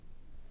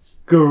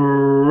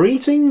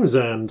Greetings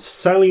and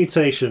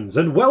salutations,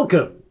 and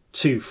welcome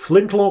to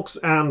Flintlocks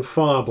and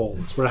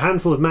Fireballs, where a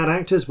handful of mad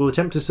actors will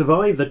attempt to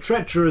survive the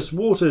treacherous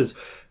waters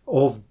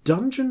of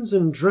Dungeons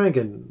and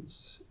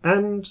Dragons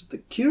and the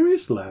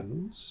curious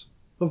lands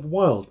of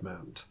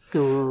Wildmount.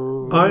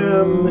 I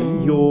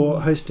am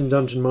your host and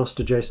dungeon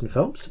master, Jason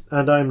Phelps,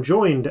 and I'm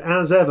joined,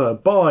 as ever,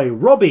 by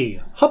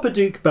Robbie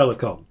Hopperduke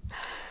Bellicon,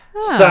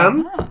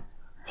 Sam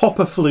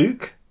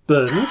Hopperfluke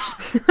Burns,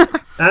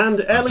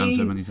 and Ellie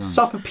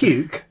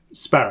Supperpuke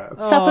Sparrow.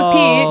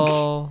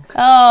 Supperpuke.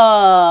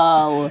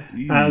 Oh,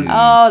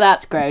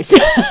 that's gross.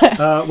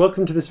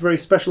 Welcome to this very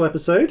special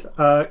episode,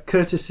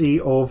 courtesy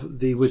of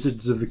the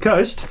Wizards of the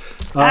Coast,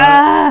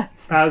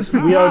 as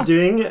we are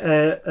doing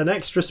an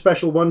extra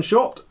special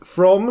one-shot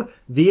from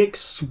The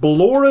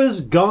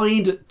Explorer's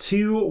Guide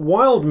to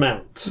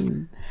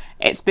Wildmount.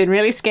 It's been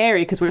really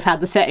scary because we've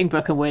had the setting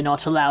book and we're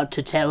not allowed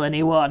to tell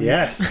anyone.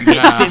 Yes.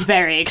 It's been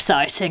very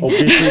exciting.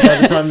 Obviously, by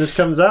the time this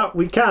comes out,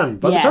 we can.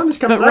 By the time this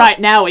comes out... But right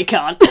now we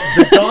can't.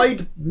 The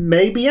guide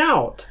may be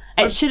out.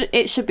 It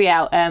should be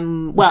out.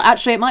 Well,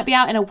 actually, it might be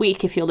out in a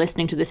week if you're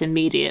listening to this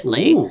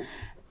immediately. Ooh.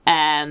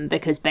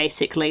 Because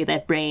basically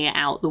they're bringing it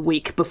out the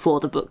week before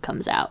the book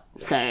comes out.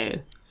 Yes. So,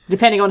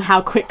 depending on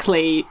how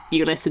quickly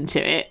you listen to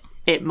it,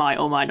 it might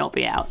or might not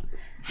be out.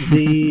 So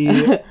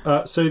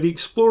the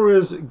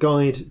Explorer's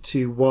Guide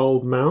to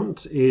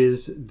Wildmount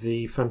is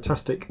the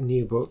fantastic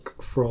new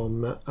book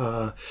from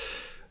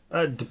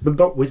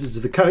Wizards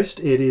of the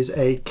Coast. It is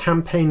a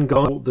campaign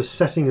guide, the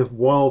setting of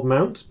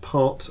Wildmount,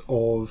 part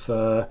of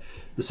the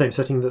same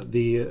setting that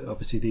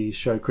obviously the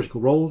show Critical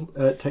Role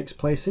takes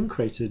place in,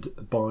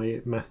 created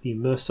by Matthew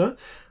Mercer.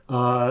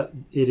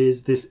 It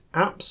is this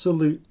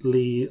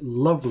absolutely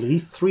lovely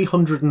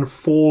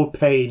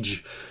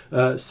 304-page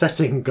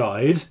setting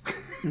guide.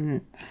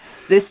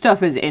 This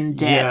stuff is in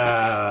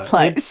depth.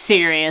 Yeah,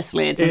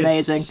 seriously, it's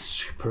amazing. It's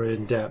super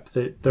in depth.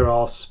 There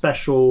are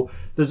special.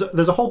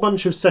 There's a whole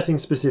bunch of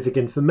setting-specific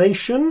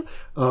information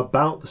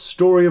about the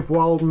story of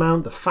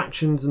Wildmount, the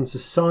factions and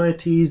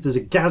societies. There's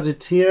a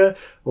gazetteer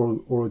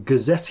or a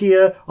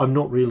gazetteer. I'm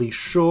not really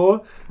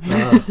sure.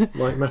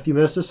 Like Matthew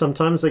Mercer,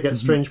 sometimes they get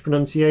strange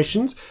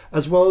pronunciations,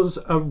 as well as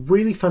a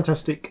really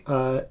fantastic.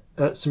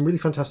 Some really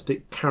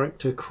fantastic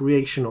character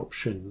creation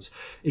options.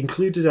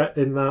 Included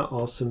in that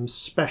are some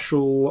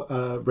special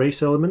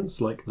race elements,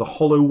 like the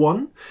Hollow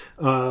One,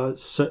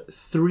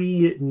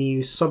 3 new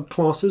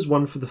subclasses,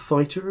 one for the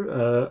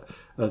fighter,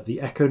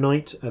 the Echo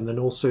Knight, and then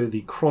also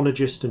the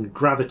Chronologist and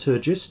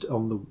Graviturgist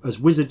as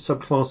wizard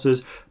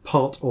subclasses,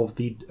 part of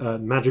the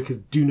magic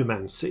of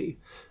Dunamancy.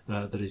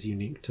 That is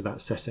unique to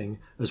that setting,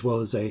 as well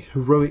as a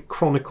heroic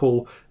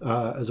chronicle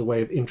as a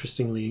way of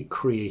interestingly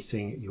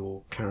creating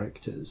your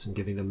characters and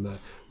giving them a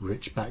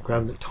rich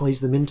background that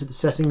ties them into the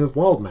setting of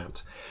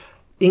Wildmount.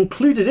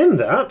 Included in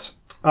that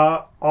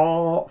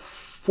are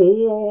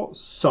 4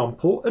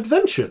 sample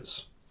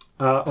adventures,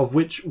 of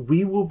which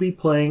we will be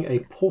playing a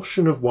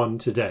portion of one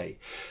today.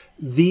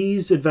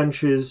 These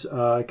adventures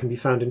can be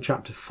found in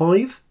Chapter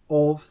 5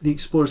 of The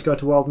Explorer's Guide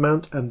to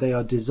Wildmount, and they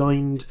are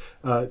designed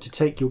to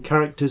take your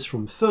characters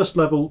from 1st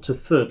level to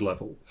 3rd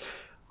level.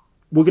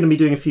 We're going to be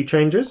doing a few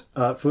changes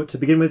to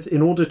begin with,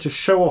 in order to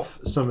show off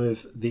some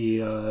of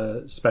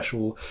the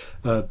special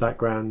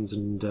backgrounds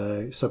and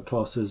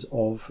subclasses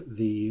of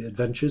the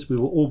adventures. We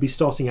will all be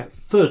starting at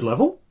 3rd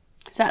level.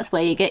 So that's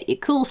where you get your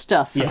cool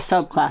stuff from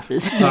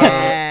subclasses.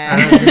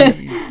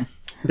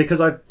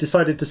 Because I've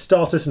decided to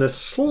start us in a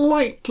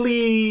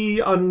slightly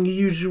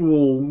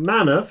unusual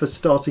manner for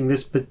starting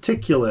this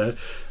particular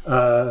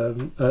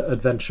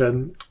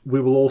adventure, we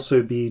will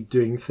also be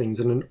doing things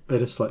in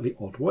a slightly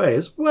odd way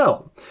as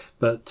well.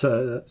 But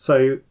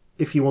so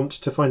if you want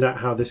to find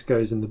out how this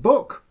goes in the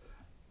book,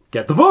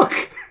 get the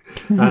book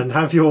and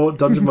have your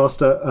Dungeon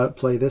Master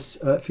play this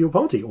for your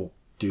party, or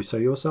do so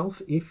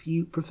yourself if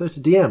you prefer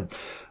to DM.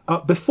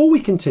 Before we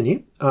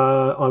continue,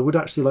 I would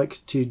actually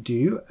like to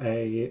do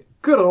a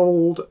good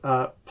old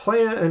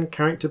player and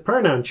character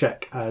pronoun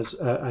check as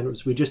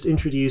we just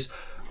introduce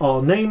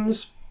our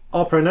names,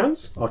 our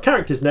pronouns, our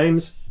characters'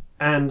 names,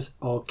 and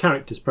our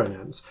characters'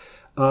 pronouns.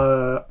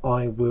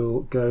 I will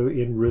go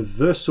in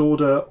reverse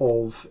order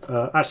of...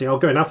 actually, I'll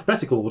go in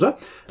alphabetical order,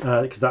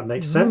 because that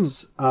makes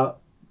sense.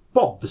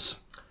 Bobs,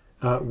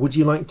 would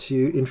you like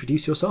to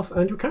introduce yourself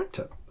and your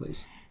character,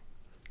 please?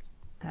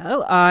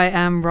 Hello, I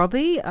am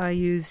Robbie. I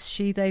use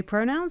she, they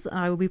pronouns.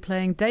 I will be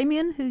playing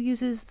Damien, who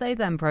uses they,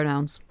 them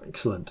pronouns.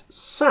 Excellent.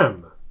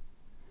 Sam.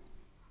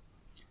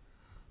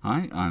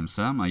 Hi, I'm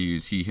Sam. I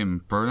use he,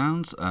 him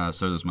pronouns.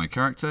 So does my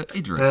character,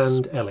 Idris.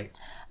 And Ellie.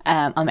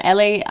 I'm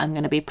Ellie. I'm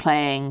going to be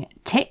playing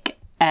Tick.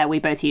 We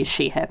both use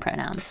she, her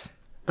pronouns.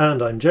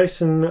 And I'm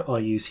Jason. I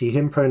use he,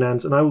 him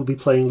pronouns, and I will be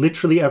playing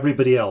literally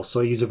everybody else.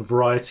 So I use a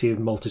variety of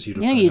multitude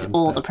of pronouns. You use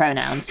all the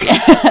pronouns.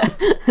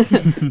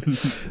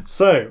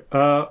 So,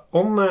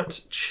 on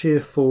that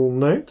cheerful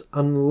note,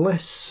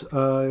 unless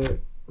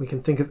we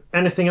can think of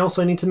anything else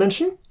I need to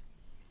mention?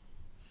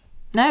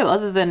 No,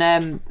 other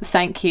than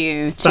thank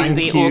you to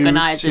the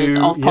organisers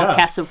of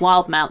Podcasts of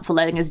Wildmount for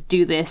letting us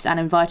do this and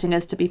inviting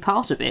us to be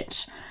part of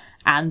it.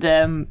 And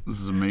This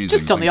is amazing.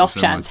 just on the Thank you off so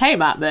chance, much. hey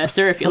Matt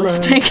Mercer, if you're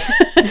listening,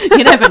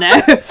 you never know.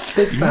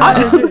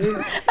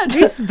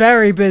 He's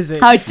very busy.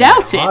 I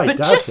doubt it, I but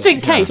doubt just it, in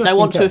yeah. case, Just I in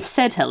want to have case.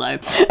 said hello.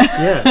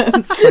 Yes,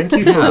 thank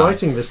you for Yeah,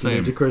 writing this same.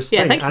 ludicrous Yeah,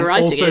 thing. thank you for and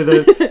writing also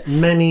it. the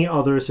many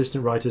other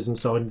assistant writers and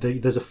so on.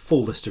 There's a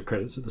full list of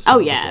credits at the start. Oh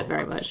of the yeah, book.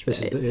 very much.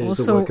 This is the, It's- it is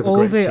the Also, work of a all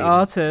great the team.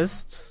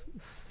 artists.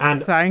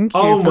 And Thank you.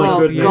 oh for my Oh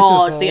the goodness.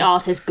 god, beautiful- the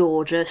art is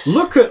gorgeous.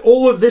 Look at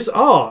all of this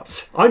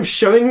art. I'm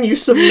showing you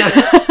some now.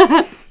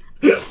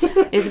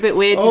 It's a bit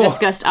weird to Oh.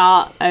 discuss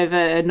art over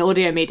an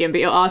audio medium,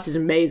 but your art is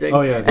amazing. Oh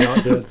yeah,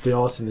 the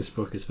art in this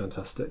book is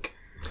fantastic.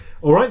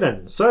 All right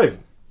then. So,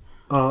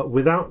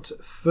 without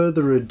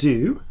further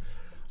ado,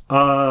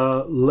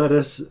 let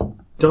us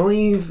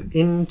dive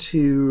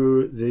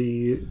into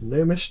the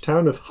gnomish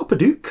town of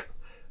Huppadook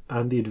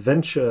and the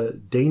adventure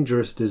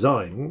Dangerous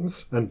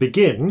Designs, and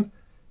begin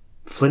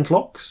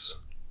Flintlocks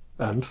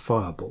and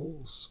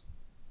Fireballs.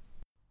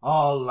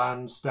 Our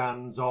land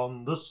stands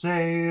on the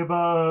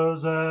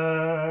sabre's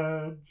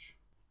edge.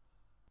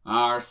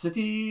 Our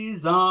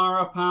cities are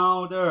a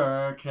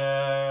powder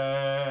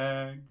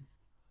keg.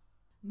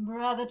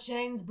 Brother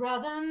chains,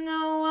 brother,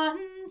 no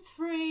one's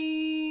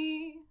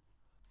free.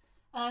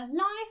 A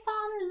life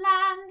on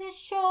land is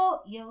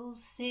short, you'll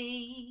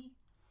see.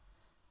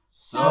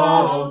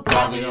 So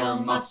gather your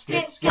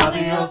muskets, gather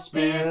your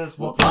spears,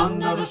 we'll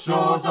plunder the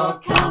shores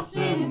of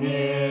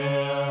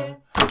Calcinere.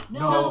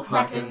 No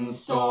kraken,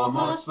 storm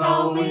or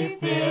spell we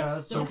fear,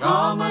 so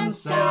come and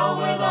sail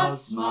with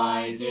us,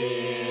 my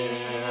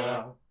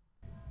dear.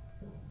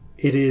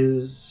 It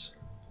is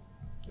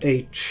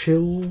a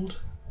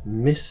chilled,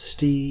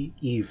 misty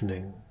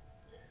evening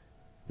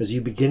as you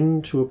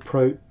begin to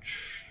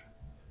approach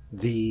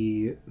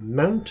the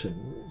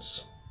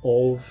mountains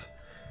of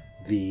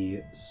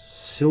the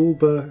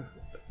Silberquell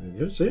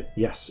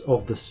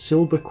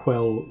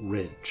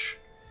Ridge.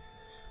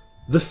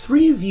 The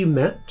three of you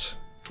met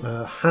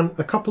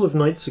a couple of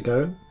nights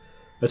ago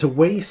at a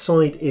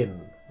wayside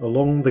inn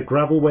along the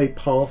gravelway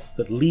path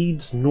that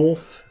leads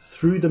north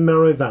through the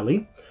Marrow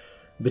Valley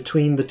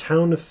between the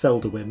town of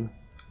Feldwyn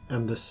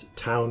and the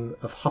town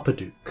of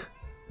Huppadook,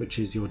 which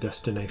is your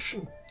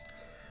destination.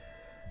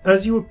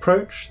 As you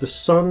approach, the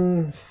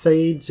sun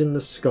fades in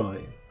the sky,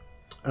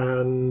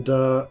 and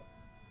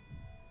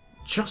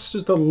just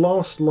as the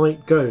last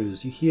light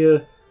goes, you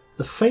hear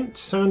the faint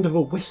sound of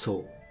a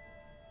whistle,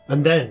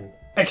 and then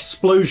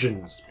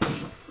explosions.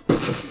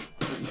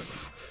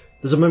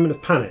 There's a moment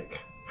of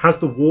panic. Has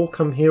the war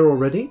come here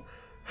already?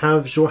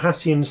 Have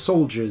Jorhassian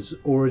soldiers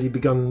already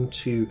begun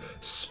to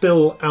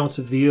spill out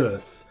of the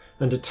earth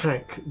and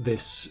attack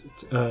this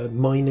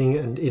mining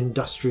and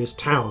industrious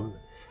town?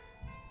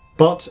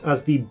 But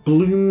as the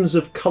blooms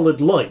of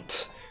coloured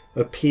light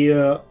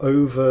appear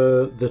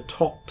over the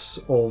tops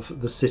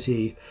of the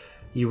city,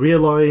 you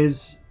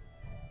realise,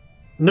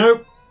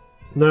 no,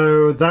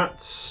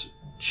 that's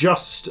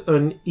just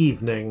an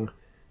evening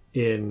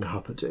in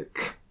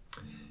Huppadook.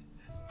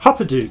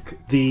 Huppadook,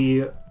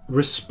 the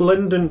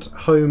resplendent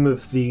home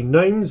of the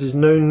gnomes, is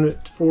known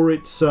for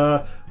its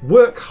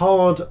work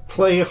hard,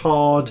 play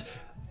hard,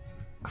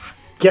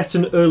 get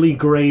an early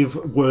grave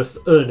worth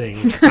earning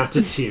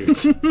attitude.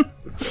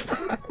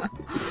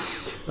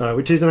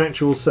 Which is an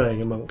actual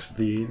saying amongst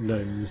the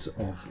gnomes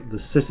of the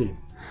city.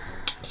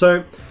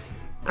 So,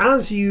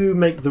 as you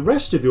make the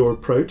rest of your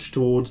approach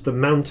towards the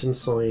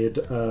mountainside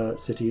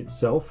city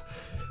itself,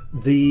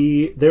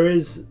 there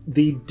is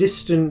the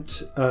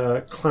distant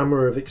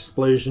clamour of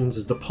explosions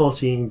as the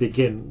partying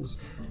begins,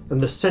 and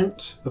the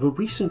scent of a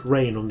recent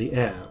rain on the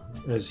air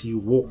as you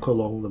walk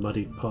along the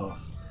muddied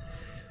path.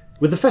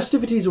 With the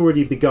festivities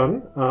already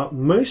begun,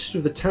 most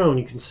of the town,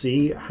 you can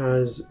see,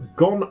 has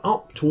gone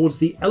up towards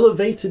the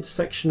elevated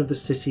section of the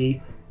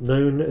city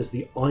known as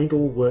the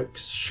Idle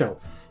Works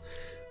Shelf.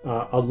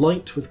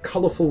 Alight with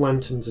colourful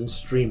lanterns and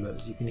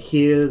streamers. You can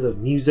hear the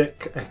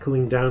music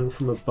echoing down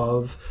from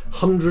above,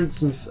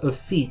 hundreds of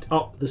feet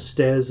up the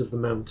stairs of the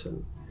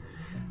mountain.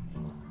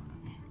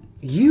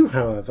 You,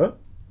 however,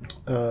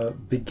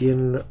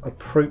 begin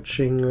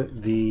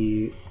approaching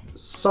the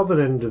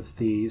southern end of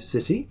the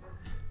city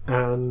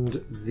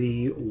and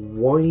the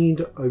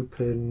wide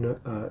open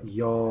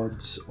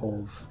yards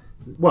of,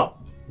 well,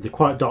 the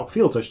quiet dark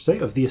fields, I should say,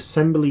 of the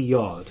assembly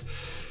yard.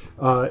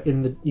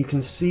 You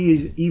can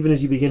see, even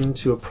as you begin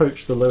to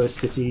approach the lower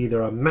city,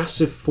 there are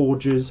massive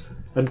forges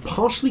and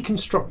partially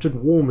constructed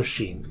war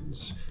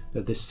machines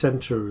at the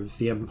centre of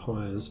the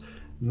Empire's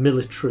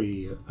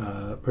military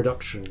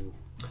production.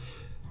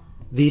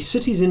 The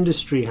city's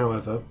industry,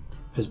 however,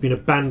 has been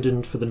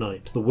abandoned for the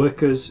night. The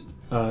workers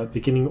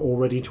beginning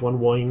already to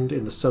unwind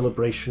in the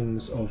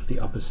celebrations of the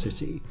upper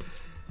city.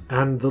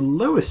 And the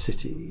lower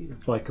city,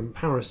 by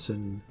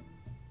comparison,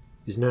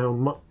 is now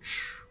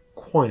much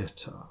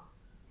quieter,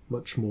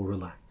 much more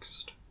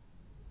relaxed.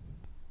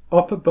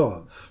 Up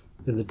above,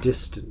 in the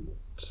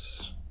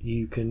distance,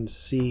 you can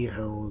see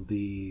how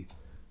the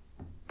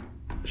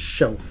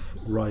shelf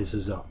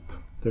rises up.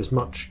 There's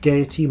much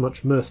gaiety,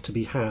 much mirth to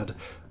be had,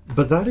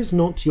 but that is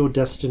not your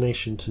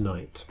destination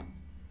tonight.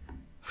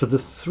 For the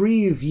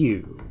three of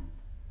you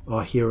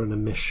are here on a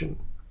mission.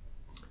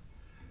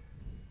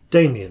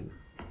 Damien,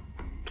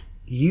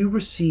 you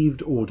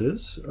received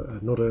orders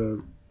not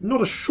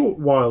a short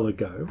while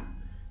ago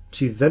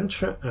to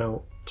venture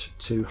out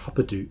to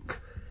Huppadook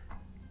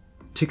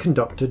to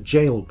conduct a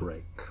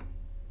jailbreak.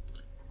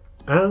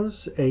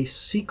 As a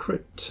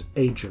secret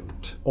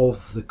agent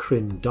of the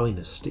Kryn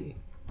dynasty,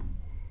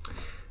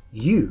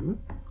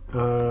 you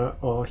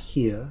are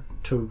here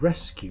to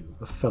rescue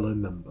a fellow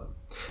member.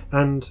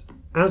 And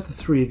as the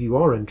three of you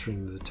are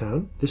entering the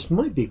town, this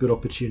might be a good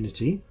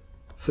opportunity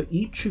for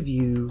each of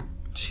you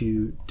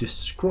to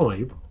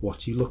describe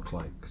what you look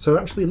like. So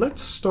actually,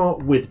 let's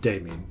start with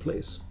Damien,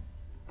 please.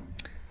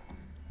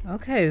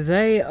 Okay,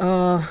 they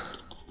are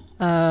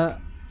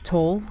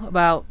tall,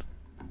 about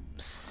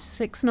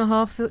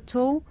 6.5 foot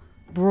tall,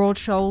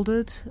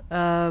 broad-shouldered,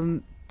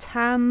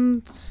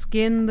 tan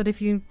skin that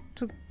if you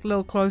took a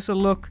little closer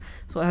look,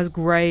 sort of has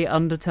grey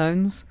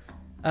undertones,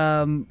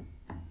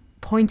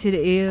 pointed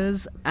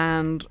ears,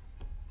 and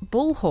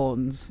bull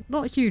horns.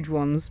 Not huge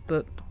ones,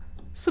 but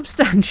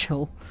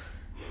substantial.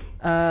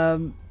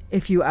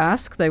 If you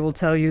ask, they will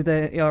tell you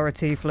they are a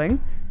tiefling.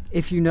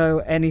 If you know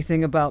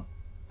anything about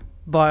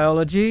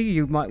biology,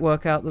 you might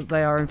work out that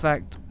they are in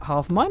fact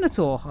half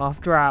Minotaur, half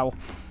Drow.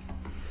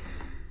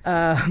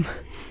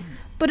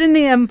 But in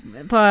the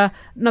Empire,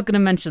 not going to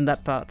mention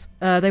that part.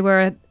 They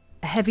wear a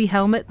heavy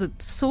helmet that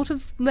sort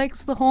of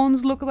makes the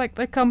horns look like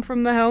they come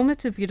from the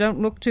helmet if you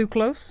don't look too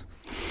close.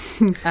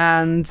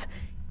 And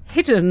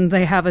hidden,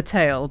 they have a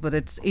tail, but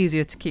it's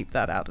easier to keep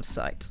that out of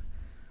sight.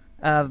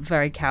 A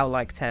very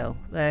cow-like tail.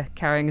 They're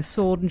carrying a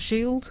sword and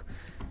shield,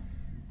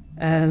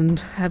 and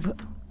have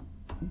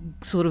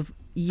sort of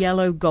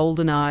yellow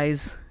golden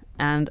eyes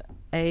and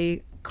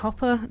a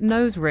copper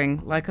nose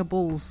ring like a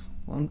bull's.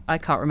 Well, I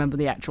can't remember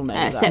the actual name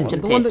of that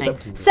septum one.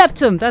 piercing.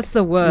 Septum, that's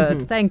the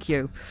word. Thank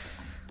you.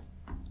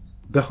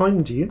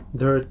 Behind you,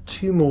 there are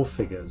two more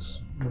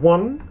figures.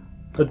 One,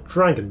 a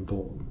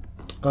dragonborn.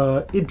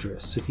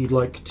 Idris, if you'd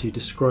like to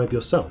describe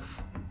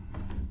yourself.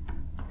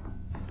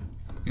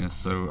 Yes,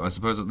 so I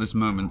suppose at this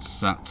moment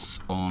sat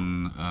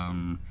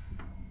on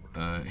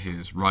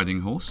his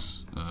riding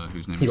horse,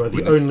 whose name is You are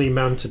the Gwyneth. only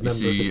mounted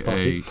member of this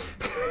party.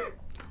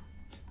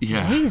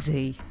 Yeah.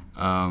 Easy.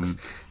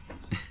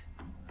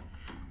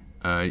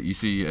 You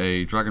see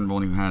a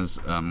dragonborn who has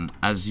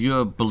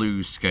azure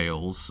blue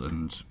scales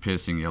and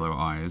piercing yellow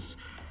eyes.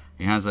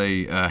 He has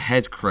a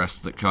head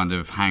crest that kind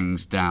of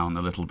hangs down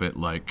a little bit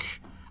like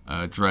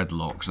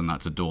dreadlocks, and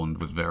that's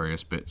adorned with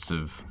various bits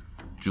of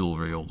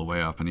jewellery all the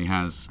way up. And he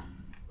has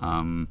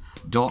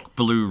dark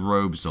blue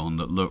robes on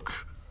that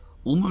look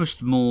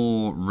almost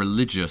more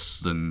religious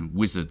than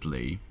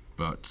wizardly,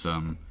 but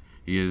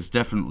he is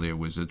definitely a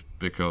wizard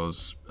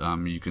because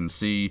you can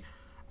see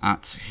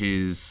at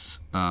his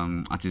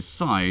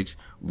side,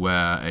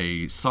 where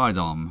a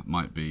sidearm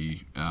might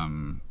be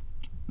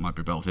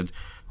belted,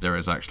 there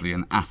is actually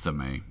an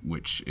athame,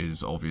 which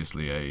is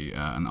obviously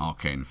an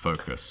arcane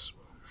focus.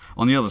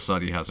 On the other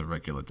side, he has a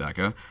regular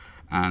dagger,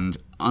 and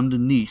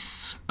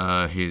underneath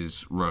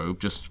his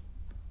robe, just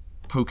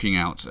poking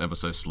out ever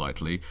so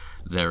slightly,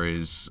 there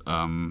is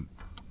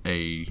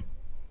a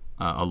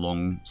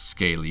long,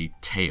 scaly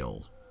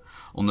tail.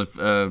 On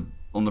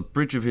the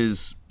bridge of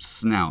his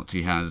snout,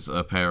 he has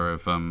a pair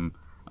of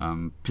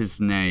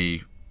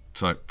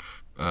Pisnay-type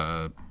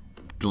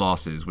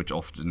glasses, which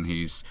often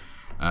he's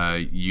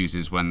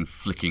uses when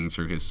flicking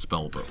through his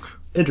spellbook.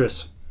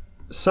 Idris,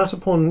 sat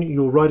upon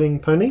your riding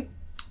pony.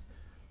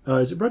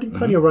 Is it riding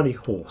pony or riding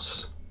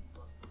horse?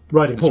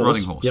 Riding It's horse.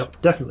 riding horse.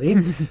 Yep,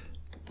 definitely.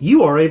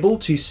 You are able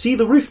to see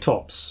the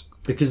rooftops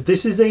because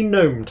this is a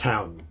gnome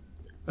town,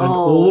 and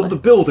all of the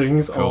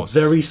buildings are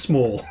very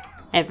small.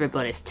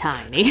 Everybody's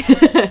tiny.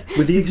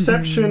 With the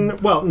exception,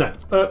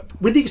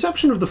 with the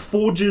exception of the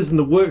forges and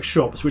the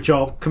workshops, which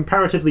are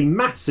comparatively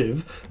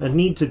massive and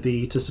need to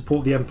be to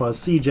support the Empire's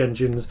siege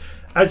engines,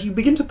 as you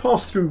begin to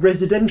pass through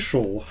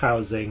residential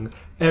housing,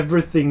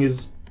 everything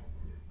is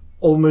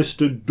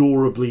almost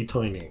adorably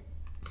tiny.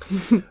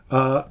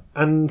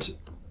 And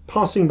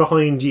passing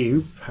behind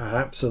you,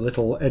 perhaps a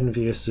little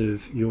envious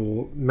of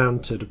your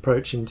mounted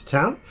approach into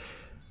town,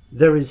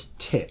 there is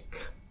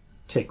Tick.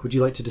 Tick, would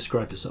you like to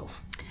describe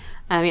yourself?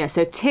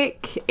 So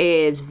Tick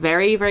is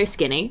very, very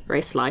skinny,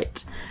 very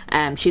slight.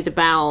 She's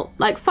about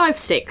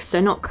 5'6",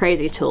 so not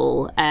crazy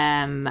tall.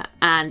 And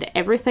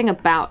everything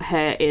about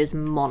her is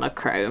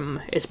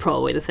monochrome, is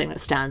probably the thing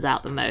that stands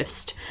out the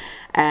most.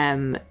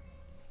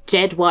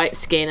 Dead white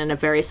skin and a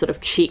very sort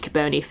of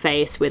cheekbony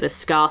face with a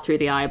scar through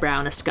the eyebrow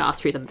and a scar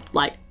through the,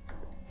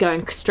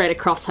 going straight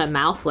across her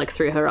mouth,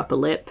 through her upper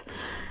lip.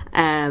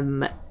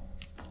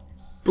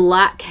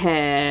 Black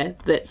hair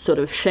that's sort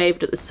of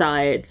shaved at the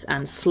sides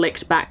and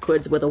slicked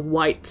backwards with a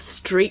white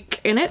streak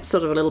in it,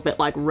 sort of a little bit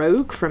like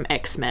Rogue from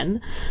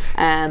X-Men.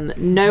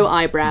 No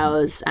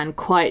eyebrows and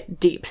quite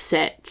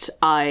deep-set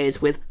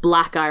eyes with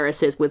black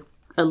irises with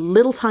a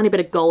little tiny bit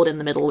of gold in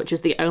the middle, which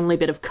is the only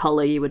bit of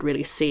colour you would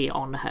really see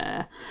on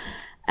her.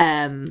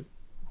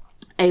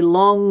 A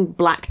long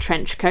black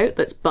trench coat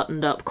that's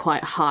buttoned up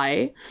quite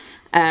high.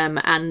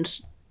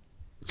 and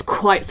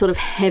quite sort of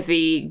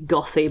heavy,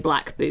 gothy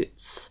black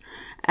boots.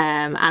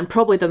 And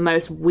probably the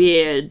most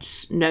weird,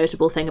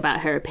 notable thing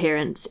about her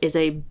appearance is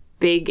a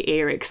big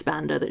ear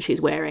expander that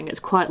she's wearing. It's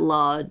quite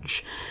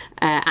large,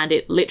 and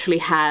it literally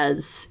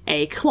has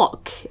a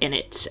clock in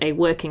it, a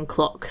working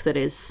clock that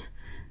is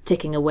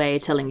ticking away,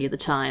 telling you the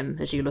time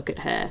as you look at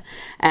her.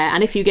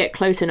 And if you get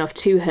close enough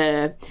to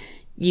her,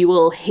 you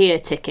will hear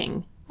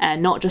ticking,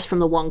 not just from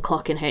the one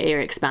clock in her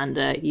ear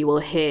expander. You will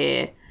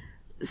hear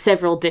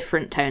several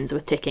different tones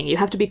with ticking. You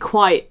have to be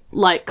quite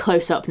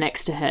close up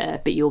next to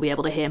her, but you'll be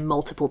able to hear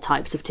multiple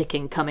types of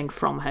ticking coming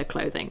from her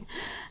clothing.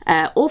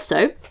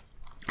 Also,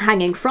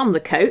 hanging from the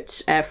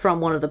coat, from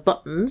one of the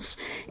buttons,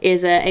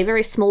 is a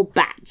very small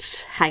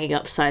bat hanging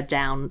upside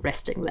down,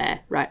 resting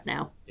there right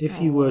now. If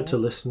you were to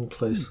listen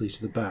closely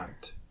to the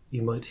bat,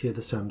 you might hear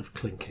the sound of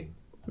clinking,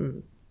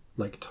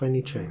 like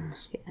tiny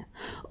chains. Yeah.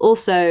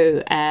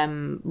 Also,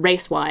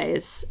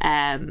 race-wise,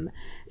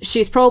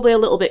 she's probably a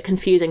little bit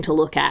confusing to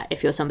look at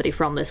if you're somebody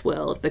from this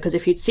world, because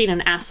if you'd seen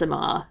an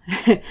Aasimar,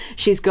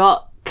 she's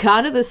got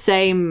kind of the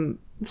same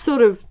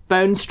sort of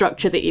bone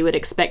structure that you would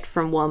expect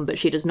from one, but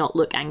she does not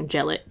look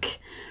angelic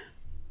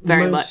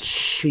very Most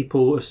much.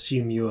 people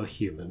assume you are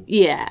human.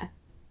 Yeah.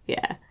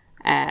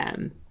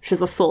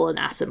 She's a fallen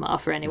Aasimar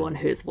for anyone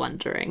who's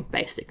wondering,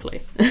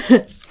 basically.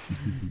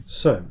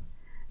 So,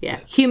 Yeah,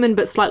 human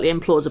but slightly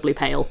implausibly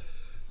pale.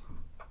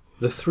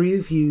 the three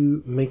of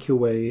you make your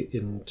way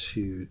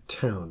into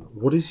town.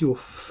 What is your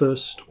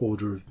first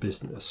order of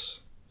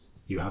business?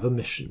 You have a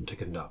mission to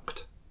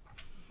conduct.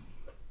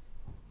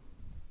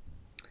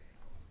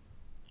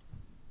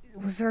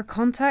 Was there a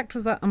contact?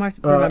 Was that? Am I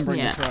remembering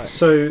yeah. this right?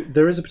 So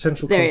there is a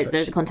potential contact.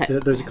 There's a contact.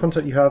 There's a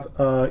contact you have.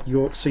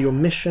 Your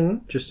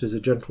mission, just as a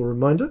gentle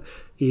reminder,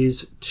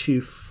 is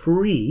to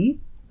free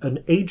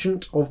an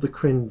agent of the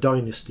Kryn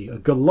dynasty, a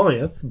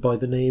Goliath by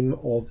the name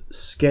of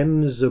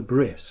Sken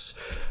Zabris,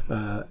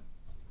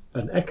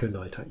 an Echo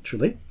Knight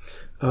actually,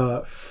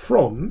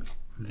 from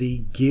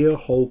the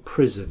Gearhole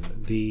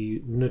prison,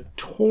 the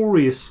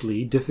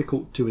notoriously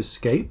difficult to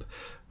escape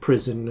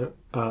prison,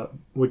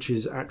 which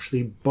is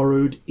actually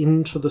burrowed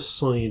into the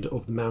side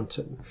of the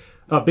mountain.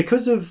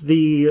 Because of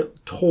the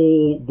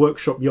tall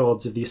workshop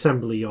yards of the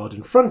assembly yard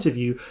in front of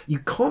you, you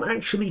can't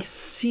actually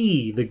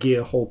see the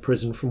Gearhole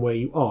prison from where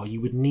you are. You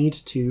would need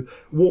to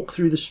walk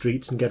through the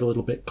streets and get a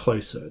little bit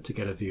closer to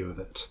get a view of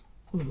it.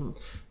 Mm-hmm.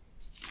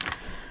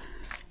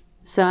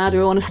 So how do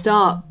we want to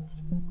start?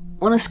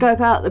 Want to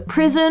scope out the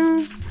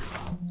prison?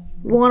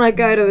 Want to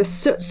go to the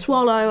Soot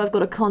Swallow? I've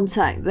got a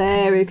contact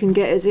there who can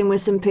get us in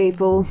with some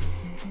people.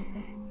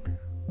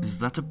 Is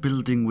that a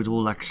building we'd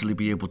all actually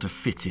be able to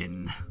fit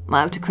in?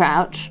 Might have to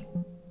crouch.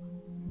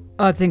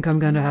 I think I'm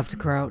going to have to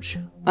crouch.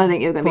 I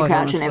think you're going to be Quite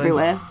crouching honestly.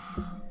 everywhere.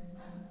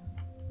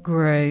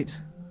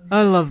 Great.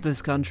 I love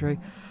this country.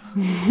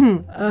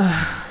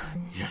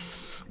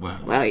 Yes, well...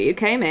 Well, you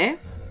came here.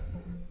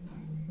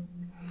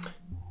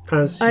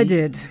 I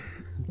did.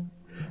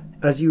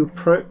 As you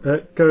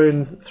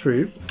going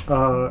through,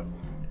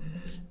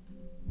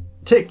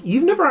 Tick,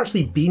 you've never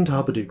actually been to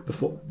Hubbadook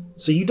before,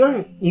 so you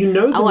know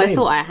the Oh, name. I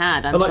thought I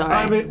had. I'm sorry.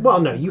 I mean, well,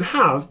 no, you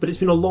have, but it's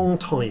been a long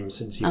time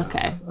since you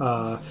Okay.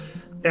 have.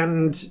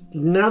 And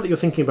now that you're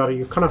thinking about it,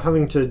 you're kind of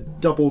having to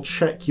double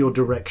check your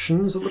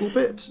directions a little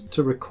bit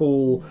to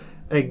recall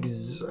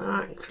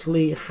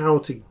exactly how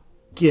to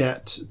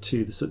get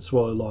to the Soot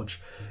Swallow Lodge.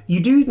 You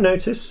do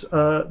notice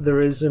there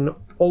is an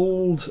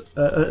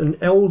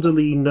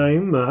elderly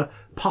gnome,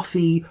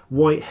 puffy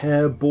white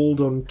hair,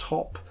 bald on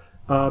top.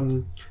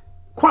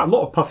 Quite a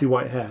lot of puffy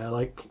white hair,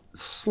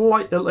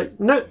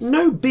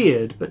 no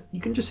beard, but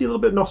you can just see a little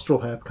bit of nostril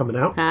hair coming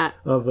out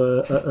of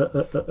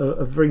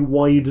a very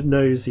wide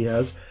nose he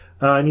has.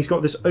 And he's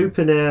got this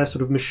open air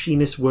sort of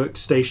machinist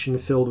workstation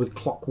filled with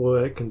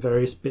clockwork and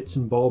various bits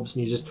and bobs,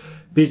 and he's just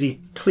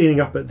busy cleaning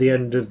up at the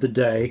end of the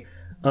day.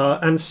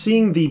 And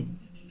seeing the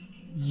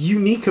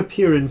unique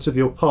appearance of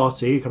your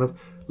party, he kind of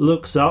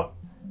looks up,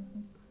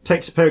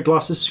 takes a pair of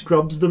glasses,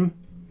 scrubs them,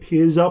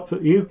 peers up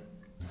at you.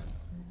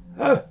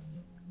 Oh,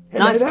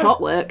 hello Nice there.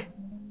 clockwork.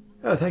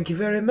 Oh, thank you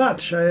very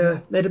much.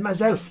 I made it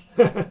myself.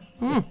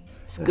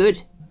 It's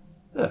good.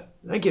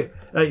 Thank you.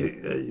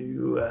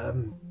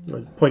 You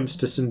points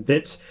to some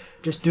bits.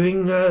 Just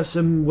doing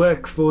some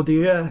work for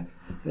the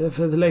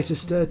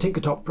latest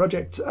Tinkertop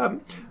project.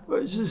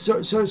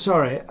 So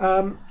sorry.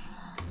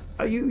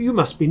 You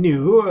must be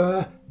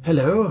new.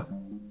 Hello.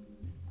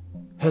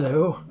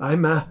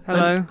 I'm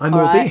Hello. I'm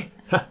All Orby.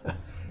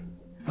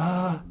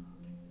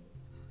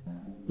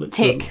 Looks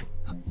Tick.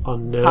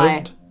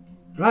 unnerved.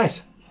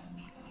 Right.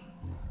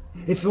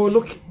 If you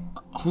look.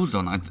 Hold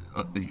on,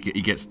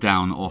 he gets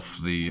down off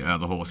the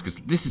horse,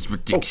 because this is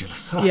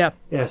ridiculous. Yeah.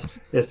 Yes.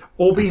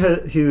 Orby,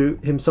 who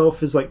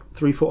himself is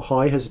 3 foot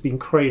high, has been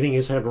craning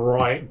his head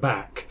right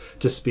back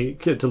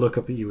to look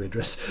up at you,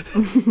 Idris.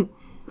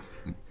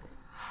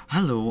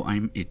 Hello,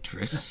 I'm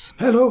Idris.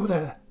 Hello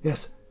there.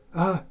 Yes.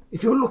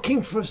 If you're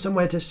looking for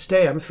somewhere to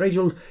stay, I'm afraid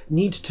you'll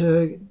need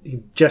to...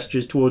 He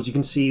gestures towards, you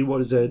can see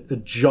what is a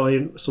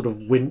giant sort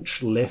of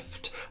winch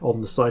lift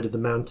on the side of the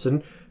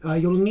mountain.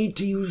 You'll need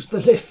to use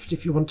the lift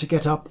if you want to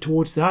get up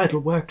towards the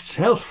Idleworks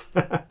shelf.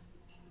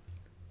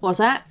 What's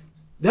that?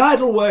 The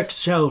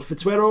Idleworks shelf.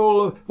 It's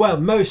where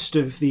most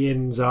of the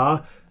inns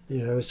are.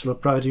 You know, sort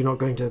of proud you're not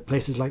going to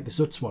places like the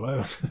Soot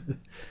Swallow.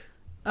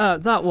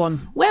 That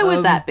one. Where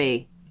would that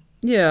be?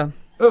 Yeah.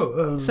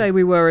 Say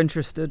we were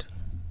interested.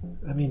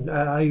 I mean,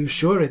 are you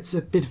sure it's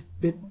a bit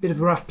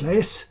of a rough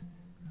place?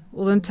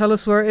 Well, then tell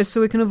us where it is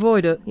so we can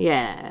avoid it.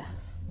 Yeah.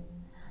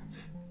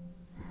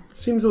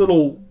 Seems a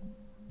little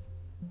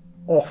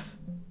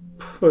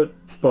off-put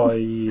by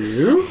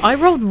you. I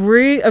rolled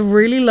a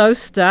really low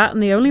stat,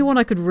 and the only one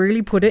I could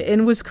really put it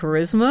in was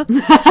charisma.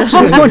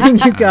 Just warning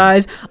you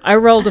guys, I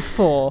rolled a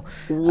 4.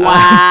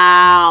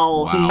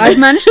 Wow. I've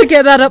managed to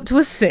get that up to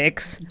a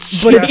 6,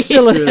 but it's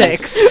still a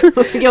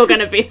 6. You're going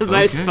to be the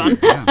most fun.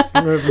 Yeah.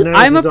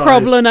 I'm a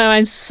problem, and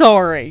I'm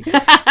sorry.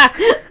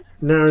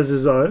 Narrows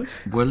his eyes.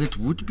 Well, it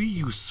would be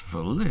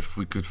useful if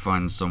we could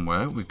find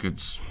somewhere we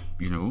could,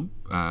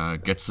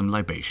 get some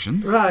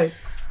libation. Right.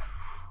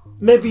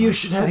 Maybe you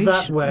should head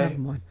that Never way.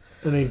 mind.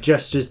 And he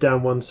gestures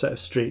down one set of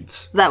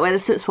streets. That where the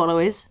Soot Swallow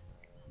is?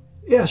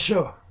 Yeah,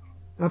 sure.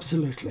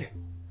 Absolutely.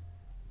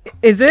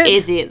 Is it?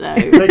 Is it, though?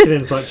 Make an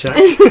insight check.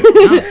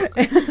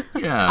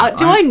 Yeah.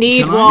 Do I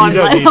need can one? You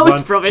don't need I was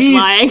one. probably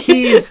lying.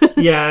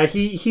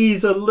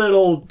 He's a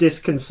little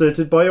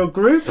disconcerted by your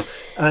group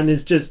and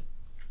is just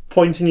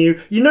pointing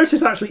you. You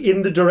notice actually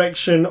in the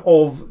direction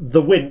of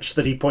the winch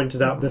that he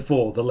pointed out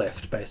before, the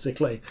lift,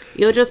 basically.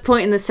 You're just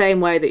pointing the same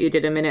way that you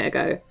did a minute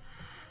ago.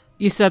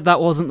 You said that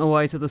wasn't the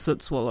way to the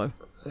Soot Swallow.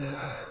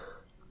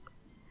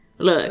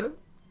 Look.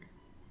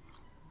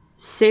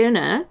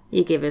 Sooner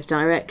you give us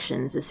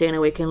directions, the sooner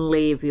we can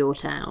leave your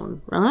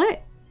town,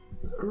 right?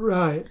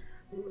 Right.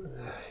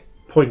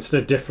 Points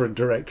in a different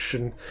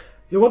direction.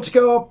 You want to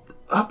go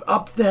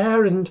up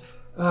there and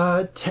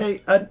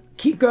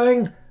keep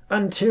going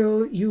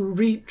until you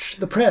reach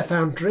the prayer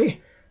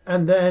foundry,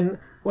 and then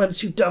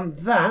once you've done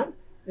that,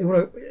 you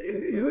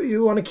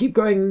want to keep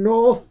going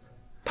north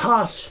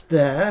past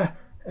there,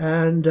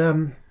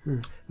 and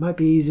might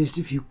be easiest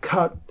if you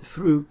cut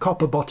through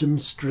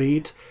Copperbottom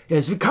Street.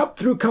 Yes, if you cut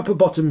through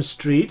Copperbottom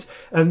Street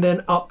and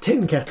then up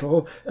Tin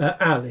Kettle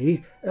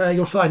Alley,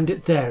 you'll find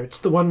it there. It's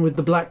the one with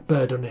the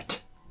blackbird on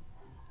it.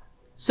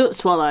 Soot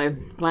Swallow,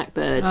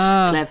 blackbird,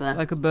 clever.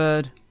 Like a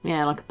bird.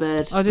 Yeah, like a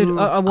bird.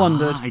 I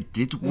wondered. I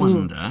did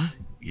wonder.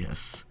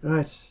 Yes.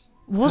 Right.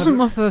 Wasn't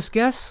my first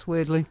guess,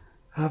 weirdly.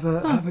 Have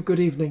a good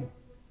evening.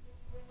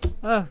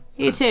 Oh,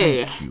 You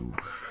too. Thank you.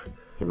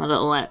 Give him a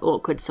little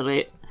awkward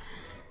salute.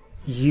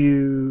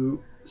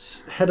 You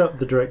head up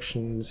the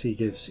directions he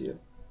gives you,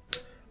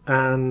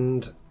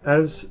 and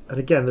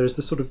again there's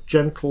this sort of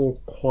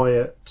gentle,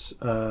 quiet.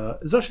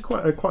 There's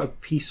actually quite a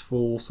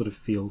peaceful sort of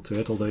feel to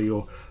it, although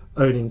your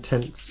own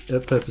intents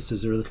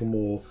purposes are a little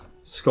more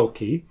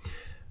skulky.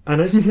 And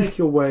as you make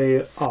your way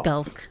up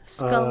Skulk.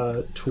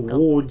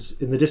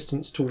 towards in the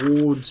distance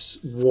towards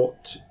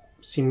what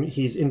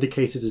he's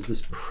indicated as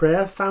this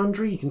prayer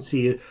foundry, you can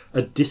see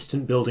a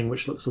distant building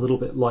which looks a little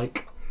bit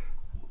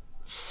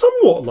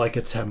somewhat like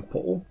a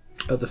temple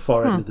at the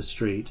far end of the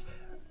street.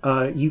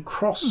 You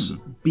cross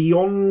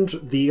beyond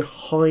the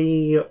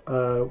high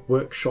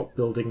workshop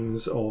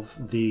buildings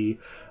of the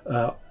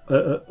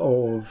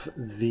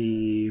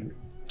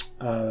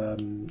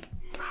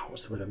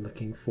what's the word I'm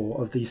looking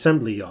for? Of the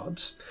assembly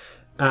yards,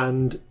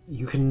 and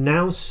you can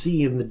now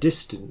see in the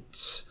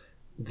distance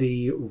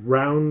the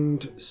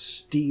round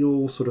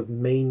steel sort of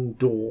main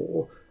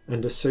door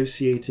and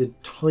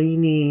associated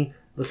tiny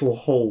little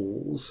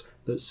holes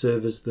that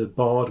serve as the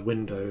barred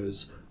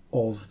windows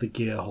of the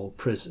Gearhole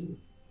prison.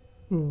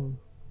 And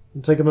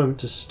take a moment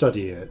to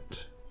study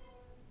it.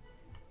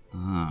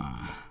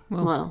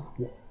 Well,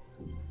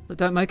 They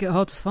don't make it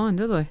hard to find,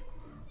 do they?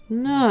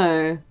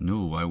 no.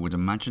 No, I would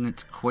imagine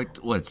it's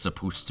it's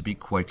supposed to be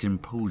quite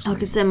imposing. I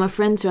could send my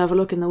friend to have a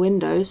look in the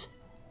windows.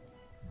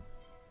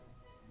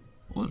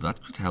 Well,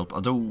 that could help,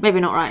 although... Maybe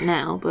not right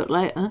now, but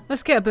later.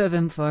 Let's get a bit of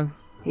info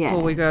Yeah.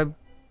 before we go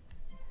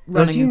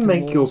running As you into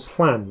make your walls.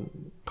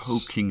 plan,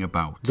 Poking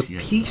about, the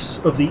yes. peace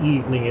of the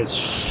evening is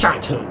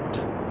shattered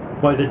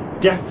by the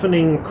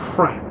deafening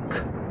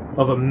crack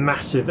of a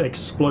massive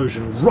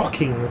explosion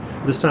rocking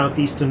the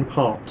southeastern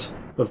part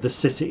of the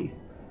city.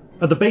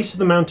 At the base of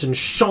the mountain,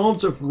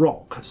 shards of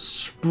rock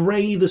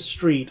spray the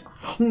street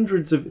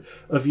hundreds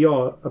of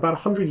yards, about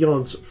 100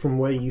 yards from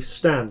where you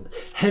stand.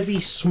 Heavy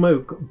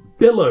smoke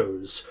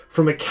billows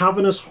from a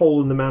cavernous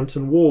hole in the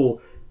mountain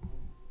wall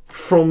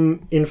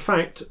from, in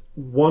fact,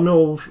 one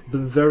of the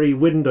very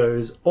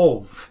windows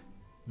of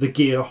the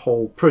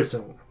Gearhole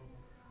prison.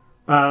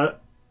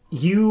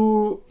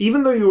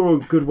 Even though you're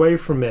a good way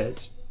from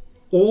it,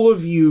 all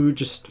of you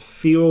just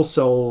feel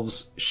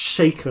yourselves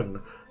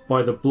shaken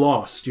by the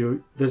blast.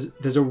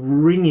 There's a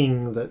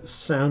ringing that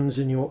sounds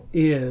in your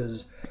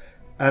ears,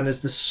 and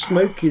as the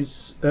smoke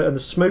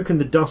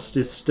and the dust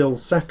is still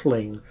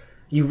settling,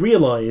 you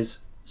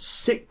realise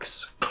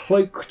 6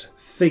 cloaked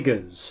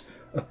figures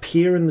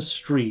appear in the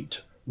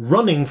street,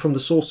 running from the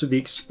source of the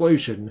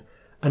explosion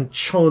and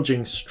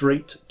charging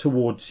straight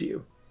towards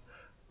you.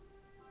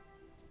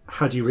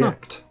 How do you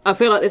react? I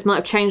feel like this might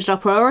have changed our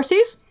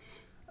priorities.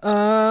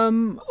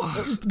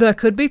 There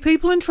could be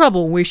people in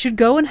trouble. We should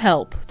go and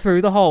help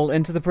through the hole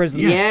into the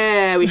prison. Yes.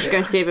 Yeah, we should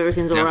go see if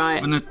everything's all right.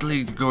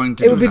 Definitely going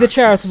to It would do be the that,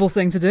 charitable yes.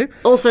 thing to do.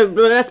 Also,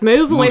 let's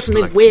move away Most from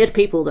these likely. weird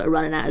people that are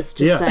running at us.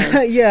 Just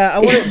saying. Yeah, I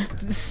want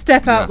to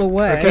step out the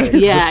way. Okay.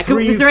 Yeah, The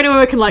three- is there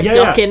anywhere we can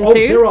duck into? Oh,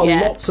 there are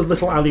Yeah. lots of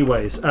little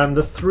alleyways, and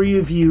the 3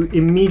 of you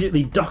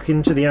immediately duck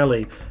into the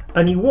alley,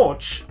 and you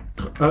watch,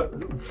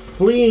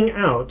 fleeing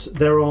out,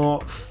 there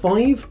are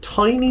 5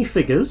 tiny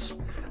figures,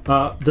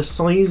 the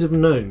size of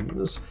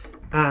gnomes,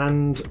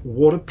 and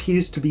what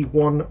appears to be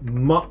one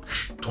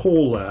much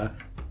taller,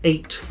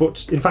 8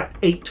 foot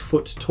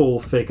tall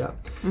figure.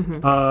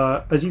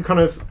 As you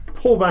kind of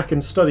pull back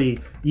and study,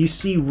 you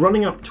see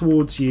running up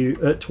towards you,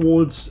 they're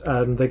going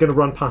to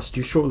run past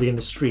you shortly in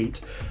the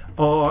street,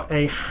 are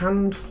a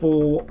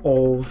handful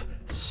of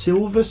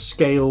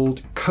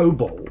silver-scaled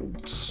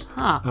kobolds.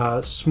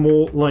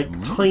 Small,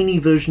 tiny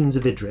versions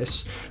of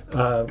Idris,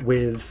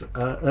 with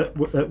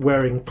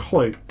wearing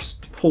cloaks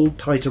pulled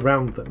tight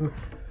around them.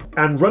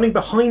 And running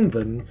behind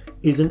them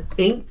is an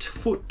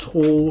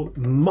 8-foot-tall,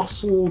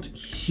 muscled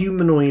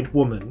humanoid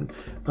woman,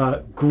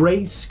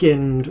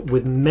 grey-skinned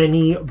with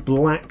many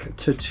black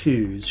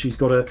tattoos. She's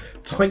got a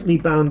tightly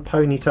bound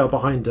ponytail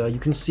behind her. You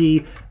can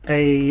see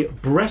a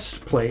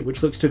breastplate,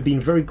 which looks to have been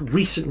very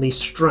recently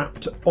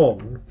strapped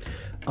on,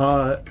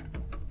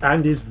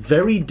 and is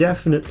very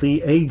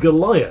definitely a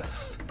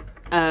Goliath.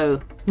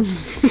 Oh. Do you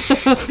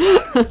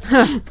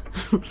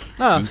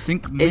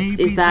think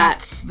maybe is that-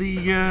 that's the...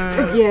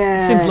 Yeah.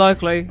 Seems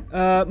likely.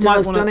 Might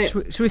Done wanna, it.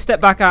 should we step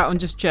back out and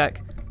just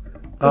check?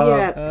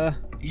 Yeah.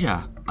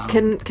 Yeah.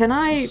 Can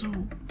I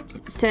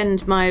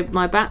send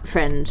my bat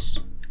friend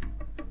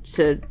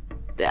to...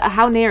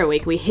 How near are we?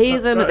 Can we hear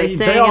them? Are they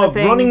saying They are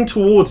anything? running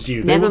towards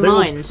you. Never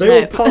mind, They no.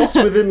 will pass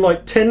within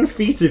 10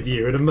 feet of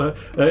you in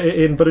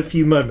but a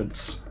few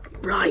moments.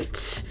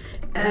 Right.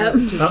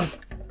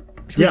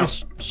 Should we Yeah.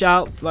 just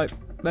shout,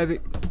 maybe,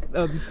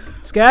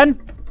 Scan?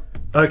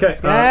 Okay.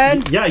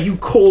 Sken? Yeah, you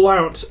call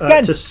out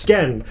Sken. to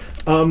Sken.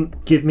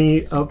 Give me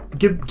a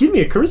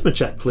charisma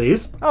check,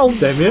 please. Oh,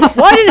 Damien.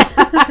 why did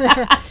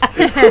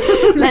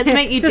Let's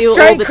make you Just do all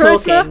straight the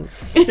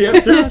charisma? talking.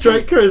 Yeah, just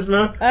straight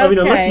charisma. I mean,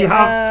 unless Okay, you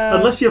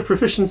have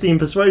proficiency in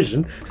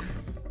persuasion.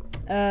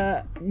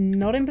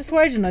 not in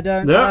persuasion, I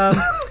don't. No.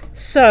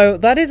 So,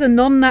 that is a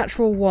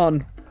non-natural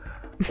 1.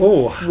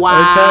 Oh,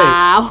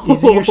 Wow. okay.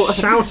 As you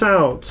shout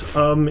out,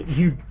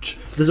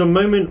 there's a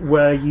moment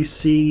where you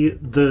see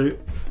the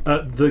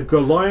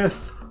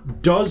Goliath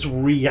does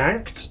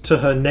react to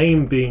her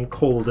name being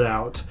called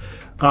out,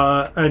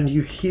 and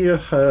you hear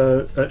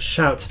her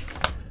shout,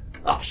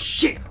 "Oh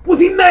shit, we've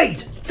been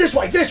made! This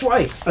way, this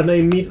way!" And they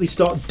immediately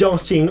start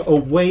darting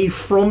away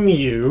from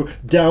you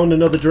down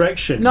another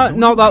direction.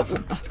 No,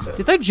 that.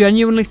 Did they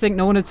genuinely think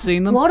no one had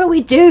seen them? What do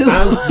we do?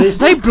 As this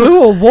They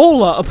blew a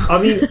wall up.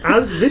 I mean,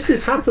 as this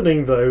is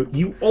happening, though,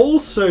 you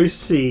also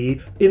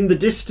see in the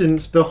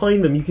distance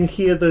behind them, you can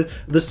hear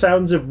the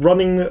sounds of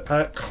running,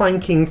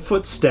 clanking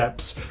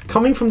footsteps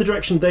coming from the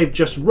direction they've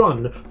just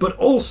run, but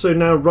also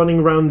now running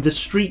around the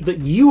street that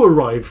you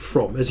arrived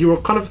from. As you're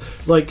kind of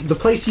the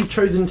place you've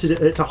chosen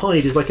to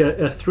hide is like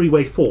a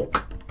 3-way fork.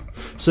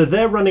 So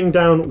they're running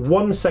down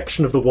one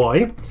section of the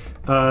Y.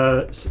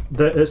 So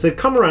they've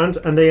come around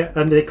and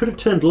they could have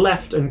turned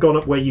left and gone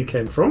up where you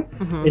came from.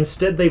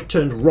 Instead, they've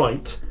turned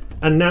right,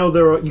 and now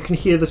you can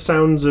hear the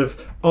sounds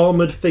of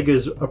armoured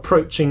figures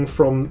approaching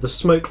from the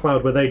smoke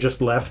cloud where they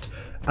just left.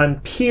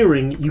 And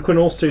peering, you can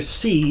also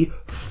see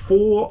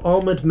 4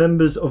 armoured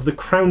members of the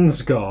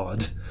Crown's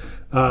Guard.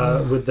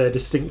 With their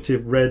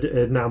distinctive red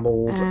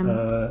enamelled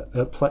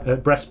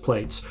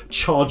breastplates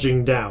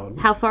charging down.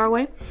 How far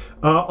away?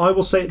 I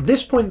will say at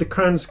this point the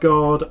Crown's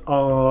Guard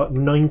are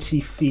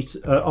 90 feet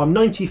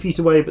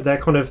away, but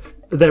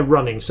they're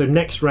running. So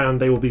next round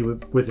they will be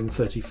within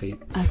 30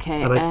 feet.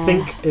 Okay. And I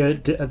think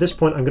at this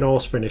point I'm going to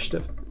ask for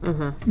initiative.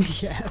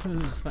 Yeah,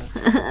 that's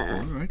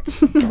fine.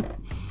 Alright.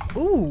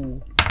 Ooh.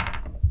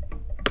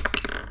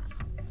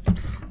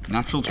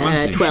 Natural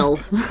 20.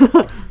 12.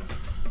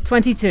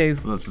 22.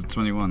 So that's a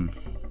 21.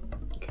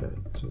 Okay,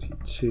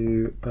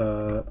 22,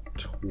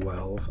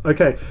 12.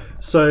 Okay,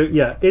 so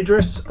yeah,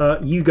 Idris,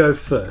 you go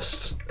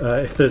first.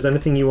 If there's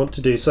anything you want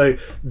to do, so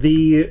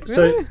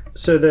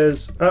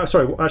there's.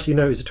 Sorry, actually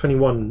no, it's a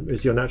 21.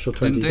 Is your natural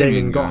 20? Didn't Damien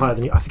Damien got go? higher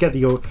than you. I forget that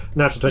your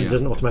natural 20 Yeah.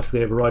 doesn't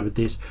automatically override with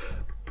these.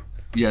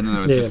 Yeah,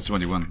 no, it's just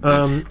 21.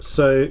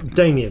 So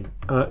Damien,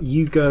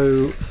 you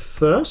go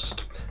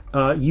first.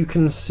 You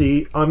can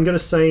see. I'm going to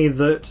say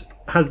that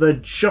as they're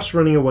just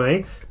running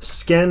away,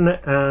 Sken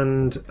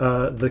and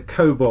the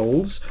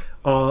kobolds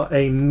are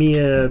a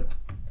mere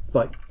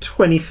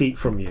 20 feet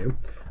from you.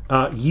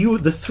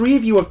 The 3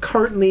 of you are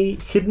currently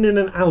hidden in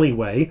an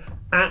alleyway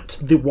at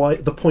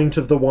the point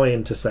of the Y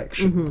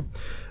intersection.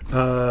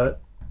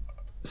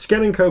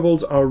 Sken and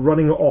kobolds are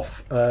running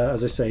off,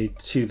 as I say,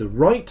 to the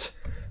right.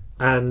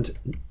 And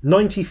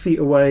 90 feet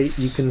away,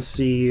 you can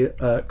see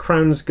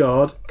Crown's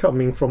Guard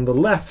coming from the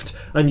left.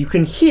 And you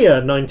can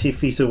hear 90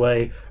 feet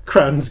away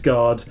Crown's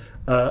Guard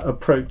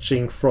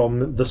approaching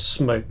from the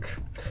smoke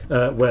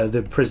where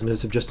the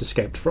prisoners have just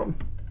escaped from.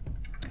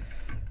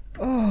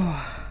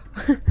 Oh.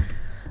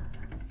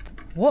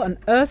 What on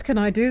earth can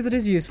I do that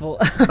is useful?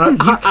 You can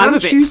a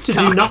bit choose to do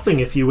stuck. nothing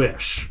if you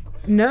wish.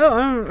 No,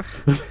 I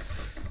don't.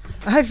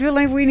 I feel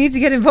like we need to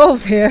get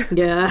involved here.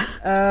 Yeah.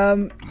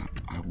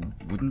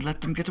 Wouldn't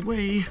let them get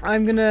away.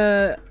 I'm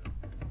gonna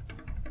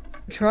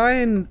try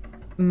and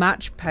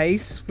match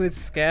pace with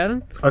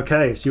Sken.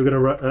 Okay, so you're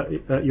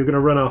gonna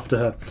run after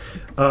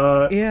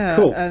her. Yeah,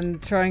 Cool.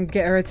 and try and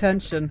get her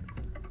attention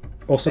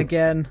Awesome.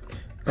 again.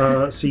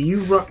 So you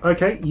run.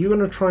 Okay, you're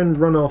gonna try and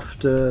run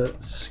after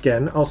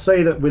Sken. I'll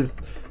say that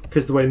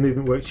because the way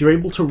movement works, you're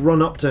able to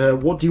run up to her.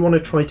 What do you want to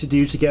try to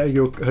do to get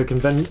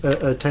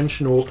her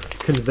attention or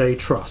convey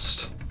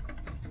trust?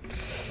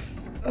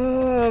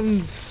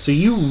 So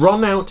you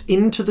run out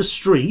into the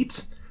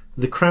street.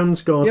 The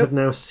Crown's Guard have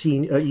now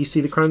seen. You see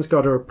the Crown's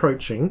Guard are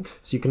approaching,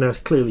 so you can now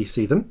clearly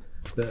see them.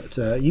 But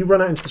you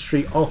run out into the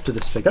street after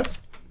this figure.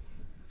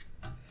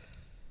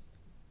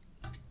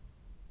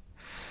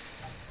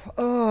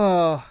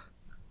 Oh,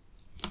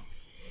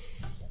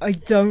 I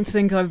don't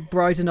think I'm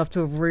bright enough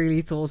to have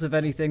really thought of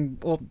anything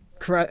or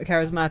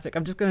charismatic.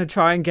 I'm just going to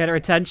try and get her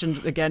attention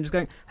again. Just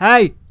going,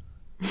 hey,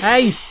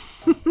 hey.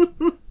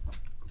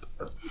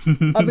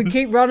 I would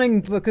keep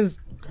running because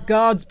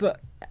guards, but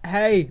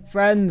hey,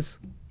 friends.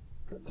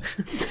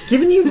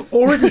 Given you've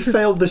already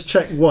failed this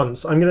check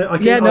once, I'll let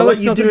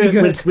it's you not do gonna it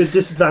be good. with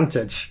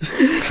disadvantage.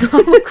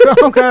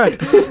 Oh, God.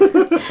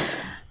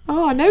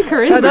 Oh, no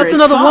charisma. Oh, that's is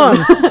another fun.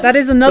 one. That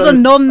is another That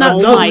is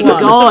non-natural Oh my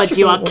one. god,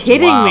 you are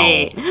kidding Wow.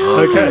 me.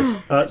 Okay,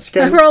 I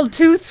Sken. rolled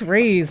 2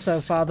 3s so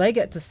far. They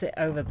get to sit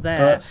over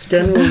there.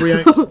 Sken will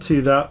react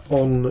to that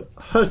on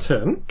her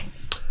turn.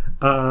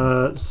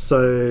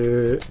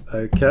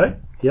 Okay,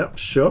 yep,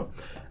 sure.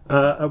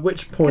 At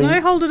which point, Can I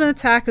hold an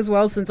attack as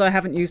well since I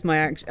haven't used my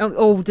action?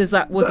 Oh, was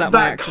that my that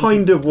action?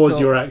 kind to of was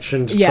talk? your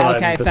action to Yeah, try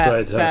okay, and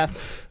persuade fair.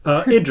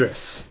 her.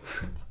 Idris.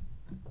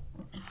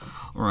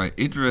 All right,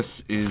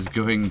 Idris is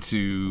going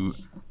to,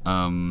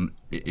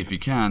 if he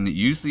can,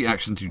 use the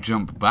action to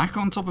jump back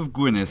on top of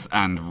Gwyneth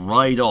and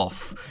ride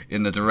off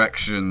in the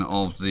direction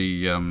of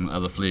the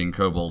fleeing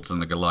kobolds and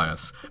the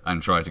Goliath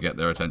and try to get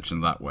their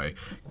attention that way.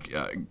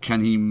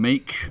 Can he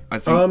make? I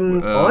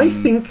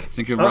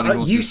think of running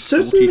horses you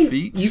 40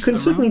 feet. You can around?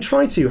 certainly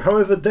try to.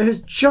 However, there has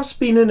just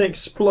been an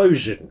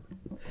explosion,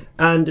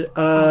 and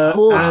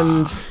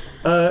horse.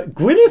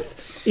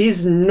 Gwyneth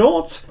is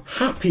not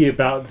happy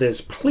about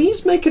this.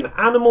 Please make an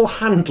animal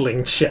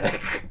handling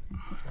check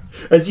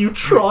as you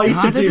try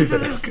to do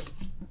this.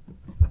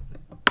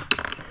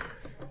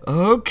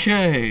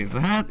 Okay,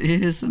 that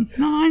is a 9.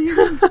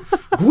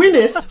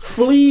 Gwyneth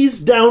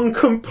flees down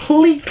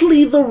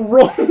completely the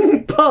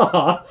wrong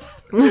path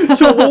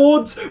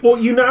towards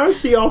what you now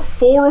see are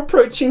 4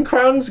 approaching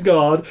Crown's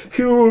Guard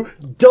who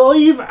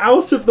dive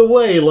out of the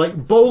way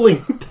like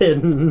bowling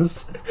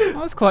pins That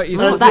was quite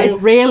useful. As That is your-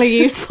 really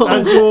useful.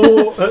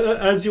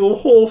 as your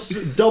horse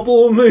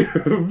double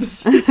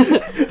moves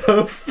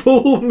a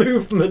full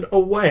movement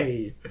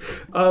away.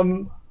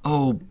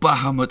 Oh,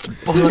 Bahamut's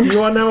bollocks! You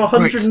are now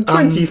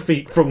 120 Right,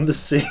 feet from the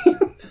scene.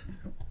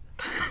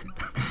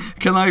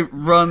 can I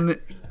run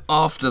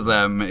after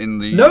them in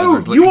the?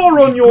 No, like, you are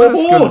on your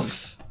Gwyneth's gonna-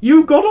 horse.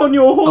 You got on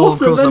your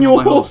horse of and course then I'm on your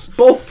my horse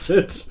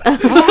bolted.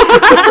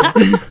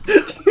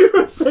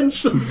 You're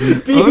essentially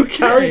being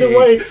carried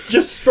away,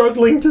 just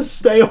struggling to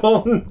stay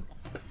on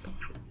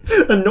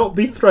and not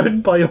be thrown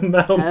by your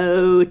mount.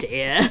 Oh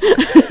dear.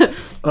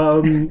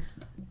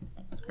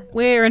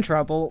 We're in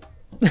trouble.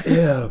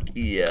 Yeah.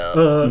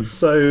 Yeah.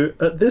 So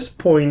at this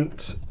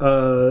point,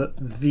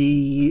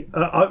 the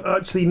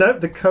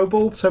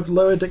kobolds have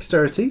lower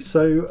dexterity.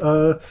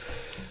 So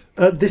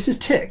this is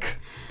Tick.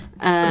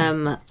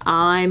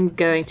 I'm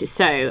going to.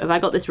 So, have I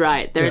got this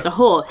right? There is a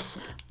horse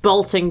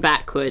bolting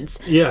backwards.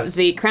 Yes.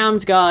 The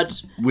Crown's Guard.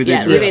 With with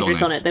Idris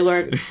Idris on on it.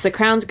 it. The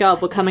Crown's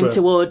Guard were coming right.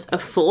 towards a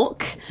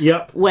fork.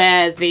 Yep.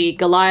 Where the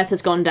Goliath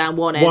has gone down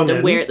one end, One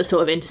and we're end. at the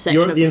sort of intersection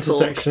You're at of the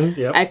fork. intersection.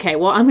 Yep. Okay,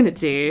 what I'm going to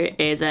do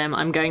is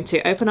I'm going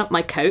to open up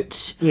my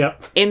coat.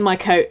 Yep. In my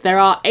coat, there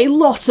are a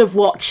lot of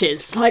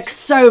watches, like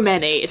so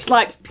many. It's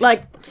like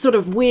sort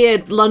of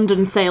weird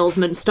London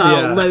salesman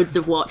style, Yeah. loads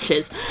of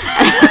watches.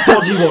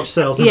 Dodgy watch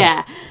salesman.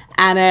 Yeah.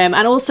 And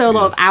also a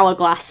lot of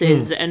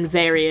hourglasses and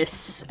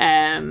various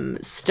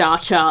star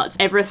charts.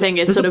 Everything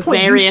is There's sort a of point,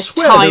 you various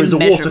swear time there is a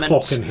water measurements.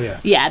 clock in here.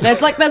 Yeah,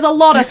 there's a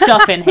lot of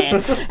stuff in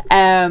here.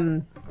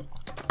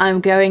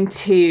 I'm going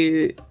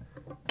to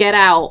get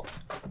out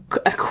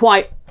a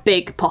quite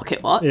big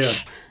pocket watch. Yeah.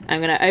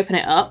 I'm going to open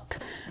it up,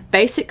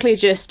 basically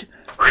just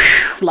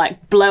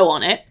like blow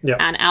on it, Yeah.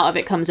 and out of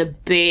it comes a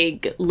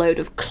big load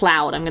of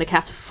cloud. I'm going to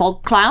cast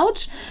fog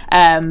cloud,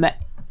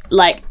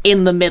 like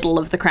in the middle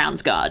of the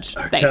Crown's Guard,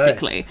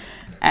 basically.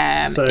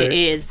 It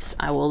is,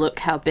 I will look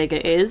how big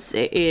it is.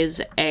 It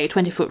is a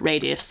 20-foot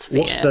radius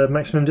sphere. What's the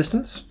maximum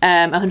distance?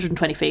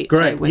 120 feet.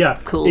 Great, so yeah.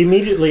 Cool.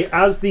 Immediately,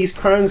 as these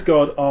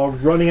Crownsguard are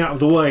running out of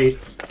the way,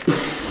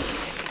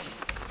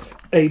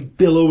 a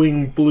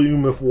billowing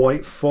bloom of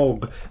white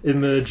fog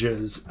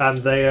emerges, and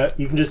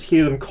you can just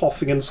hear them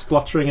coughing and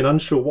spluttering and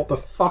unsure what the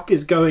fuck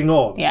is going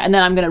on. Yeah, and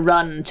then I'm going to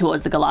run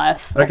towards the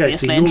Goliath, Okay,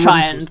 obviously, so and you'll try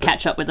run and towards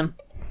catch up with them.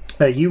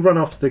 You run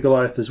after the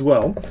Goliath as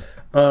well,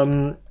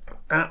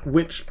 at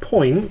which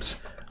point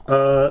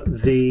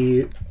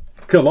the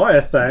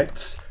Goliath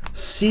acts,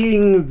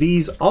 seeing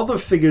these other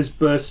figures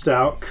burst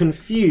out,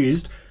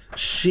 confused.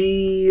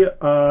 She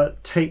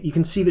you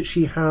can see that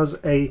she has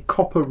a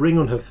copper ring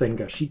on her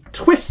finger. She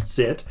twists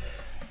it,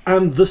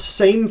 and the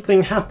same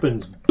thing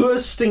happens.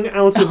 Bursting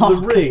out of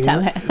the ring,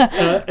 damn it.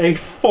 a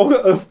fog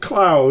of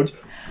cloud,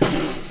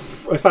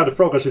 a cloud of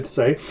frog, I should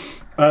say,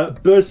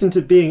 bursts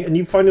into being, and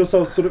you find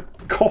yourself sort of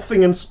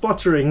coughing and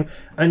spluttering,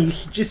 and you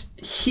just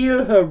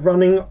hear her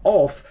running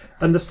off,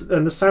 and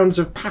the sounds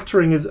of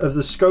pattering as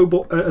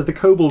the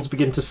kobolds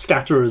begin to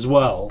scatter as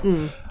well.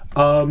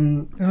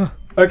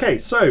 Okay,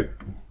 so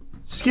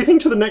skipping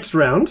to the next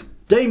round,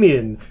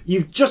 Damien,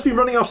 you've just been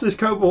running after this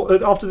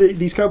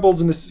these kobolds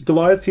and this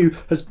Goliath who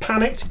has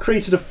panicked,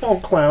 created a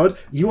fog cloud.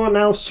 You are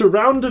now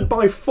surrounded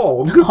by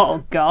fog.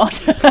 Oh, God.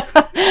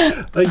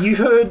 You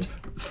heard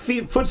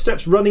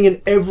footsteps running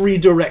in every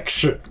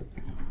direction.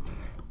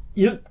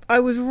 I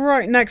was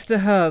right next to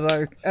her,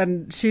 though,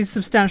 and she's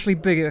substantially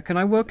bigger. Can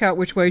I work out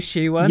which way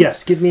she went?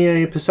 Yes, give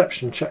me a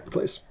perception check,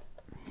 please.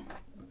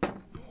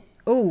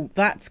 Oh,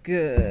 that's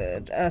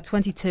good.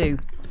 22.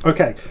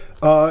 Okay.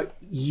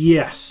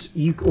 Yes.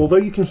 Although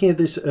you can hear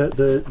this,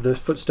 the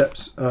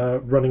footsteps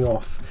running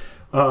off,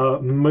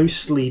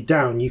 mostly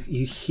down. You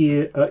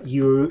hear a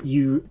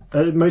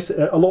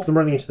lot of them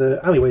running into the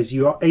alleyways.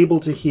 You are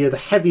able to hear the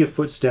heavier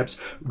footsteps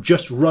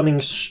just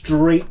running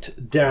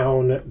straight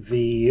down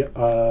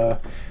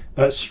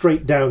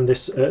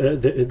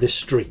this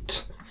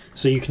street.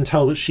 So you can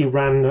tell that she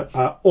ran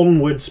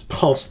onwards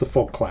past the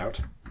fog cloud.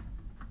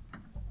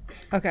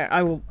 Okay,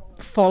 I will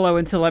follow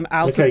until I'm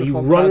out Okay, of the you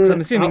fog run cloud. 'Cause I'm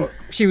assuming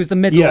she was the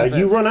middle Yeah, of it.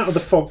 you run out of the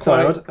fog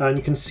cloud, and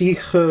you can see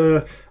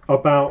her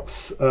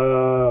about,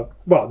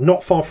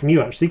 not far from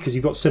you, actually, because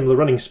you've got similar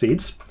running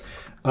speeds.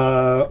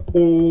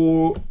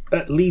 Or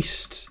at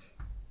least,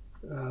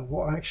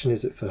 what action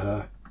is it for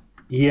her?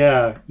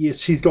 Yes,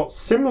 she's got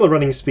similar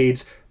running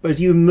speeds, but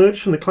as you emerge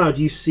from the cloud,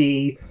 you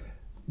see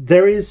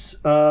there is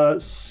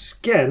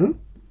Sken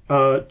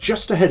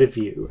just ahead of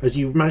you, as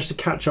you manage to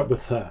catch up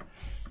with her.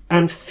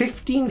 And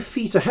 15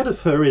 feet ahead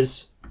of her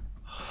is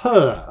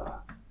her.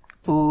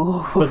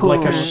 Ooh. But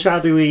like a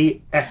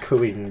shadowy,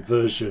 echoing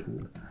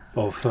version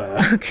of her.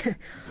 Okay.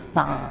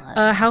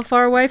 How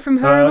far away from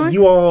her am I?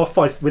 You are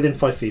within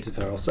 5 feet of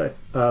her, I'll say.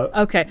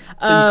 Okay.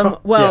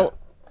 can't-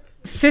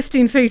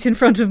 15 feet in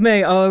front of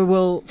me, I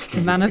will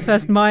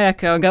manifest my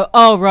echo and go,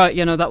 oh, right,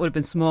 that would have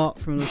been smart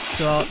from the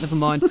start, never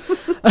mind.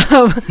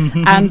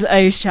 And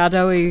a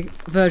shadowy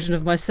version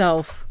of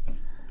myself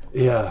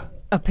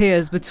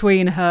appears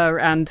between her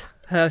and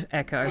her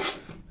echo.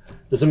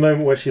 There's a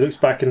moment where she looks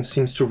back and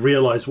seems to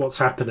realise what's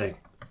happening.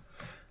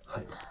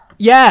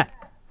 Yeah!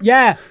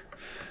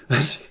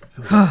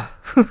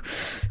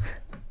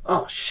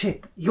 Oh,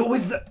 shit, you're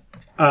with the...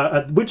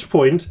 at which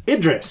point,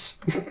 Idris,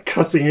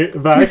 cutting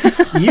it back,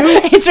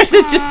 Idris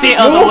is just the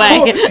other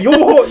way.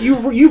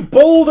 You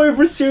bowled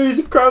over a series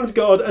of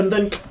Crownsguard, and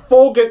then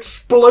fog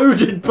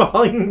exploded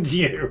behind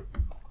you.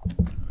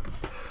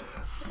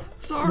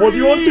 Sorry. What do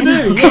you want to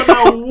do? You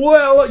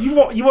are now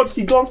you want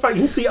to glance back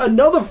and see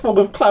another fog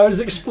of clouds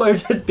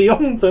exploded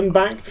beyond them,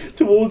 back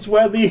towards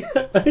where the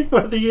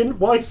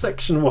Y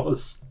section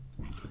was.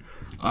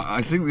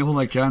 I think all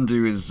I can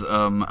do is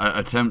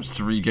attempt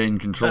to regain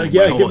control of my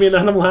Give horse. me an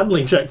animal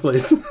handling check,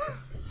 please.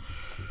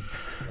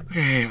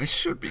 Okay, I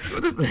should be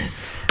good at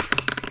this.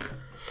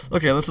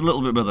 Okay, that's a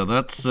little bit better.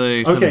 That's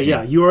a 17. Okay,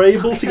 yeah, you are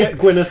able to get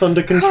Gwyneth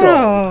under control.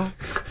 Oh.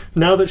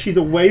 Now that she's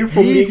away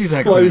from Easy, the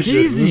Zach, Gwyneth,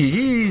 explosions,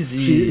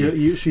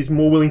 easy. she's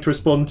more willing to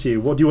respond to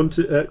you. What do you want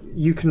to...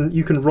 you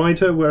can ride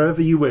her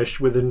wherever you wish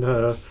within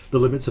the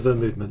limits of her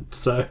movement,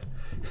 so...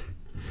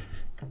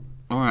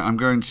 Alright, I'm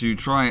going to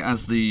try,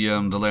 as the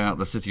layout of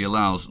the city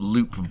allows,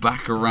 loop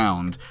back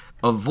around,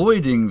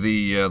 avoiding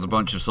the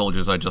bunch of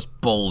soldiers I just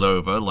bowled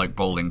over like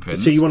bowling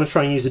pins. So you want to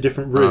try and use a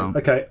different route.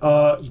 Okay,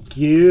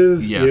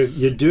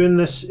 Yes. you're doing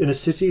this in a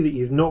city that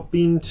you've not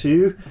been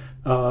to,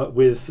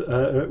 with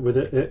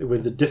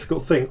a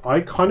difficult thing.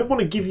 I kind of want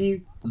to give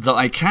you... That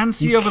I can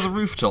see over the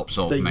rooftops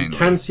of, that mainly. you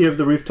can see over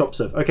the rooftops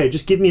of. Okay,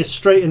 just give me a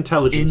straight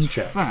intelligence In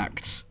check.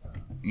 fact...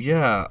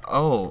 Yeah,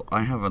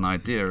 I have an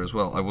idea as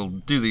well. I will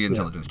do the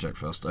intelligence check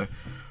first, though.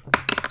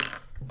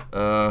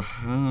 That's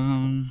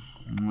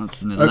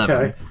an 11.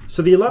 Okay,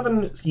 so the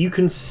 11, you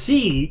can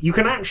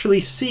actually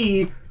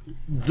see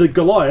the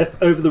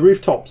Goliath over the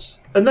rooftops.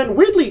 And then,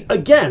 weirdly,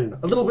 again,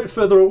 a little bit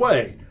further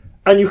away.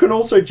 And you can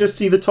also just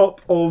see the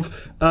top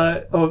of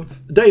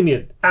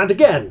Damien. And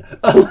again,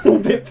 a little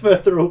bit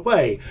further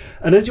away.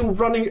 And as you're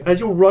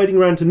riding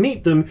around to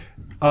meet them,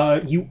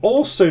 You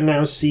also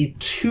now see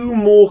 2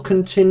 more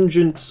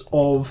contingents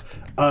of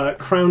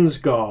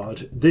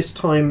Crownsguard, this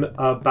time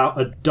about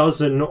a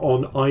dozen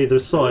on either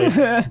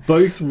side,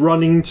 both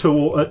running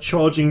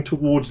charging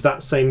towards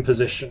that same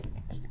position.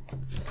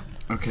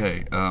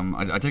 Okay,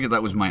 I take it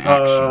that was my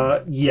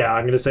action. Yeah,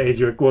 I'm going to say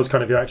was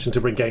kind of your action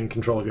to regain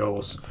control of your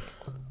horse.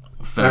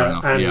 Fair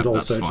enough, and yeah,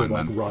 also that's fine to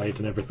then. ride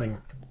and everything,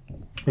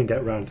 and get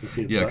around to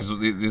see. Yeah, because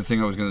the thing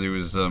I was going to do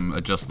is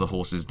adjust the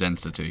horse's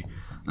density.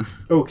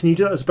 Oh, can you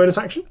do that as a bonus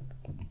action?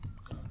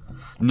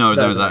 No,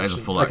 that is a action.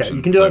 full Okay, action.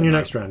 you can do that so in your no.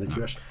 next round if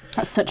you wish.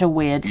 That's such a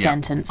weird Yeah,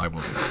 sentence. I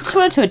will do. Just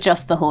wanted to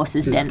adjust the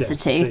horse's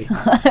density.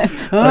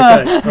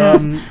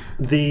 Okay.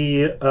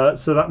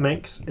 So that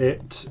makes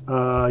it.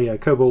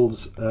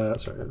 Kobolds.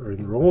 Sorry, we're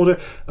in the wrong order.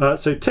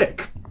 So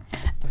Tick.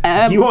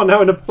 You are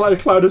now in a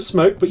cloud of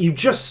smoke, but you've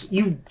just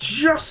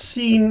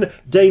seen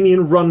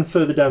Damien run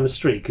further down the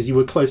street because you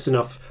were close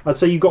enough. I'd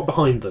say you got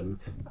behind them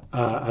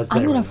as they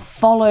I'm going ran. to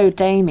follow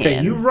Damien.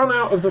 Okay, you run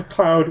out of the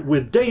cloud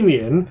with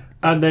Damien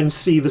and then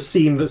see the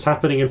scene that's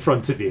happening in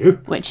front of you.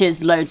 Which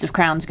is loads of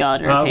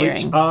Crownsguard are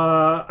appearing.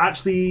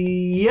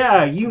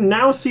 You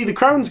now see the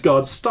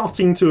Crownsguard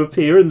starting to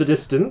appear in the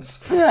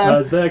distance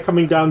as they're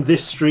coming down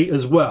this street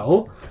as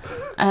well.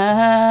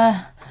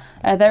 Are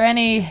there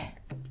any,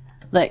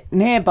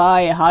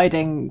 nearby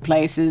hiding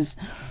places?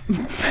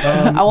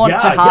 I want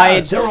to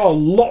hide. There are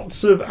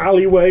lots of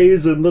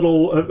alleyways and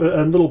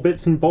little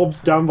bits and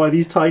bobs down by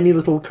these tiny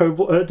little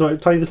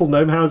tiny little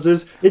gnome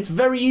houses. It's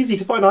very easy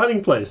to find a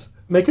hiding place.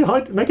 Make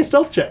a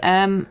stealth check.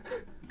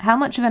 How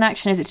much of an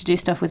action is it to do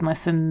stuff with my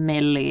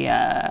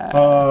familiar?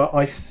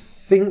 I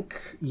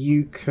think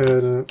you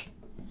can.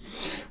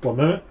 1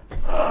 minute.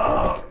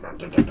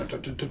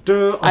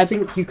 I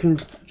think you can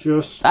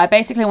just. I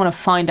basically want to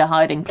find a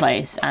hiding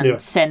place and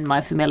send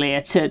my familiar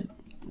to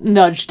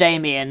nudge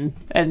Damien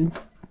and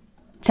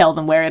tell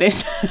them where it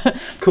is.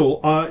 Cool.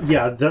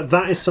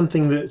 That is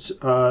something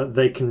that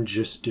they can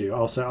just do.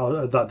 I'll say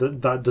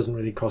that doesn't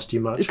really cost you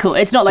much. Cool.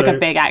 It's not like a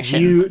big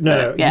action. You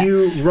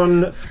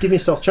run. Give me a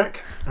stealth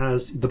check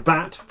as the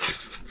bat.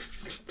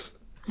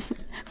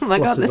 Oh my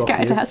god, flutters this off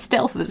character you. has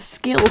stealth as a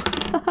skill.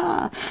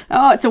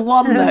 Oh, it's a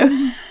 1 though.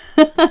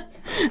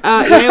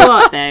 You know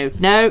what though?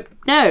 No.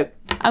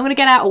 I'm gonna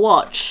get out a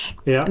watch.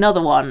 Yeah.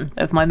 Another one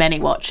of my many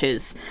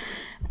watches.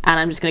 And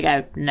I'm just going to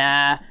go,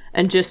 nah,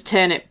 and just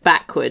turn it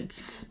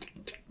backwards.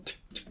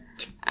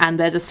 And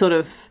there's a sort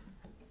of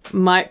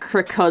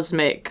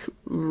microcosmic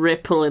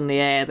ripple in the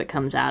air that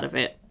comes out of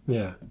it.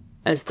 Yeah.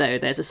 As though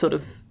there's a sort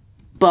of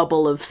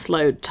bubble of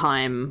slowed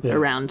time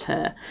around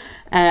her.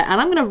 And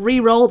I'm going to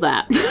re-roll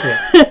that.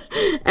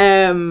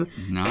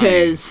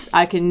 Because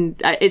I can...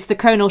 it's the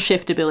chronal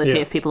shift ability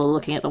if people are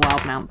looking at the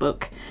Wild Mount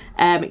book.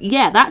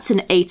 That's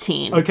an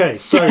 18. Okay,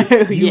 so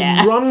you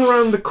run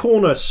around the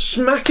corner,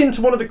 smack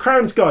into one of the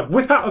Crownsguard,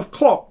 whip out of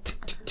clock.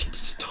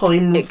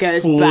 Time It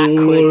goes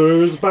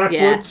flows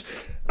backwards.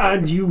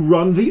 And you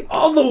run the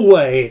other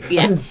way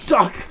and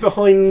duck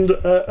behind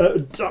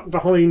a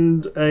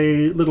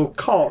little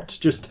cart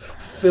just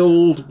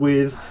filled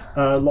with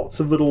lots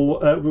of little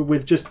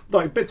with just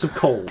like bits of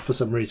coal for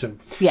some reason.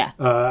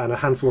 And a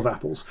handful of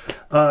apples.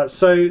 At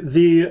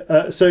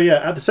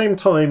the same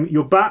time,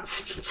 your bat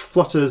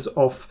flutters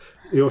off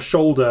your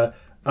shoulder,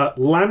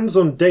 lands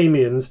on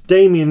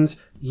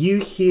Damien's. You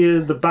hear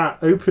the bat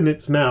open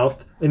its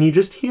mouth, and you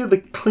just hear the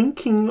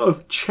clinking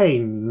of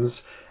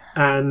chains.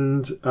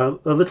 And a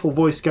little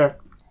voice go,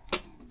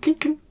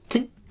 clink, clink,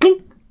 clink,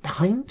 clink,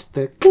 behind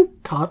the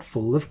cart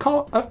full of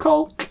coal,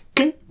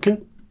 clink,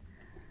 clink.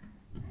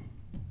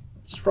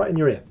 It's right in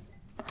your ear.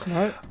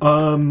 Right.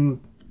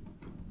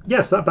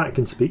 Yes, that bat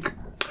can speak.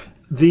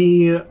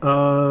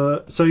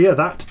 That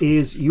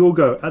is your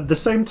go. At the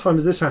same time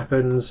as this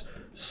happens,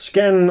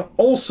 Sken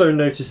also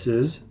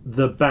notices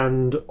the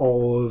band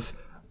of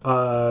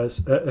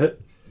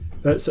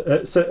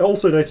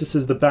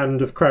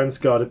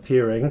Crownsguard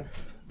appearing.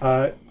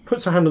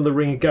 Puts her hand on the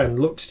ring again,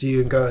 looks to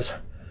you and goes,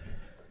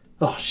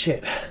 "Oh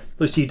shit!"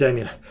 Looks to you,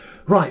 Damien.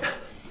 Right,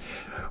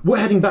 we're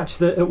heading to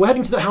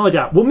the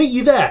hideout. We'll meet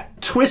you there.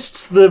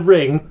 Twists the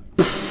ring.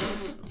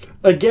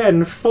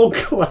 Again, fog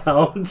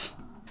cloud.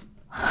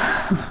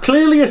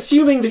 Clearly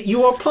assuming that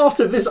you are part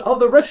of this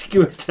other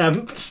rescue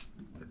attempt.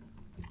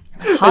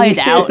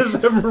 Hideout.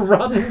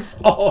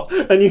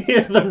 And you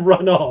hear them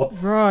run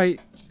off. Right.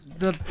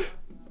 The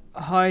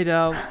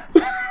hideout.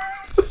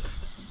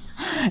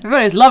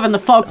 Everybody's loving the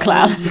fog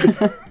cloud.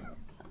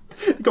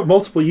 They've got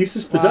multiple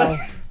uses per day.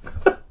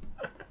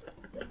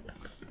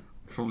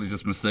 Probably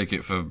just mistake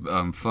it for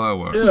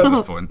fireworks at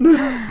this point.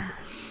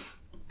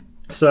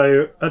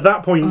 So at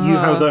that point, you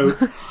have though,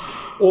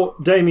 or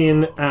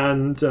Damien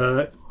and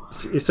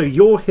so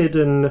you're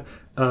hidden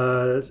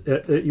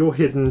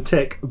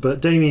Tick,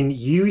 but Damien,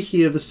 you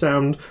hear the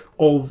sound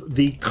of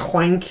the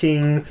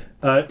clanking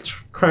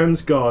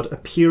Crownsguard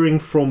appearing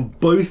from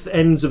both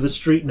ends of the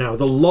street now.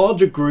 The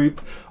larger group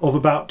of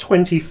about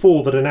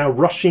 24 that are now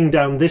rushing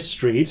down this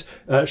street,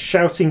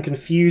 shouting,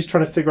 confused,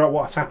 trying to figure out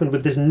what's happened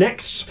with this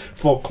next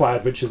fog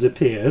cloud which has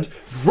appeared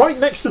right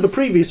next to the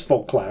previous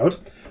fog cloud.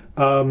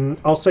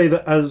 I'll say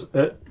that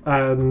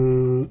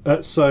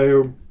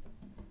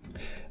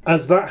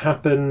as that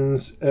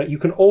happens, you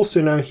can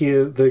also now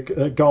hear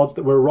the guards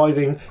that were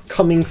arriving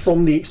coming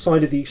from the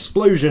side of the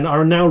explosion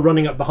are now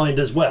running up behind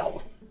as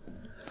well.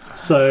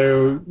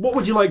 So, what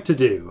would you like to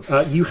do?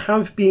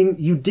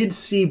 You did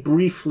see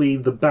briefly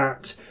the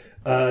bat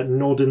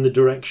nod in the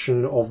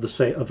direction of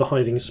the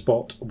hiding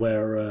spot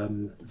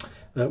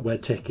where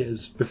Tick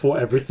is before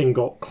everything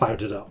got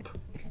clouded up.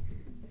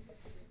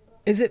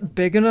 Is it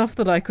big enough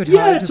that I could hide?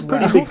 Yeah, it's a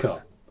pretty big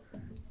car.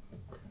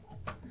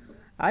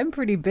 I'm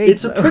pretty big.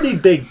 It's a pretty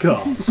big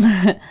car.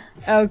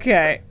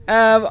 Okay.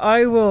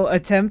 I will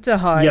attempt to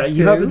hide. Yeah,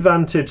 you have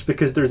advantage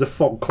because there's a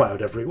fog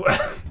cloud everywhere.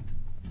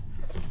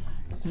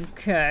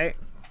 Okay.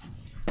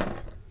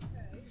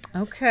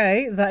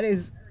 Okay, that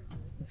is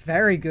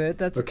very good.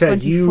 That's okay.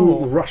 24. You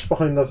rush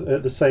behind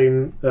the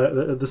same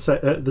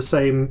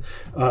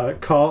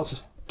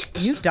cart.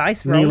 You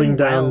dice rolling kneeling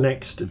down well.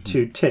 next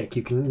to Tick.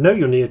 You can know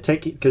you're near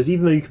Tick because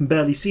even though you can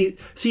barely see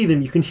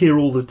them, you can hear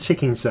all the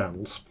ticking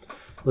sounds.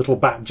 Little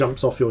bat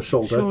jumps off your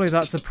shoulder. Surely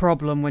that's a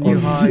problem when you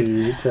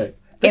hide. Tick.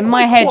 In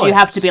my head, quiet. you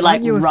have to be like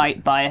Aren't you a-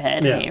 right by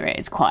her to hear it.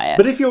 It's quiet.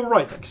 But if you're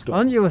right next door.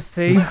 Aren't you a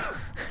thief?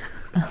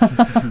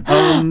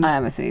 I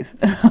am a thief.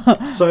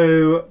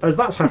 So, as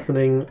that's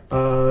happening,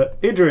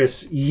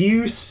 Idris,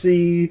 you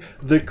see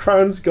the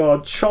Crown's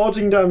Guard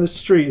charging down the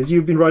street as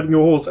you've been riding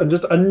your horse, and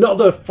just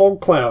another fog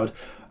cloud.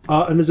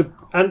 And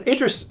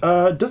Idris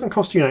doesn't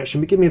cost you an action,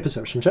 but give me a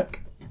perception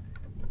check.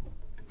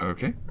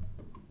 Okay.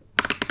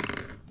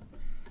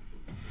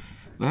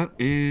 That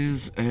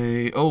is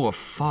a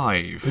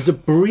 5. There's a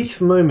brief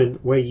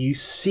moment where you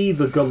see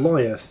the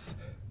Goliath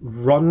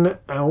run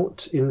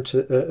out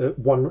into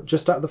one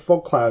just out of the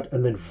fog cloud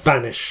and then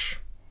vanish.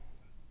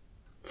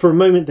 For a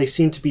moment, they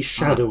seem to be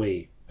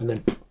shadowy, and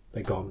then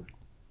they're gone.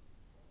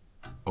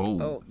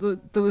 Oh,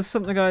 there was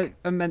something I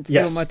meant to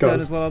Yes, do on my go turn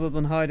on. as well, other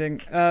than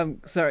hiding.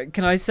 Sorry,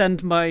 can I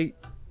send my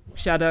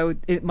shadow,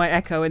 my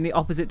echo, in the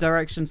opposite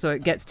direction so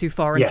it gets too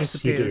far and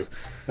Yes, you do. disappears?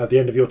 At the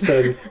end of your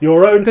turn,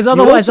 your own. 'Cause you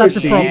otherwise also that's a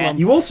see- problem.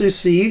 You also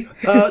see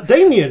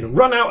Damien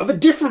run out of a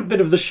different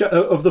bit of the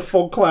of the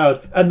fog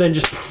cloud and then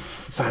just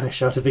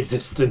vanish out of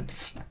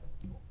existence.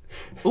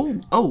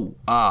 No,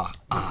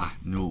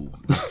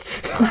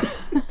 that's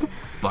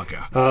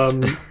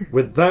bugger.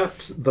 With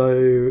that,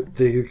 though,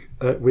 the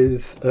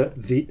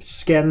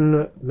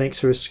Sken makes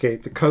her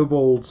escape. The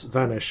kobolds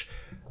vanish.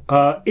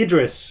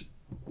 Idris,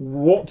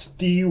 what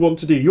do you want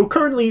to do? You're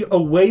currently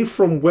away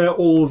from where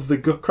all of the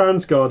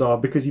Crown's Guard are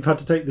because you've had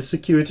to take the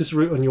circuitous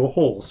route on your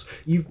horse.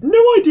 You've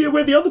no idea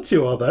where the other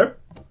two are, though.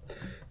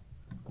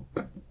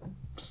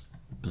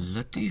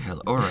 Bloody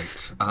hell.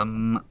 Alright,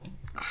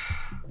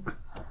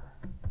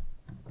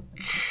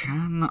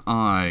 can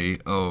I...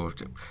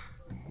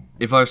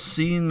 if I've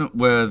seen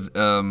where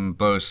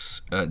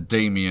both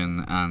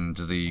Damien and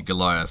the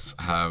Goliath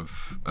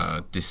have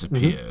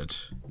disappeared,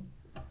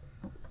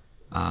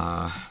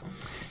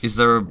 is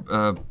there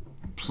a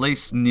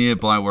place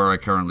nearby where I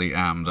currently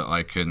am that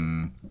I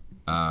can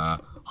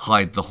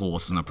hide the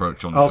horse and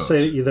approach on I'll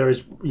foot? say that there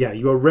is. Yeah,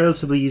 you are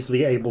relatively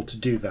easily able to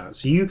do that.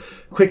 So you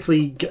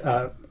quickly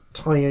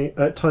tie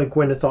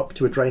Gwyneth up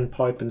to a drain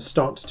pipe and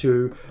start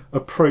to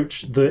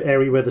approach the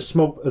area where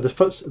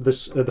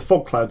the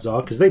fog clouds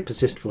are, because they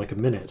persist for like a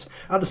minute.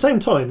 At the same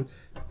time,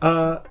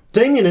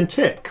 Damien and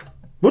Tick,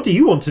 what do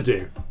you want to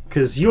do?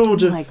 Because you're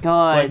just, Oh my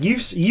God. like,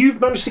 you've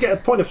managed to get a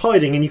point of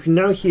hiding, and you can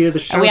now hear the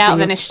shouting. Are we out of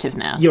initiative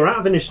now? You're out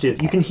of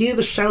initiative. You can hear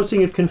the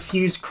shouting of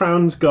confused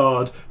Crown's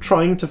Guard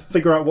trying to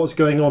figure out what's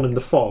going on in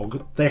the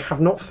fog. They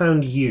have not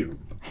found you.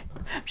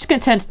 I'm just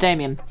going to turn to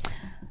Damien.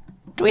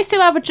 Do we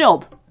still have a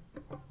job?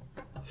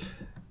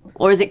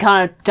 Or is it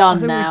kind of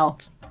done now?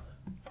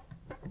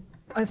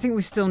 I think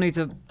we still need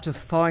to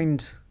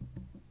find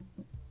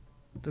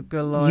the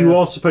Goliath. You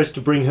are supposed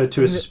to bring her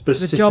to a The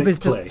specific job is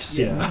to- place.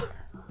 Yeah.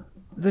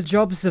 The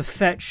job's a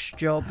fetch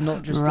job,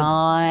 not just a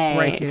Right,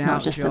 breaking it's out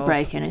not just the job.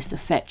 breaking, it's the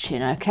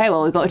fetching. Okay,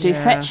 well, we've got to do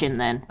Yeah. fetching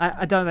then.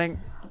 I don't think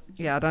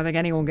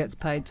anyone gets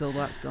paid till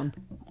that's done.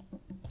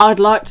 I'd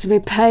like to be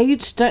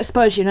paid. Don't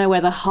suppose you know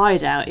where the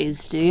hideout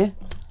is, do you?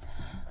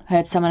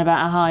 Heard something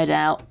about a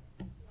hideout.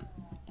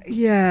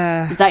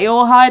 Yeah, Is that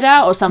your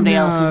hideout or somebody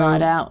else's No.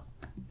 hideout?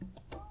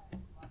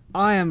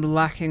 I am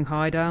lacking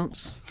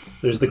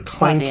hideouts. There's the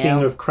clanking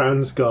hell. of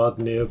Crown's Guard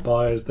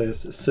nearby as they're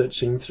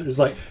searching through. It's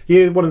like,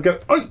 you want to go,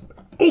 oh,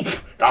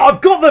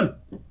 I've got them!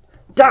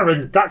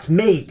 Darren, that's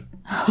me!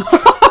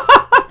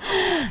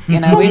 You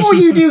know, What are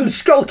you doing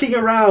skulking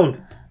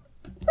around?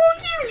 What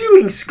are you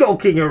doing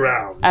skulking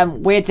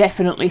around? we're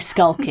definitely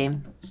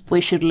skulking.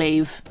 We should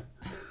leave.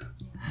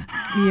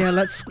 Yeah,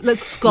 let's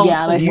skulk.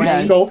 Yeah, let's You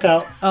go. skulk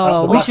out. Oh,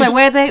 out the we back. should- So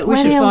where the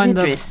should hell's find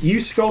the- Idris? You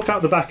skulk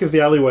out the back of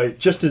the alleyway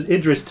just as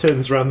Idris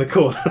turns around the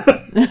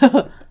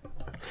corner.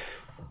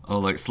 Oh,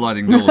 like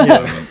sliding doors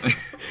moment.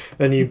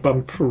 And you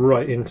bump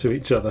right into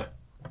each other.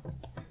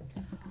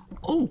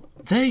 Oh,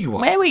 there you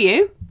are. Where were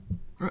you?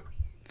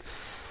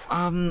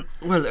 I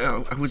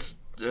was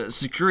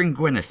securing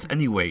Gwyneth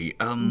anyway.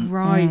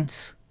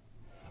 Right.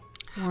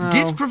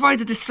 Did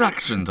provide a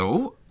distraction,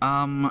 though.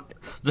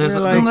 There's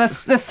Really?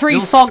 The three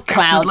you're fog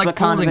scattered clouds like were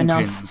kind of bowling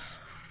enough,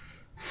 pins.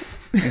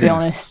 to be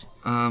honest.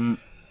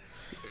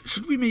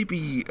 Should we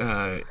maybe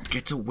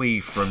get away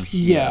from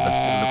here? They're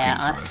still Yeah,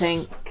 looking I for us.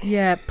 think.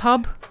 Yeah,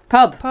 pub.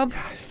 Pub. Pub.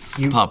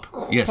 Pub.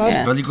 Yes,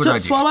 Yeah. very good idea.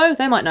 Swallow,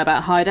 they might know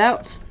about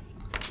hideouts.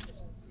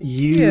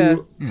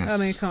 You Yeah. I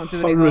mean, you can't do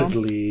any harm.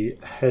 hurriedly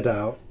head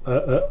out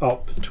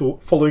up to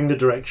following the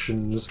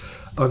directions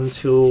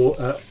until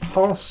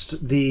past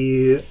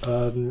the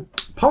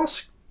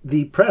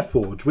prayer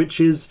forge, which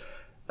is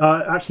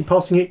actually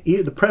passing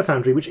the prayer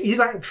foundry, which is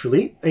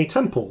actually a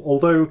temple.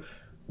 Although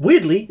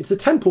weirdly, it's a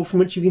temple from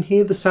which you can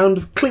hear the sound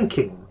of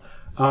clinking.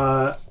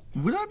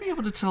 Would I be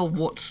able to tell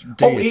what Oh,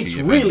 deity? it's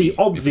if really any, if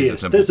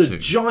obvious. temple There's a too?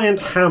 giant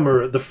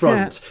hammer at the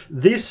front.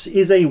 This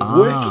is a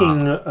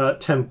working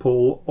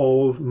temple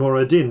of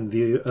Moradin,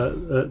 the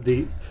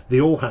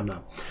Allhammer.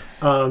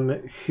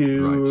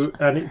 Who Right.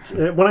 and it's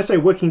when I say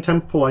working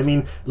temple, I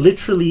mean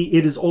literally.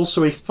 It is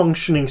also a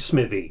functioning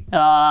smithy.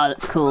 Ah,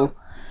 that's cool.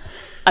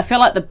 I feel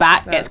like the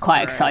bat gets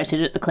quite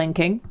excited at the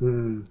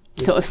clinking.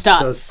 Sort of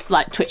starts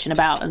like twitching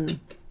about and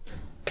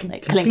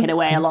like, clinking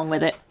away along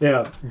with it.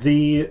 Yeah,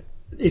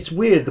 it's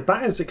weird. The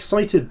bat is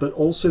excited, but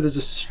also there's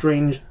a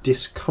strange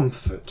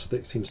discomfort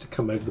that seems to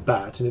come over the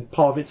bat, and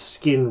part of its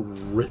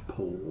skin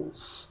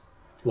ripples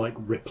like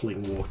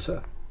rippling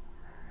water.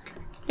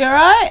 You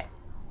alright?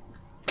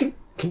 Clink,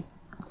 clink,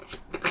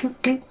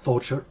 clink, clink,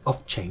 forger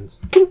of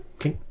chains. Clink,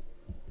 clink.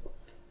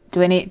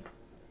 Do you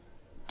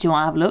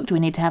want to have a look? Do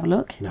we need to have a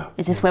look? No.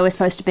 Is this where we're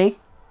supposed to be?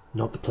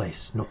 Not the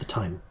place, not the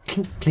time.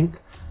 Clink, clink.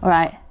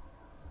 Alright.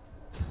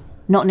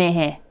 Not near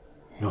here.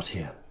 Not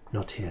here,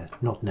 not here,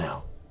 not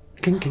now.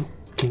 Clink, clink,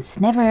 clink. It's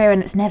never here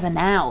and it's never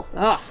now.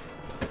 Ugh.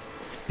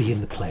 Be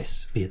in the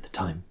place, be at the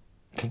time.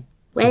 Clink.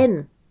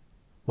 When?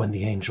 When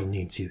the angel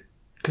needs you.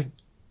 Clink,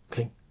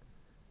 clink.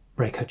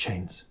 Break her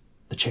chains.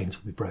 The chains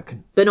will be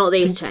broken. But not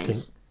these Clink,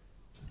 chains.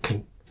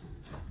 Clink.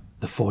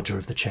 The forger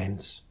of the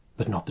chains,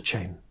 but not the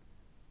chain.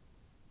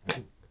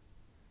 Clink.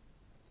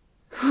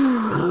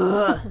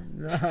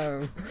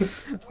 No.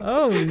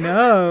 Oh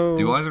no.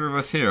 Do either of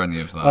us hear any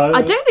of that?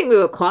 I don't think we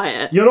were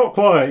quiet. You're not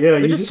quiet, yeah.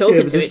 You just hear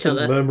talking the to each distant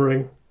other.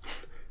 murmuring.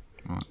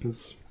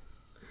 It's-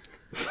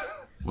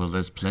 Well,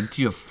 there's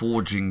plenty of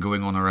forging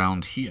going on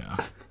around here.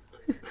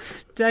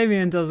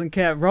 Damien doesn't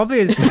care. Robbie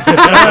is.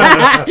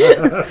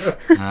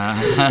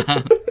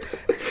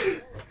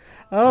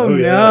 Oh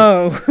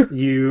no.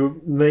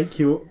 You make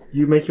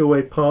your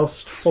way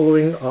past,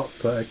 following up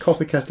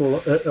Copper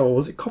Kettle, or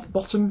was it Copper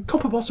Bottom?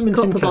 Copper Bottom and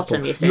Tin Copper Kettle.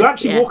 Bottom, you said, You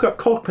actually yeah. walk up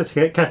Copper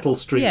Kettle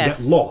Street and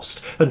Yes. get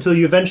lost until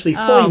you eventually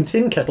find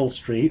Tin Kettle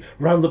Street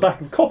round the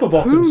back of Copper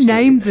Bottom Who Street.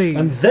 named these?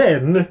 And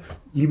then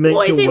you make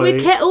What is your it way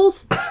with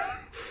kettles?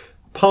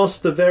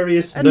 past the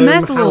various And gnome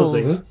metals.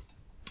 housing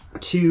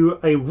to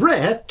a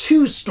rare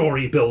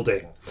 2-story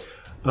building.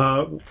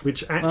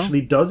 Which actually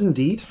does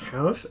indeed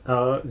have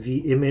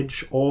the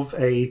image of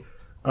a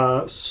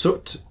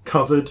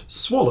soot-covered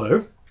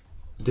swallow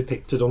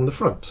depicted on the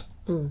front.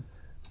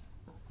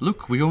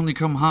 Look, we only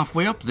come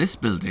halfway up this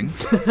building.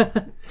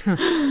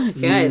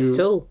 Yeah, it's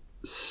tall.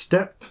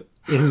 Step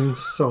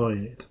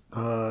inside,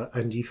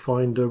 and you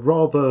find a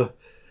rather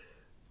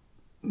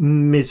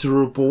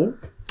miserable,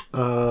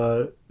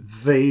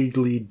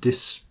 vaguely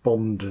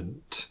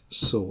despondent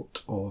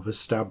sort of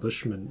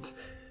establishment.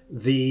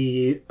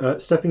 The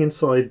stepping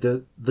inside,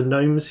 the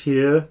gnomes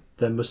here,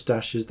 their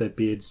moustaches, their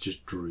beards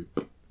just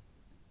droop.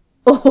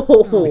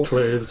 Oh,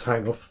 Clothes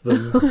hang off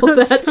them.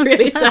 that's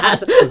really sad.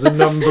 There's a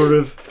number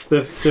of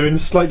they're in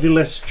slightly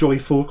less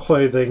joyful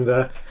clothing.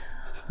 They're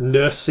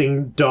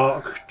nursing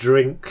dark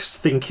drinks,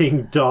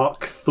 thinking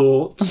dark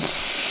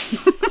thoughts.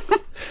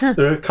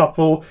 There are a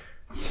couple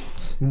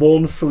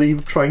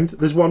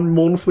there's one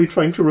mournfully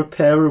trying to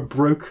repair a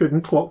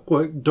broken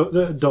clockwork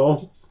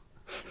doll.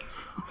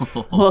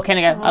 Walk in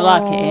and go, I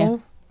like it here.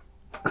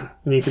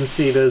 And you can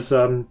see there's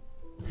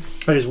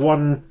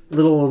one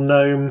little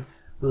gnome,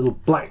 little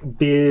black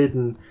beard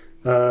and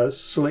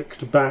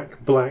slicked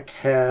back black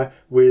hair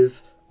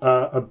with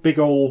a big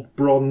old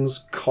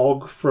bronze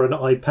cog for an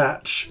eye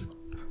patch.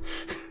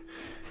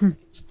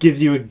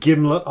 Gives you a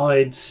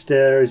gimlet-eyed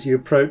stare as you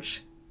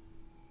approach.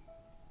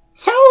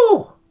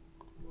 So,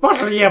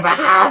 what'll you be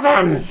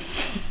having?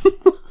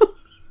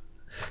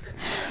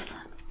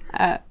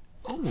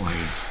 Oh, I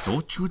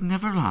thought you'd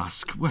never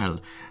ask. Well,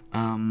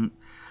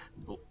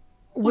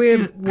 We're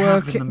do you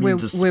have in the working.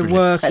 means of We're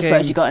spirits? I suppose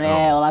working. you got an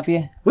ale, have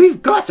you?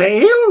 We've got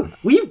ale.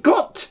 We've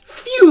got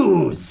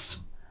fuse.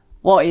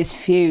 What is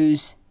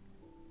fuse?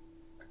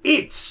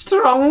 It's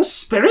strong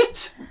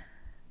spirit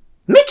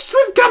mixed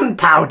with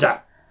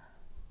gunpowder.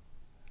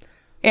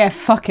 Yeah,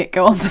 fuck it,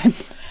 go on then.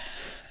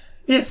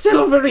 It's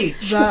silver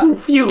each for some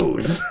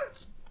fuse.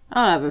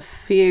 I have a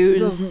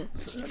fuse.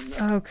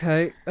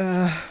 Okay.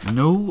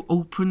 No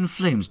open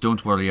flames.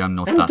 Don't worry, I'm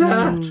not that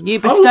sort. You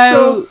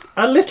bestow. Also,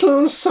 a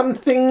little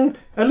something,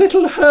 a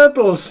little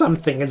herbal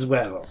something as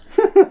well.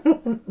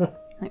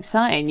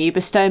 Exciting. You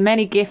bestow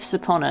many gifts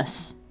upon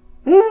us.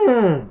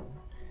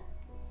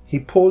 He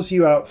pours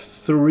you out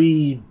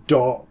 3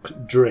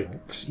 dark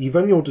drinks. You've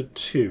only ordered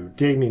 2.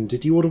 Damien,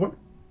 did you order one?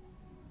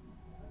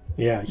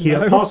 Yeah, he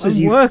passes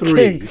I'm you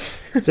working.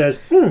 3.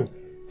 Says, and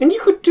you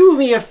could do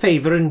me a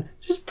favour and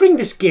just bring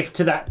this gift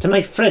to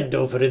my friend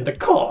over in the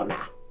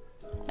corner.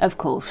 Of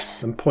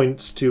course. And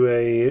points to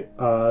a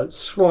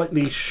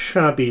slightly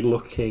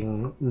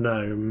shabby-looking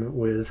gnome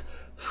with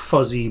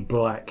fuzzy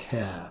black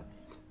hair.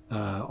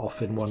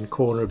 Off in one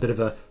corner, a bit of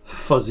a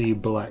fuzzy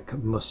black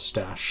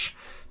moustache.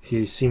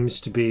 Who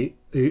seems to be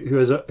who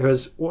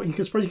has what you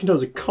can suppose you can tell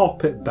is a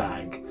carpet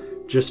bag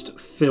just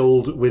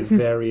filled with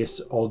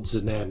various odds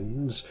and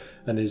ends,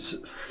 and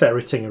is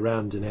ferreting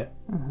around in it.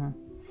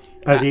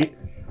 As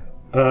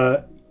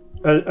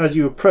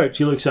you approach,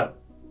 he looks up.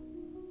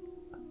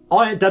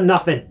 I ain't done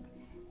nothing.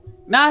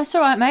 No, it's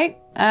all right, mate.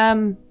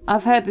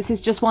 I've heard this is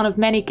just one of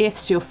many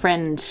gifts your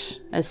friend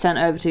has sent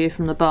over to you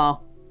from the bar.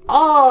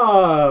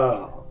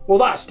 Ah, well,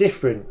 that's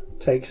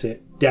different. Takes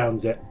it,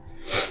 downs it.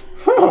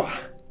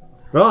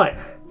 Right.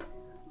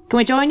 Can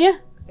we join you?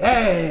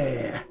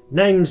 Yeah.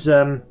 Name's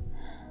name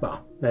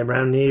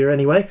round here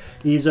anyway.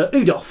 He's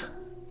Udolf.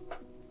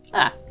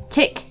 Ah,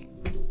 Tick.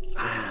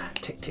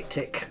 Tick, tick,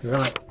 tick.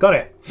 Right, got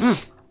it.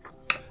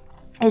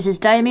 This is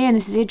Damien,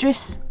 this is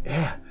Idris.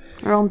 Yeah.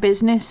 We're on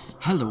business.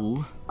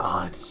 Hello.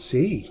 I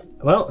see.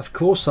 Well, of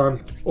course,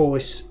 I'm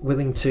always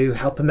willing to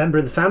help a member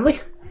of the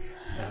family.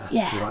 The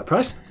Yeah. right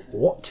price.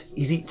 What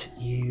is it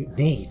you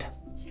need?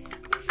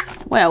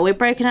 Well, we're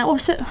breaking out.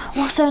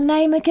 What's her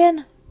name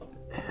again?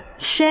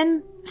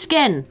 Sken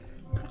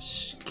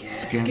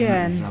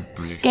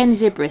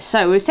Zibris.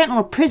 So we were sent on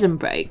a prison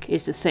break,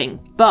 is the thing,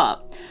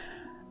 but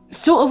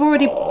sort of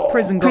already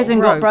Prison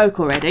got broke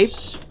already.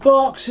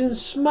 Sparks and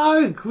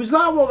smoke. Was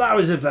that what that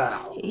was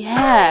about?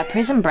 Yeah,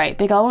 prison break,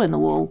 big hole in the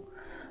wall.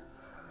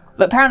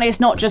 But apparently it's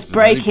not just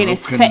really breaking,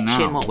 it's broken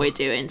fetching now. what we're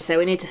doing. So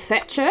we need to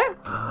fetch her.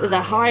 There's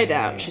a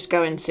hideout she's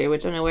going to. We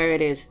don't know where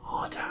it is.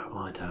 I don't.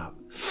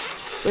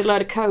 With a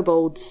load of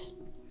kobolds.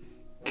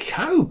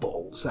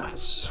 Kobolds?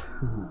 That's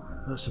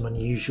some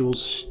unusual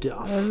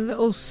stuff.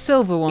 Little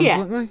silver ones,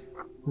 Yeah. weren't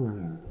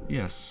they?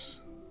 Yes.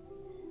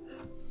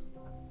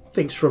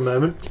 Thinks for a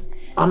moment.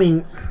 I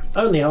mean,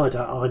 only I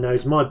know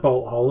is my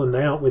bolt hole, and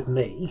they aren't with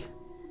me.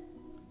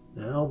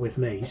 They aren't with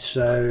me,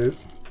 so...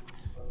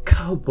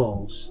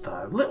 Kobolds,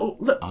 though. Little...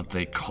 Are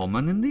they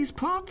common in these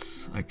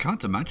parts? I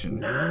can't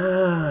imagine.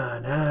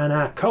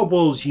 Nah.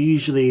 Kobolds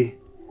usually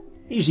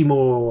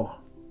more...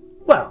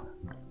 Well...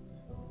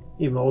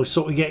 You more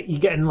sort of you're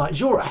getting like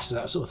Zoras and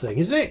that sort of thing,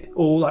 is it?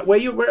 Or like where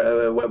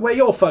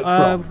your folk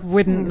from?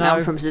 Wouldn't know.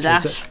 I'm from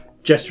Zadash.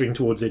 Gesturing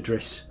towards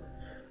Idris.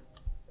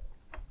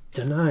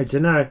 Dunno.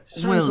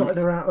 Sounds Well- like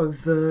they're out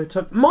of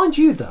time. Mind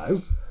you,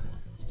 though,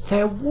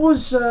 there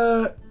was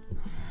there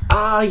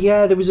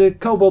was a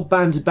kobold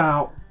band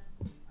about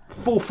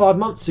 4 or 5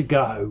 months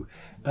ago.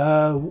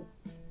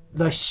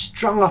 They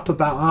strung up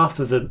about half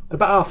of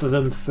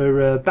them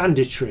for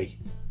banditry.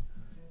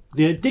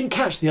 They didn't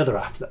catch the other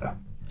half though.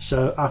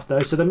 So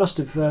they must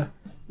have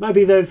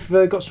maybe they've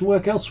got some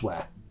work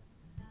elsewhere.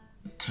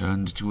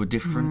 Turned to a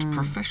different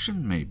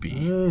profession, maybe.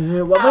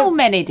 How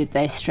many did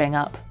they string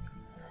up?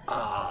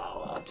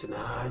 I don't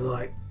know,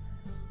 like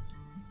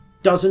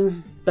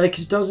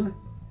baker's dozen.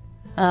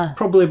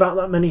 Probably about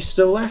that many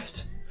still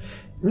left.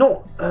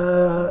 Not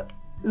the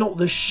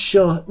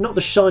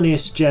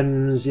shiniest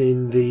gems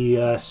in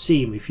the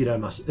seam, if you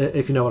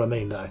know what I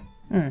mean, though.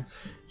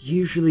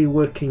 Usually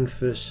working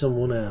for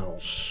someone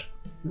else.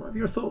 Have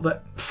you ever thought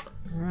that?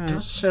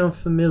 Does sound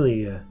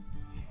familiar.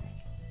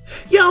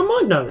 Yeah, I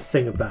might know a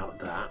thing about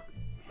that.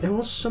 There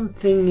was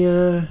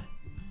something.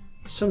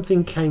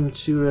 Something came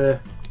to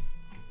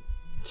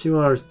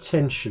our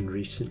attention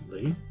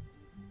recently.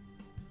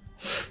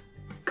 Of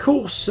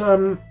course,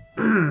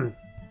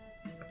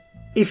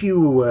 if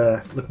you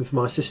were looking for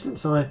my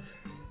assistance, I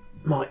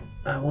might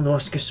want to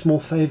ask a small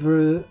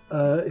favour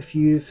if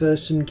you've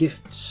some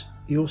gifts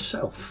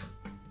yourself.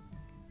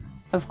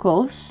 Of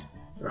course.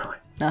 Right.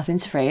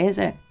 Nothing's free, is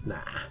it? Nah.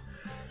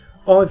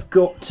 I've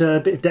got a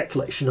bit of debt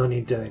collection I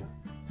need doing.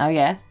 Oh,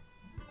 yeah?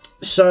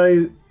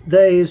 So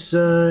there's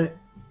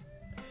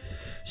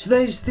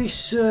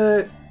this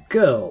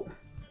girl.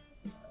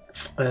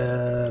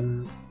 I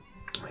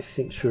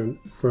think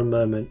for a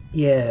moment.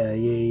 Yeah.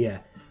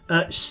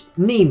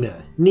 Nima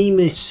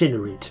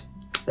Cinerid.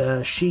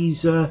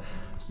 She's a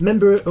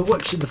member who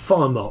works at the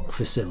Firemark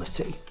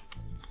facility.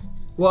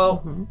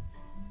 Well,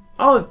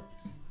 I've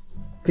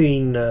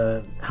been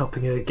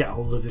helping her get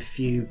hold of a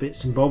few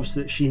bits and bobs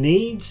that she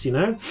needs,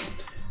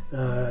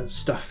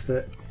 stuff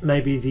that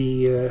maybe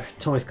the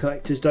tithe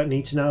collectors don't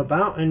need to know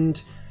about,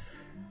 and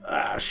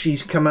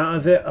she's come out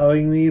of it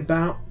owing me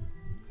about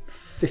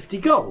 50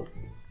 gold.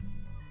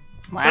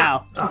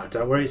 Wow.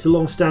 Don't worry, it's a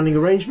long-standing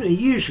arrangement.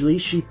 Usually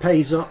she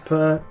pays up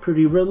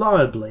pretty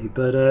reliably,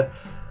 but I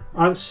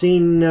haven't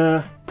seen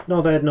neither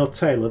head nor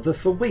tail of her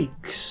for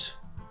weeks.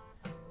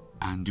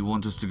 And you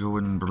want us to go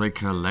and break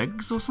her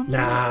legs or something?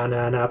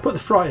 Nah. Put the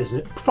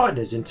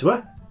frighteners into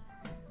her.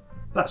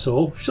 That's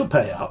all. She'll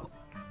pay up.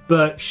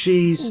 but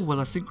she's. Oh,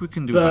 well, I think we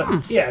can do But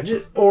that. yeah,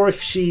 or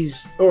if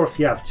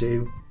you have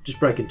to,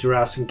 just break into her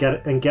house and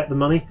get the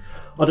money.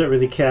 I don't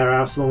really care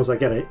how, as long as I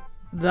get it.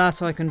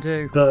 That I can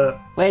do. But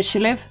Where does she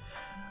live?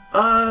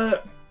 I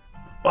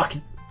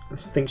can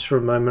think for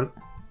a moment.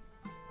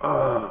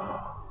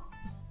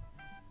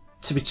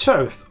 To be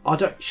truth, I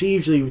don't. She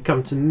usually would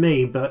come to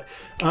me, but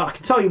I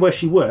can tell you where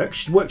she works.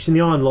 She works in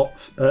the iron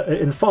lot,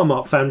 in the Farm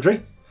Art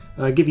Foundry.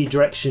 Give you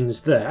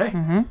directions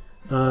there.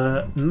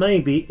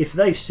 Maybe if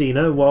they've seen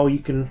her, well, you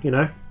can,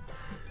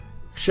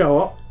 show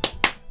up,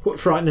 put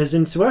frighteners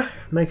into her,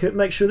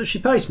 make sure that she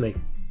pays me.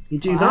 You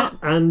do that,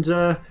 and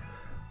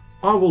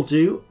I will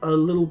do a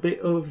little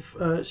bit of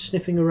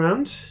sniffing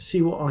around,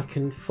 see what I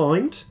can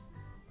find.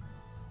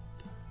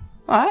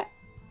 All right.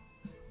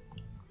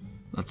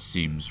 That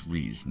seems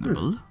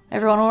reasonable.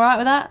 Everyone all right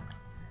with that?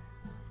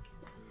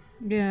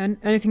 Yeah,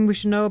 anything we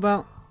should know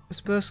about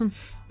this person?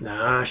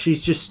 Nah,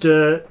 she's just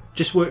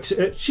works.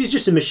 She's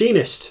just a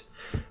machinist.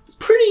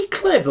 Pretty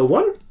clever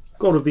one,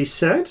 gotta be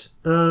said.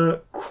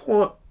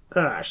 Quite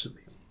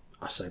actually,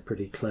 I say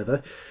pretty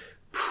clever.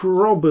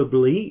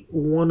 Probably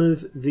one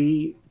of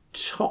the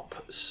top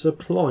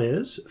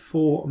suppliers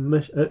for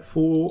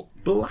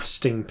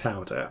blasting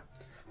powder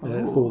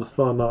for the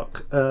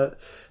Pharmark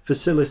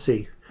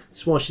facility.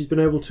 That's why she's been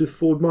able to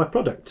afford my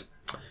product.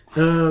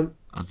 Are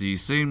the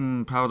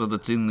same powder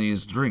that's in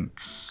these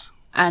drinks?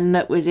 And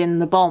that was in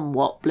the bomb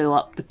what blew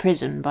up the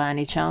prison by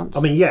any chance?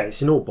 I mean, yeah,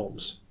 it's in all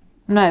bombs.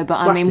 No, but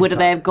I mean, blasting would they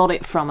powder. have got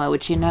it from her?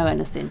 Would she know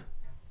anything?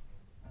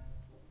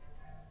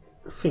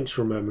 Thinks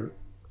for a moment.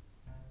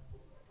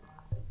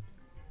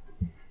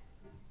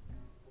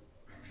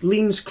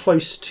 Leans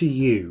close to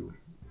you,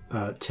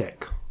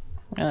 Tick.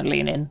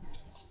 Lean in.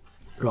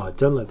 Right,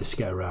 don't let this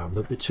get around,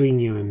 but between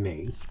you and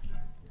me,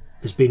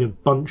 there's been a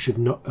bunch of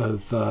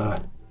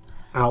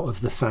out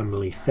of the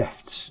family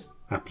thefts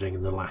happening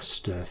in the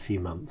last few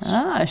months.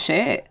 Ah,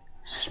 shit.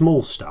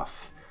 Small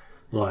stuff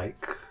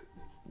like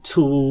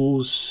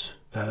tools,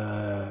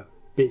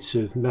 bits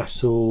of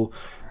metal,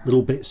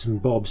 little bits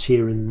and bobs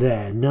here and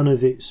there. None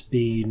of it's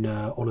been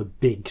on a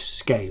big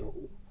scale.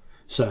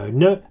 So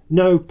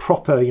no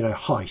proper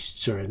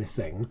heists or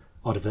anything.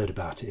 I'd have heard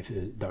about it if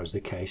that was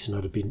the case, and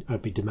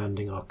I'd be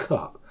demanding our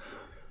cut.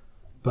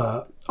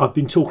 But I've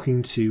been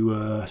talking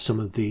to some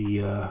of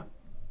the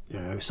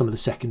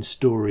second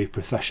story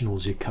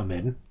professionals who come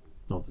in.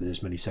 Not that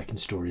there's many second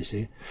stories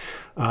here,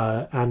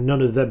 and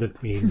none of them have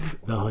been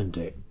behind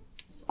it.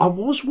 I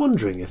was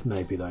wondering if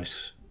maybe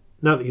those.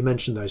 Now that you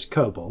mentioned those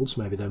kobolds,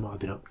 maybe they might have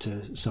been up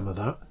to some of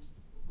that.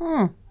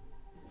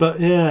 But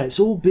yeah, it's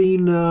all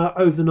been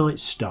overnight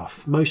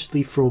stuff,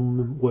 mostly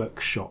from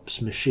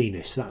workshops,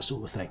 machinists, that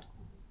sort of thing.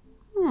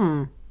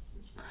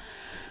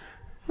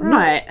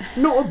 Right.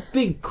 Not a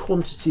big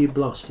quantity of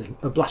blasting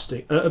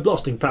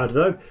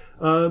powder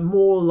though.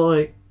 More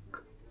like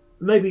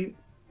maybe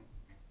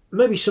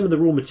some of the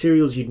raw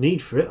materials you'd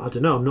need for it. I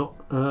don't know.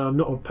 I'm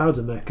not a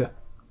powder maker.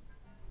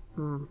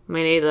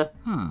 Me neither.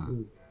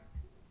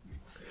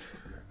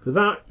 For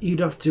that, you'd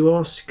have to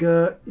ask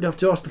the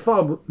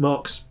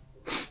Pharmarks.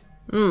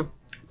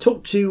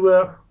 Talk to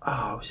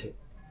was it?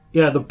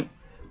 Yeah, the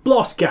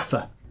blast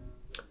gaffer,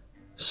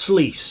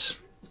 Sleece.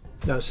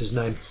 That's his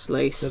name.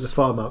 Sleece. At the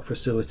Pharmark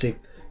facility,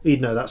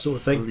 he'd know that sort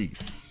of thing.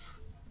 Sleece.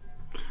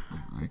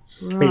 Right.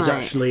 He's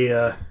actually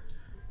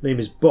name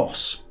is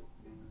Boss.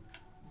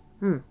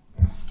 So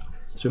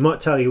he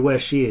might tell you where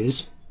she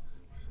is,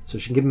 so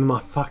she can give me my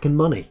fucking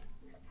money.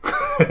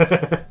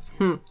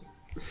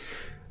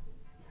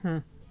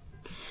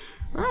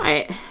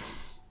 Right.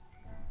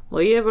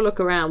 Well, you have a look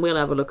around. We'll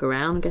have a look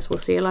around. I guess we'll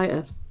see you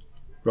later.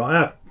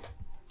 Right.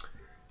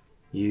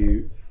 Do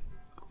you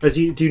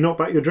knock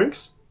back your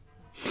drinks?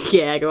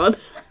 Yeah, go on.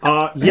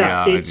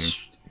 Yeah, I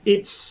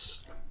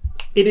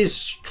it is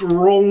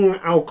strong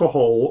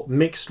alcohol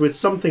mixed with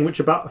something which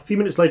about a few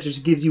minutes later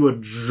just gives you a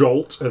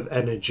jolt of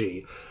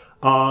energy.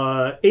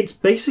 It's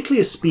basically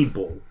a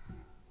speedball.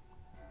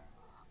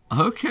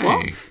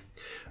 Okay.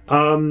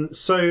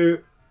 So,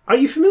 are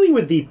you familiar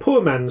with the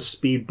poor man's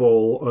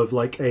speedball of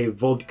like a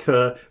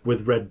vodka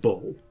with Red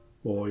Bull?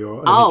 Or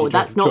your Oh, energy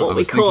that's drink not of what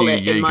we choice? call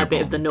thinking it a in my Jaeger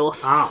bit of the bomb.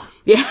 north.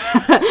 Yeah.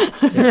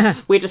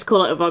 Yes. We just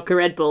call it a vodka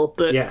Red Bull,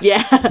 but Yes.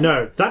 yeah.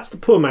 No, that's the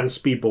poor man's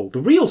speedball. The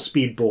real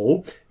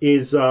speedball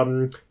is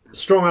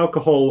strong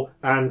alcohol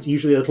and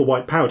usually a little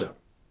white powder.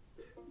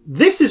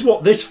 This is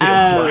what this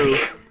feels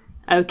like.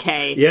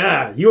 Okay.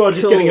 Yeah, you are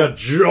just Cool. getting a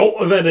jolt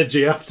of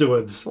energy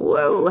afterwards.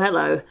 Whoa,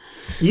 hello.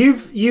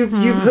 You've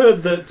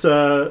heard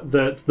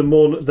that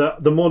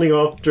the morning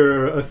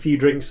after a few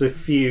drinks of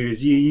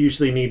Fuse, you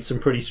usually need some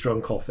pretty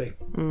strong coffee.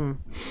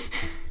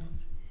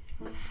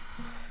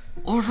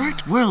 All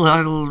right. Well,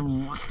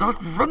 I'll start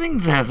running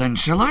there then,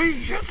 shall I?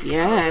 Yes.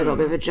 Yeah, I got a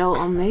bit of a jolt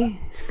on me.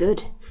 It's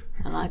good.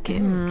 I like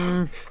it.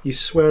 You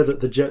swear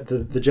that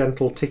the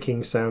gentle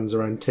ticking sounds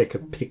around Tick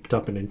have picked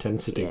up in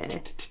intensity. Yeah.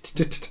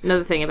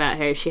 Another thing about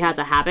her, she has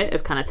a habit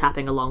of kind of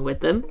tapping along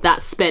with them.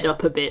 That's sped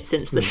up a bit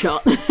since the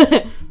shot.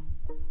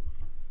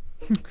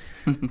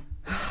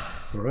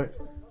 All right.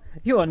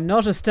 You are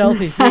not a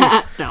stealthy thief.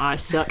 No, I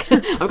suck.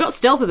 I've got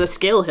stealth as a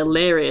skill,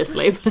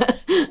 hilariously.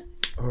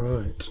 All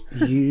right,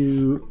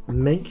 you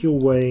make your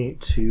way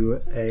to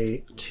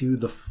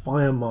the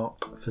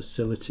Firemark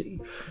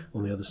facility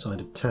on the other side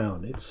of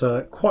town. It's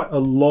quite a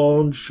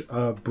large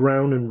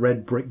brown and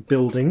red brick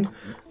building,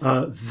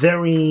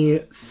 very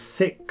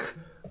thick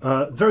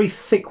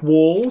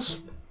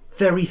walls,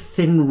 very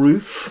thin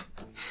roof,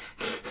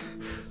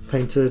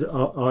 painted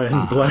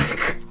iron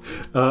black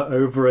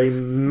over a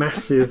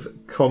massive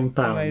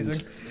compound.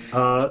 Amazing.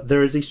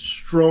 There is a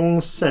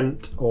strong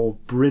scent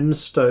of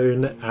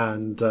brimstone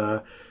and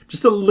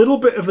just a little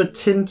bit of a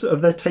tint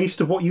of the taste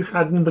of what you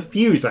had in the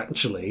fuse,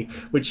 actually,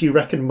 which you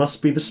reckon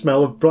must be the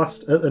smell of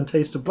and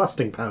taste of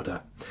blasting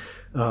powder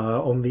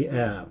on the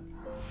air.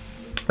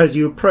 As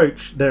you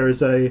approach, there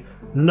is a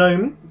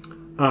gnome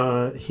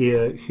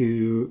here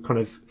who kind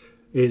of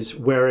is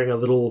wearing a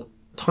little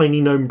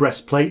tiny gnome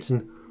breastplate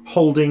and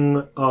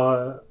holding...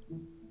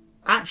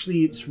 actually,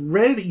 it's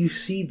rare that you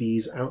see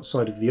these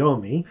outside of the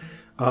army.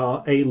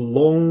 A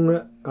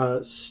long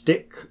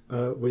stick,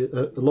 with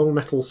a long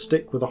metal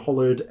stick with a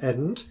hollowed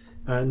end,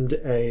 and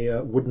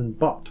a wooden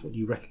butt, what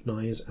you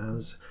recognise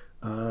as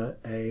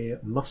a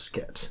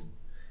musket.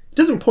 It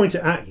doesn't point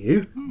it at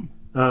you,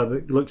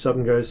 but looks up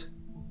and goes,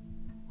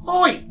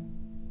 "Oi!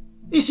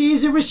 This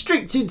is a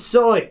restricted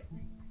site.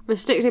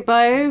 Restricted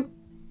by who?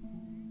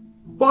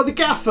 By the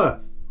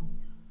gaffer,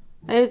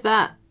 Who's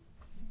that?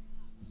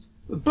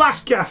 the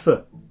blast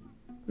gaffer,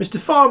 Mr.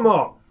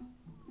 Firemark."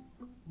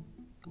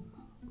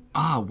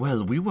 Ah,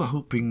 well, we were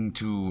hoping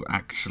to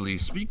actually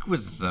speak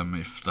with them,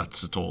 if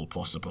that's at all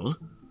possible.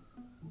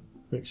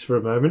 Looks for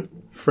a moment,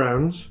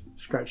 frowns,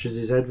 scratches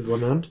his head with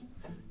one hand.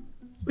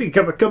 We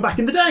can come back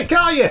in the day,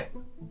 can't you?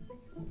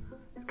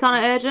 It's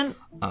kind of urgent.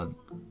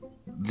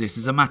 This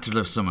is a matter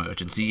of some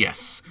urgency,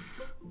 yes.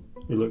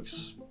 He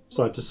looks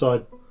side to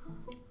side.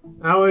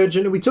 How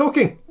urgent are we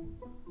talking?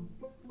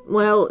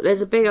 Well,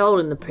 there's a big hole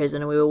in the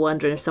prison, and we were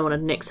wondering if someone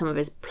had nicked some of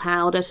his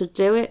powder to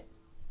do it.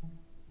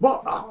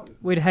 What? Oh,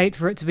 We'd hate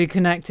for it to be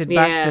connected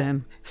back Yeah. to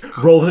him.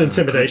 roll an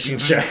intimidation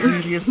check.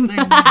 Serious thing.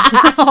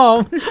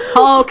 Oh,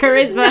 Oh,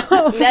 charisma.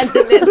 No.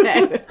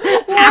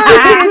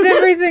 why is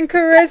everything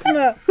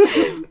charisma?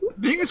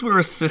 Being as we're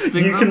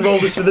assisting You them, can roll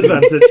this with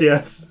advantage,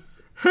 yes.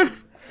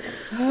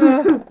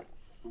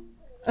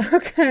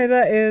 Okay,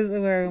 that is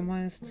where am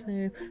I?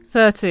 -2.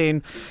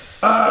 13.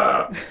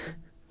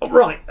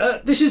 Right,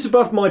 this is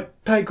above my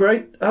pay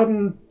grade.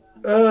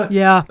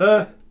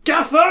 Yeah.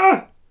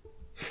 Gaffer!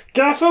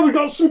 Gaffer, we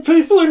got some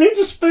people who need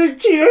to speak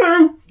to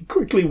you!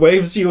 Quickly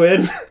waves you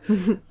in.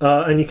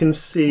 And you can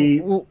see...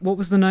 What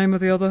was the name of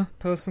the other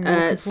person? we're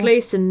looking for?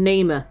 Sleece and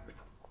Nima.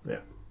 Yeah.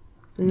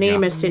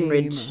 Nima Yeah.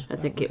 Sinridge, I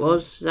think it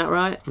was. Is that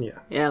right? Yeah.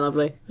 Yeah,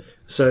 lovely.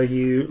 So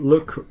you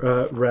look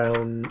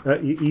round,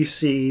 you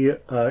see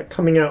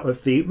coming out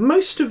of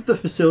most of the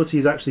facility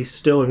is actually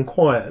still and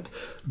quiet,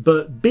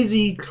 but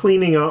busy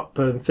cleaning up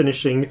and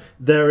finishing,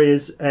 there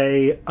is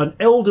an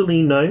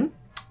elderly gnome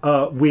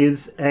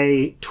with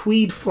a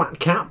tweed flat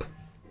cap,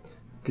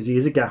 because he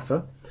is a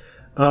gaffer,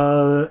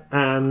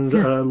 and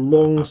a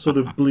long sort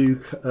of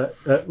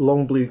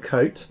long blue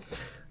coat.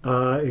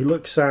 He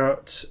looks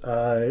out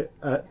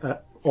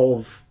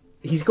of...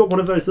 He's got one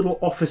of those little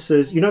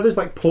offices, you know those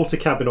like porter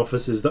cabin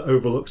offices that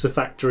overlooks a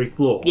factory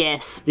floor?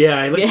 Yes.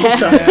 Yeah, he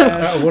looks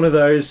out of one of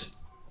those.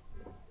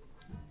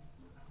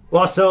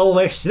 What's all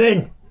this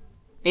then?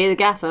 Are you the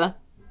gaffer?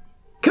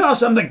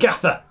 Course I'm the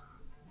gaffer.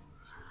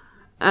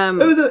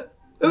 Um, Who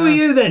are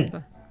you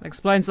then?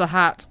 Explains the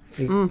hat.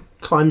 He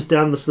climbs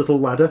down this little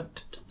ladder.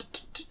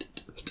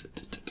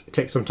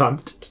 Takes some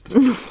time.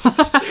 Gets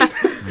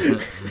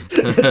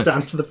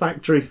down to the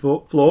factory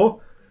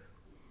floor.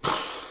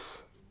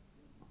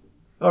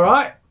 All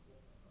right.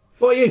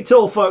 What you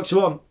tall folks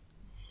want?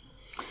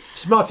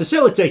 It's my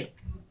facility.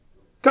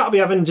 Can't be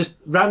having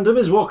just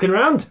randomers walking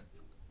around.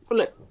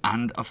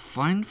 and a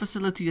fine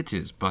facility it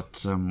is,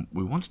 but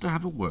we wanted to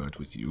have a word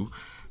with you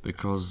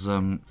because,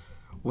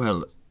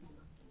 well,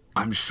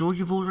 I'm sure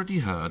you've already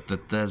heard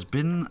that there's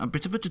been a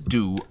bit of a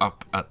to-do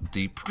up at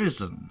the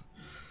prison.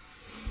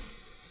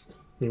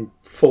 He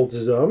folds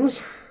his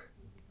arms.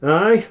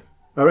 Aye,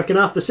 I reckon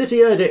half the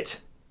city heard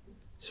it.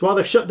 That's why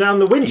they've shut down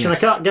the winch and I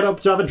Yes. can't get up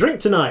to have a drink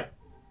tonight.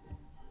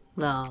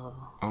 No.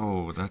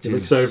 Oh, that He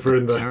is looks over a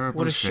in the- terrible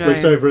What a shame. shame.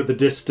 Looks over at the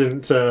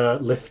distant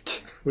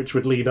lift, which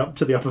would lead up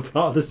to the upper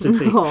part of the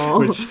city, Aw.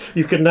 which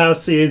you can now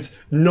see is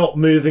not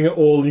moving at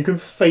all. You can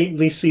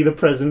faintly see the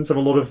presence of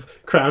a lot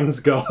of Crown's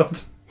Guard.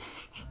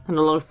 And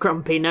a lot of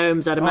grumpy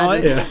gnomes, I'd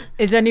imagine. Yeah.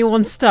 Is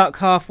anyone stuck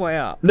halfway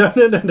up? No.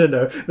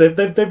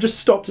 They've just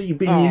stopped it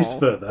being used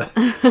further.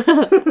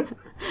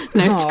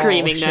 No Aw,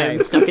 screaming shame.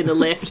 gnomes stuck in the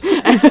lift.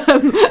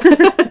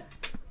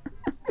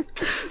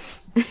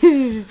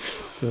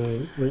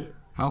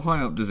 How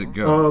high up does it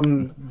go?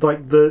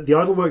 Like the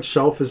Idleworks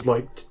shelf is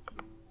like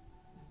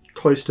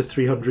close to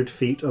 300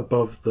 feet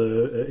above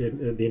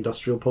in the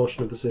industrial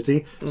portion of the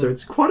city, so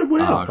it's quite a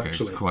way up. Okay,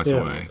 Actually, it's quite yeah.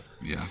 a way.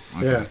 Yeah.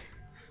 Okay. Yeah.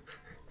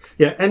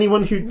 Yeah,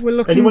 anyone who We're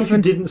looking anyone for-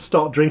 who didn't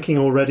start drinking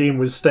already and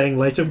was staying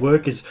late at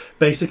work is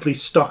basically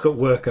stuck at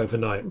work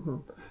overnight.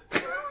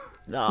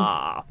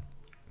 Ah,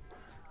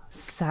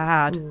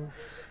 sad.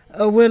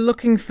 We're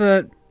looking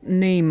for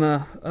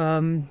Nima.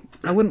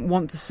 I wouldn't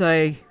want to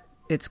say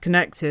it's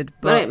connected,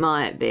 But but it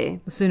might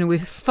be. the sooner we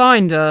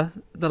find her,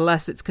 the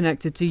less it's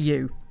connected to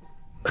you.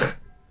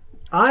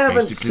 I haven't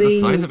basically the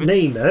seen size of it.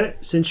 Nina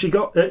since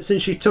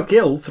she took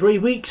ill 3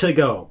 weeks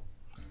ago.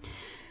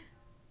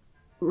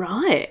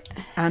 Right.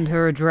 And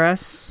her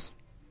address.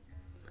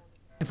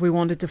 If we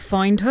wanted to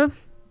find her,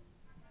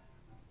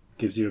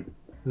 Gives you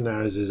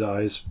narrows his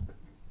eyes.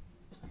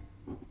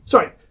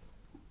 Sorry,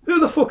 who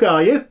the fuck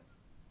are you?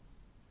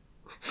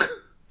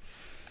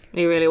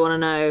 You really want to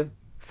know?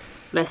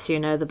 Less you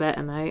know, the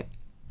better, mate.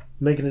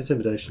 Make an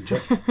intimidation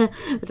check. I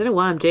don't know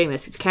why I'm doing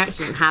this. His character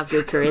doesn't have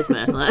good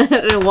charisma. Like,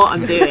 I don't know what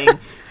I'm doing.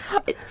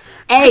 8.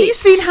 have you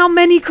seen how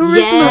many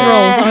charisma Yeah.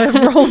 rolls I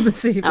have rolled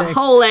this A evening?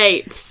 whole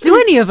 8. Do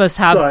any of us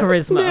have Sorry.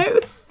 charisma? No.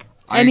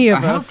 Any I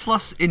of have us. a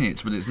plus in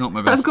it, but it's not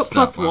my best I've got stat,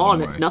 plus by the 1.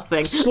 way. It's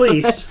nothing.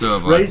 Sleece So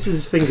have I. raises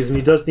his fingers and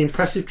he does the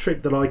impressive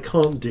trick that I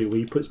can't do, where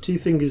he puts 2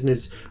 fingers in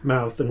his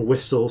mouth and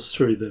whistles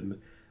through them.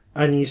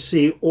 And you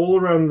see all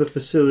around the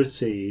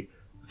facility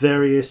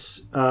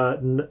various,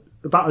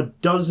 about a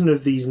dozen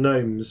of these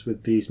gnomes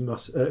with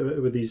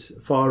these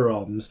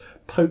firearms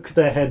poke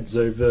their heads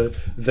over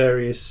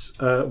various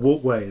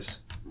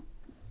walkways.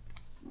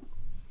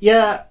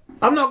 Yeah,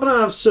 I'm not going to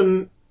have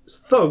some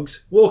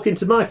thugs walk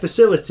into my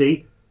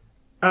facility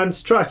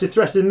and try to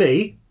threaten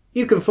me.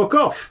 You can fuck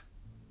off.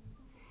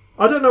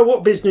 I don't know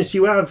what business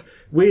you have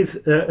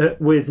with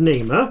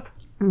Nima,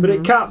 but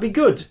it can't be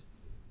good.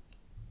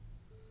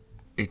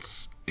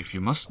 It's, if you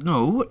must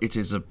know, it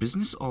is a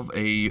business of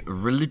a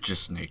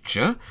religious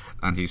nature,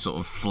 and he sort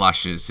of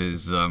flashes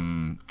his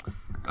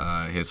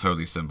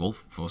holy symbol,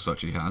 for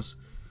such he has.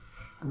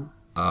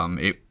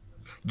 It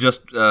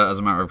just as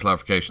a matter of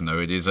clarification, though,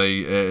 it's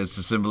a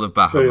symbol of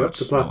Bahamut,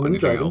 The not platinum anything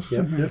dragon. else.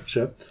 Yeah,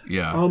 sure.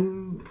 Yeah.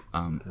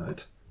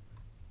 Right.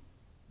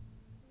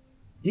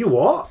 You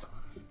what?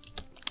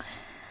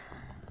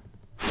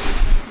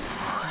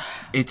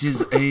 It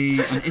is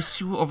an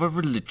issue of a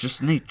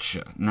religious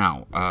nature.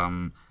 Now,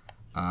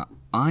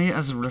 I,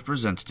 as a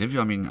representative,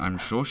 I mean, I'm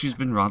sure she's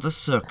been rather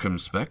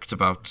circumspect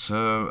about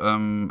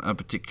her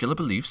particular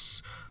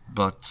beliefs,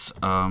 but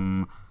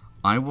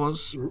I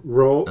was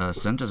Roll.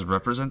 sent as a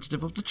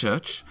representative of the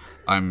church.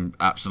 I'm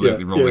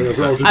absolutely rolling roll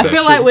deception. I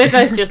feel like we're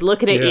both just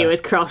looking at Yeah. you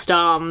with crossed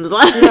arms.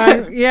 Like,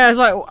 Yeah, it's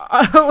like,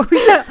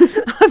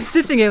 I'm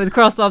sitting here with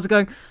crossed arms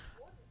going,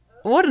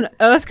 what on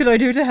earth could I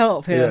do to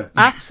help here?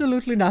 Yeah.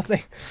 Absolutely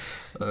nothing.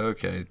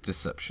 Okay,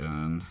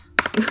 deception.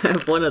 I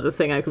have one other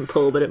thing I can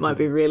pull, but it might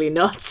be really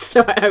nuts,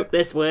 so I hope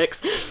this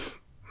works.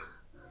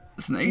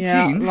 It's an 18.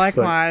 Yeah,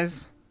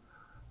 likewise.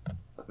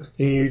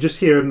 You just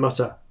hear him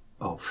mutter,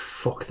 "Oh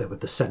fuck! There were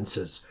the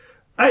censors."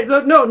 Hey,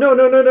 no!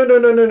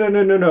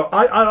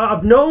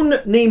 I've known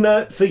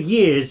Nima for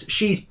years.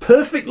 She's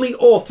perfectly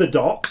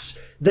orthodox.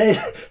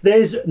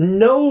 There's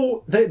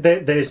no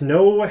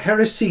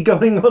heresy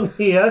going on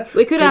here.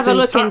 We could have It's a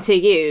look enta- into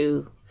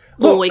you,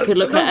 or we could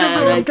look at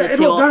her. Those are the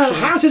two Look, her options.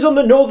 house is on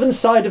the northern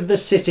side of the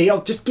city.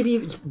 I'll just give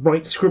you,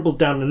 scribbles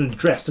down an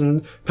address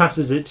and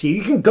passes it to you.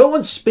 You can go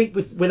and speak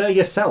with her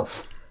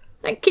yourself.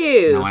 Thank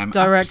you. Now, I'm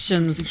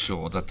Directions.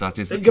 absolutely sure that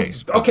is the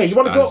case. but Okay, you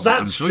want to go up as that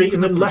I'm sure street you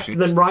and can then left and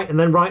then appreciate- right and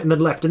then right and then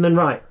left and then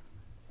right.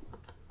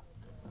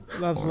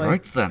 Lovely. All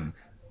right, then.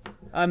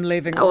 I'm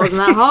leaving. That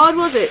wasn't that hard,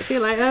 was it? See you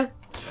later.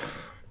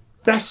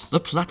 Best The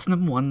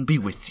Platinum One be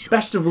with you.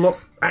 best of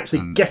luck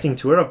actually getting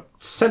to her. I've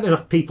sent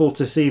enough people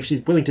to see if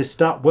she's willing to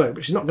start work,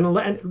 but she's not going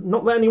to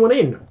not let anyone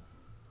in.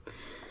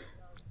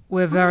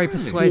 We're very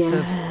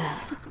persuasive.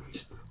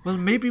 Well,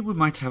 maybe we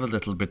might have a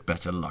little bit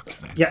better luck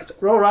then. Yeah,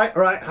 all right.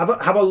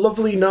 Have a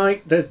lovely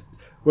night.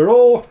 We're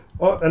all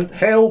and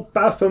hail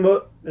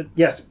Baphomet.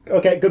 Yes.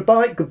 Okay.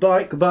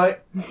 Goodbye.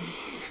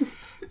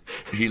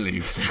 He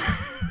leaves.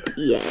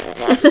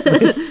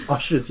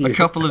 Ushers A you.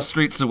 couple of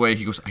streets away,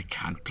 he goes, I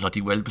can't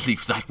bloody well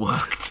believe that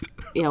worked.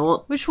 Yeah,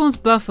 well, Which one's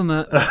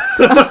Baphomet?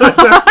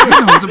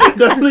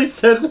 Definitely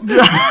said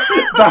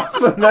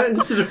Baphomet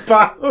instead of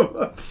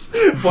Baphomet.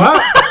 Wow.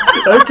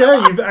 Okay,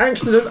 I've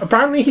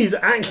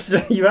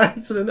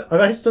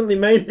accidentally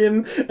made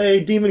him a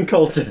demon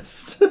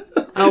cultist.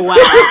 oh wow,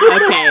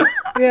 okay.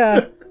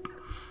 Yeah.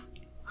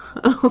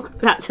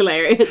 That's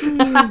hilarious.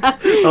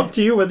 Up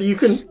to you whether you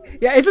can.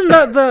 Yeah, isn't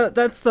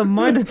that's the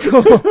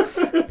Minotaur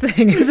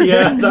thing, isn't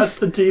Yeah, it? that's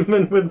the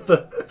demon with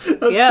the.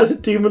 That's Yep. the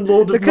demon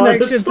lord of The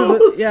connection to the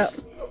Minotaurs. yeah.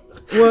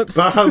 Whoops.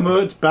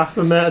 Bahamut,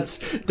 Baphomet.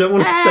 Don't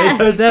want to say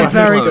those. They're bad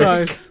very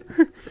words.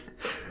 close.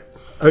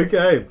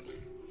 Okay,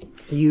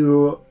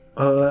 you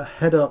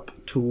head up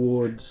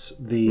towards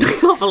the. I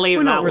can't believe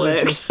We're that not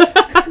works.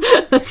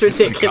 That's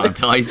ridiculous.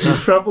 Can't either.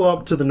 Travel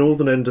up to the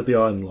northern end of the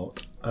iron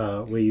lot,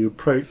 where you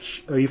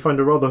approach. You find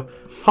a rather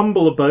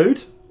humble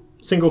abode,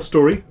 single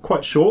story,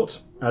 quite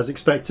short as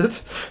expected.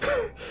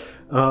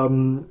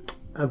 And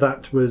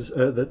that was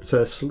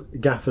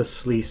Gaffer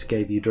Sleece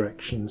gave you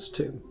directions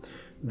to.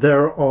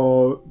 There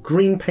are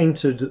green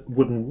painted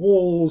wooden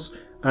walls,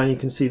 and you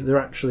can see that they're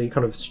actually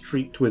kind of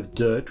streaked with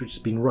dirt, which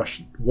has been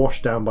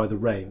washed down by the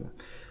rain.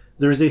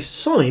 There is a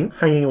sign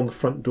hanging on the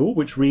front door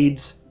which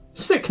reads,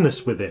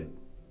 "Sickness within.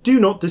 Do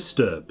not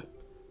disturb."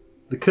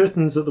 The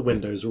curtains at the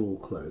windows are all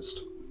closed.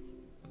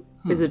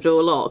 Is the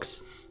door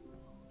locked?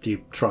 Do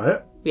you try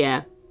it?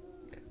 Yeah.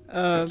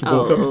 Walk up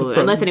to the front.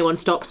 Unless anyone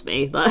stops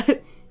me,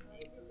 but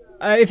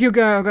If you're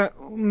going,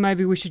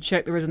 maybe we should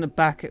check there isn't a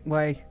back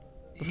way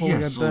before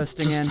Yes, we go or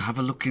bursting just in. have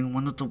a look in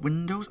one of the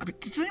windows. I mean,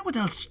 does anyone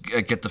else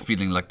get the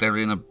feeling like they're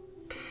in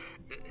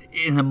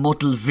a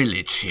model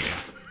village here?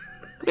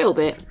 a little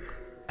bit.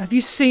 Have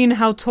you seen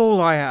how tall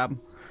I am?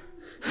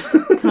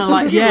 Kind of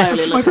like Yes,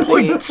 slowly That's my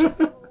looking at you.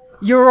 point.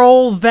 You're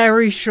all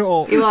very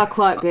short. You are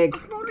quite big.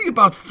 I'm only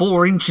about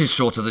 4 inches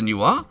shorter than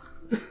you are.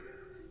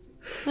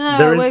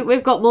 There is-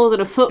 We've got more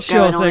than a foot Sure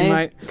going on thing, here.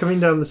 mate. Coming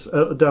down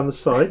the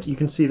side, you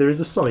can see there is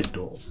a side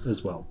door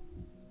as well,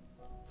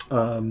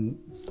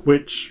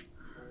 which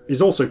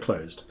is also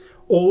closed.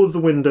 All of the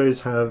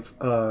windows have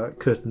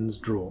curtains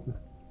drawn.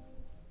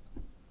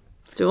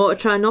 Do you want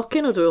to try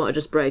knocking, or do you want to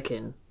just break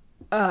in?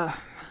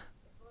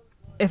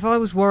 If I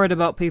was worried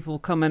about people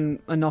coming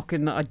a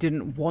knocking that I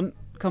didn't want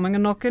coming a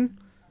knocking,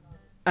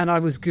 and I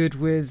was good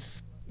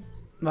with,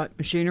 like,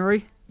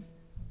 machinery,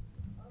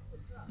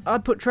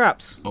 I'd put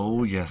traps.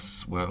 Oh,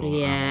 yes. Well,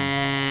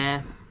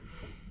 Yeah.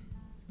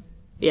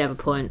 You have a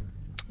point.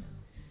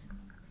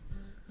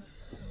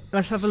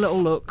 Let's have a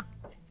little look,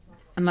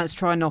 and let's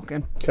try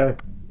knocking. Okay,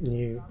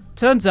 you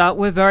Turns out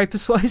we're very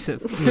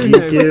persuasive. Who you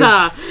knew? give,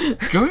 Ah,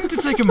 going to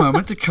take a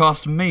moment to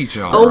cast Mage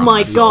Armor. oh my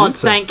on this. god,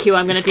 so. thank you.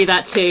 I'm going to do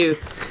that too.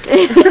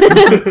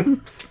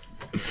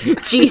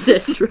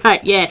 Jesus,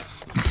 right,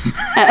 yes.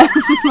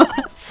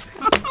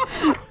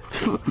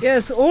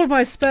 Yes, all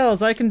my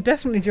spells. I can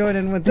definitely join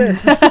in with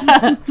this.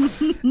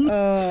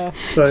 so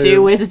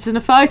 2 wizards and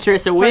a fighter.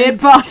 It's a weird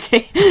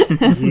party.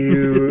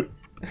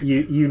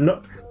 you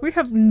not We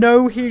have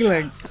no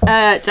healing.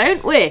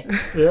 Don't we?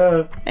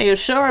 yeah. Are you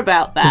sure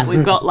about that?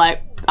 We've got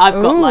I've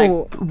got Ooh.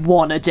 like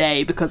 1 a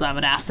day because I'm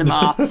an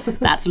Asimar.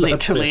 That's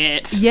literally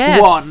it.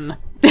 Yes.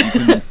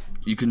 1.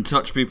 You can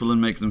touch people and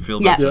make them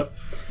feel Yeah. better.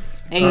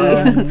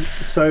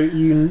 So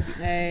you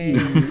Hey,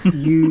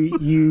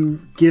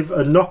 you give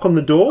a knock on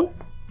the door.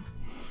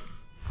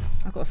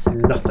 I've got a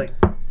second. Nothing.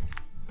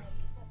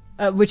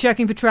 We're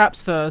checking for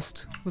traps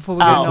first before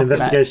we Oh. get An knocked.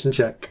 investigation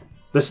check.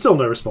 There's still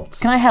no response.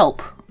 Can I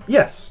help?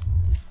 Yes.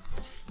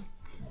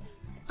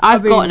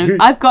 I've got Maybe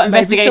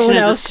investigation someone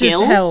as a else should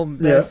skill. help Yeah.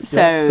 this.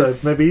 So-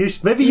 So maybe you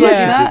should do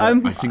Yeah, that.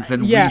 I think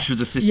then yeah, we should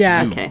assist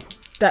yeah. you. Okay.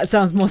 that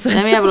sounds more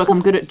sensible. Let me have a look.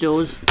 I'm good at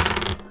doors.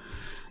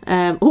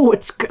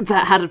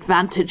 That had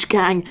advantage,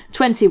 gang.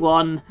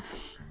 21.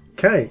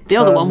 Okay. The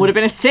other one would have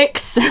been a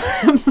 6.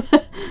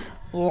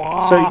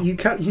 So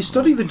you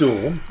study the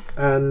door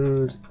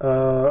and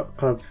kind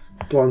of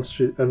glance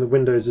through and the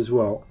windows as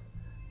well.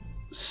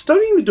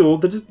 Studying the door,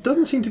 there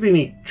doesn't seem to be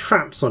any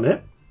traps on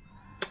it.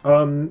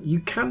 You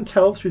can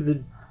tell through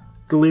the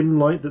glim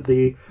light that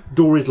the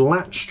door is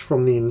latched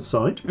from the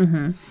inside,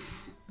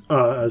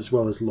 as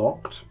well as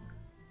locked.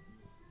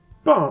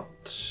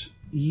 But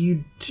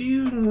you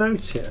do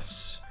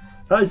notice.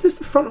 Is this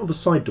the front or the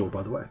side door,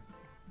 by the way?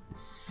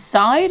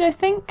 Side, I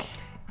think.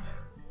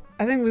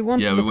 I think we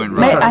want Yeah, to we look went at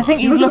right. Mate, I think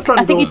So you look at look. the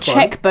front I think door, you fine.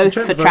 check both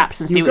You check for the-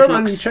 traps and see you which go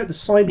around looks. and you check the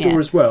side Yeah. door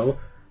as well.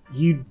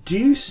 You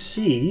do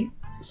see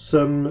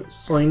some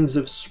signs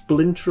of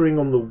splintering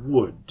on the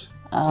wood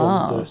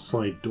on the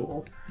side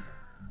door,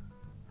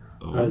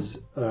 as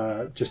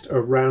just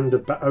around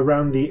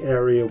the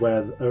area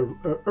where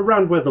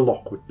around where the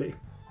lock would be.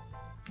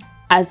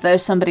 As though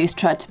somebody's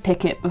tried to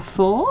pick it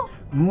before.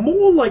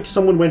 More like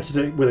someone went at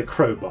it with a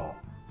crowbar.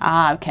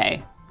 Ah,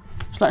 okay.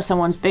 It's like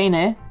someone's been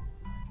here.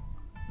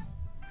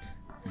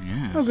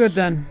 Yes. Oh, good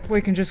then.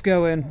 We can just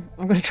go in.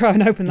 I'm going to try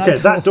and open that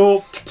Okay, door. that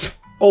door.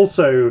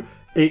 Also,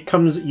 it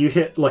comes. You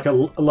hit like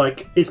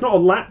it's not a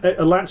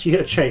latch. You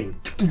hit a chain.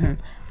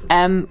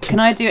 Can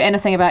I do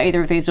anything about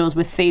either of these doors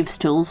with thieves'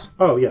 tools?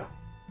 Oh yeah.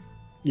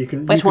 You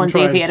can. Which you can one's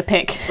try and- easier to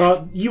pick?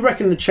 You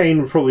reckon the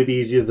chain would probably be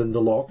easier than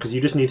the lock because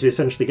you just need to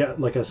essentially get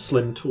like a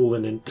slim tool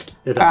and then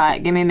it. All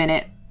right, give me a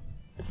minute.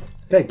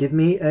 Okay, give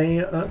me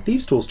a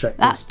thieves tools check. please.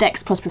 That's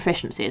Dex plus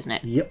proficiency, isn't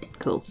it? Yep.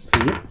 Cool.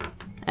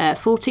 Yep.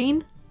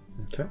 14.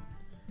 Okay.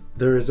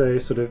 There is a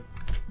sort of.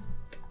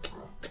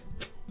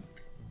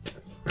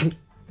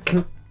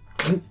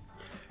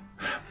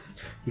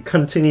 You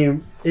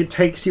continue. It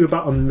takes you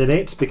about a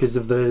minute because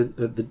of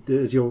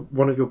as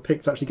one of your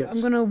picks actually gets.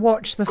 I'm going to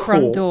watch the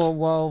front Caught. door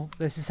while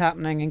this is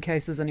happening in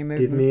case there's any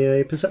movement. Give me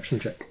a perception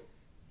check.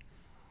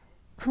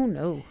 Oh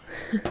no.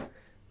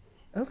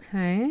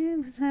 Okay,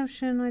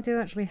 perception I do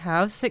actually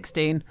have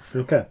 16.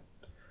 Okay.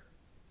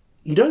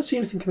 You don't see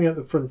anything coming out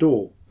the front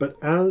door, but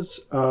as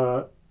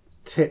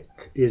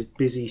Tick is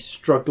busy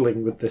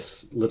struggling with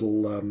this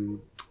little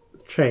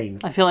chain,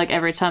 I feel like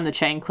every time the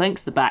chain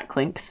clinks, the back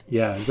clinks.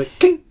 yeah, it's like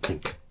clink,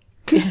 clink,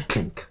 clink,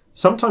 clink.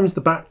 Sometimes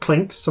the back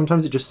clinks,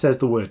 sometimes it just says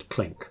the word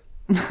clink.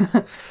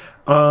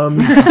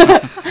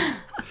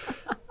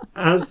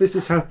 as this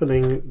is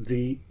happening,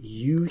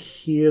 you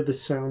hear the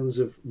sounds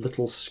of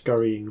little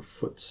scurrying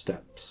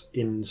footsteps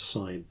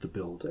inside the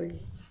building.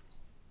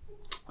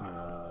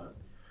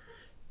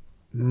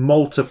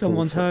 Multiple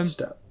Someone's home.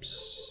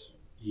 footsteps.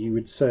 You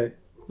would say.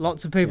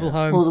 Lots of people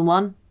More home. than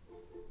one?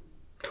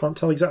 Can't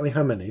tell exactly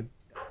how many.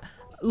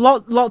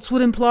 Lots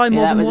would imply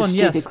more Yeah, that than was one, a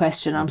stupid yes.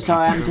 question. I'm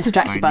sorry, I'm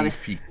distracted by Tiny this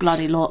feet.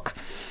 bloody lock.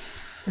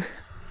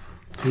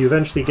 You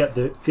eventually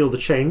feel the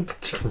chain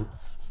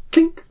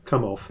clink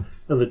come off,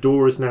 and the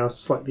door is now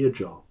slightly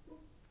ajar.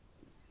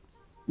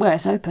 Well,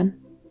 it's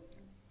open.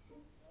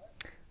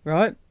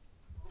 Right.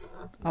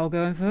 I'll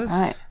go in first.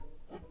 Right.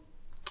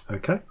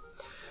 Okay.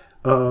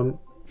 I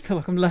feel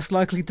like I'm less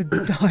likely to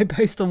die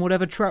based on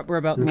whatever trap we're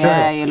about to set.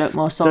 Yeah, you look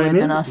more solid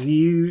Damien, than us.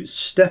 you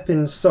step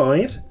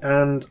inside,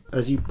 and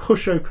as you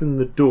push open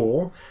the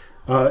door,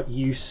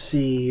 you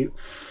see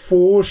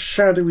 4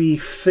 shadowy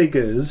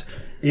figures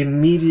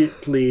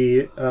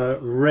immediately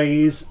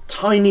raise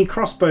tiny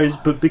crossbows,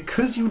 but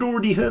because you'd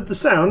already heard the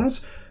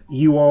sounds,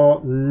 you are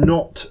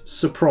not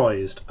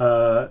surprised.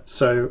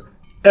 So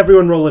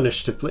everyone roll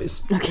initiative,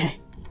 please. Okay.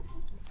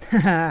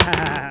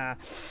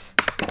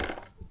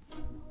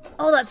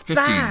 Oh, that's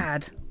 15.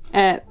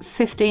 bad.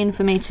 15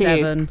 for me too.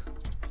 7.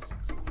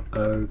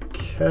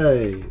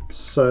 Okay,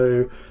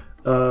 so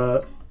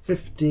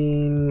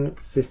 15,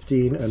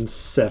 and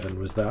 7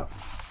 was that.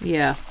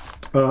 Yeah.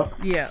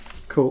 Yeah.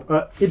 Cool.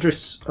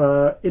 Idris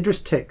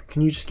Tick,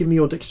 can you just give me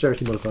your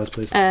dexterity modifiers,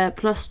 please?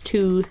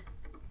 +2.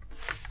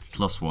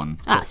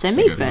 +1. So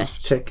me go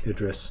first. Tick,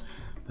 Idris,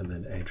 and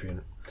then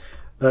Adrian.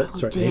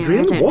 Sorry, dear, I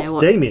Adrian? don't know What?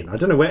 what- Damien. I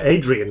don't know where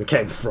Adrian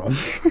came from.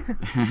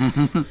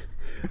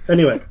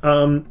 Anyway,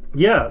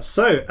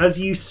 so as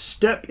you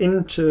step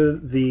into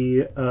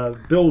the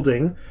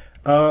building,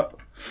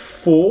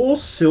 4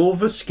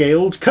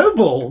 silver-scaled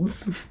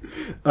kobolds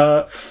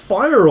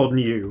fire on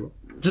you,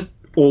 just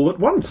all at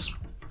once.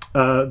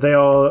 They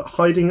are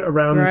hiding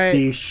around Right.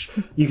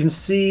 you can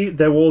see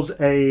there was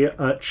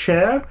a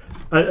chair.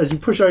 As you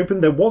push open,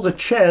 there was a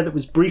chair that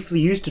was briefly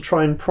used to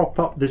try and prop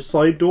up this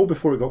side door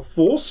before it got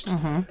forced.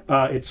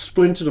 It's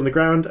splintered on the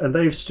ground, and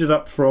they've stood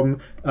up from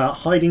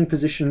hiding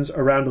positions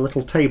around a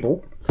little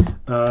table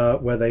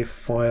where they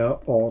fire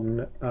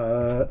on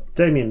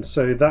Damien.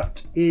 So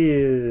that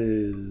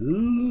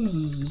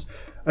is...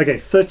 Okay,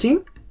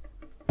 13.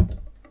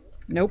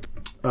 Nope.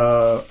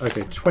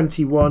 Okay,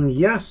 21,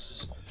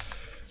 yes.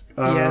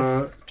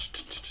 Yes.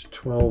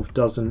 12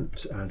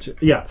 doesn't. And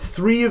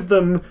 3 of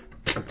them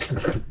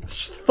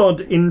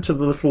thud into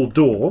the little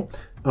door,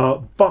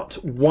 but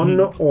one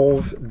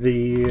of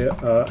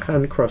the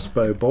hand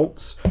crossbow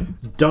bolts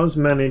does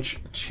manage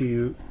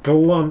to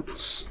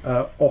glance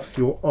off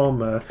your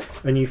armour,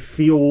 and you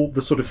feel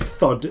the sort of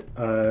thud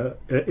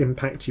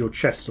impact your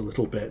chest a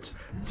little bit,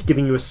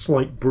 giving you a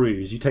slight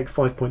bruise. You take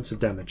 5 points of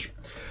damage.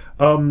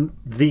 By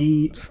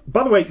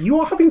the way, you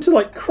are having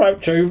to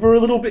crouch over a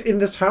little bit in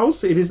this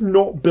house. It is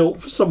not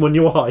built for someone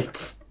your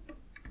height.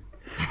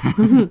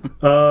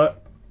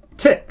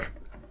 Tick,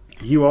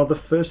 you are the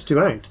first to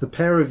out. The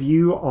pair of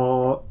you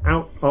are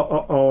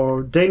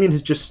out. Damien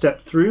has just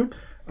stepped through.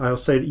 I'll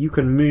say that you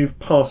can move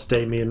past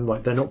Damien,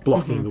 they're not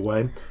blocking the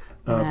way.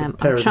 But the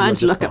pair I'm of trying you are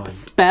to just look up a behind.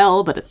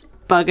 spell, but it's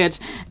buggered.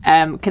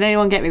 Can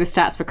anyone get me the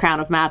stats for Crown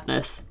of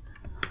Madness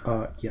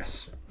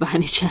Yes. by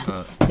any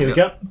chance? Here we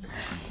go.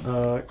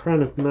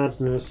 Crown of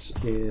Madness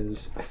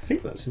is... I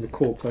think that's in the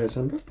core player's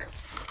handbook.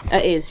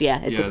 It is, yeah.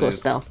 It's Yeah, a it cool is.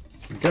 spell.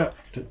 Go.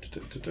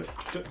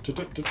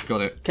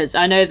 Got it. Because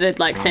I know the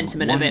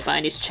sentiment of one- it, but I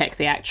need to check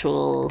the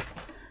actual.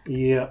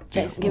 Yeah.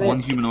 Jason, give One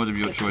it. humanoid of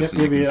your choice that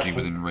you give me can a- see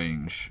within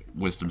range.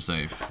 Wisdom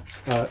save.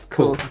 Cool.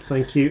 Cool.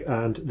 Thank you.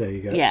 And there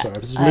you go. Yeah, Sorry, I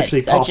was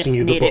literally I passing just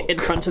you the need book. it in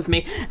front of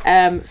me.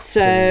 This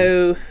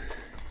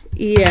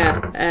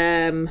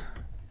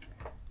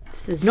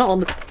is not on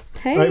the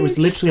page. It was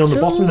literally on the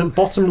at all.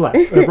 bottom left.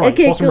 Right,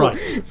 Okay, bottom cool.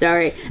 right.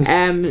 Sorry. Right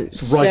at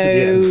the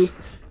end.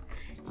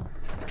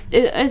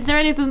 Is there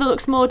anything that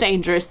looks more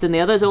dangerous than the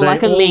others, or They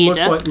like a all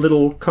leader? look like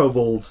little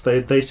kobolds.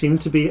 They seem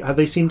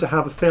to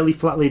have a fairly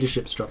flat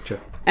leadership structure.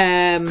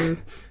 There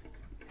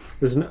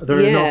There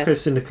are Yeah.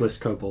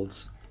 anarcho-syndicalist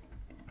kobolds.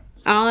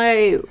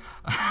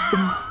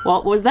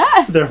 What was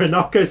that? They're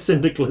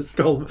anarcho-syndicalist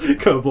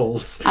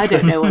kobolds. I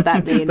don't know what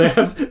that means.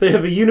 They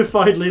have a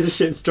unified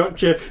leadership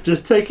structure,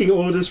 just taking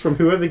orders from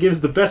whoever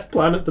gives the best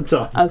plan at the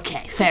time.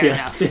 Okay, fair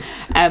Yes, enough.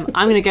 yes. I'm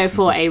going to go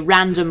for a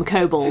random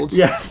kobold.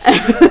 Yes.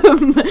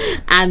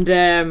 And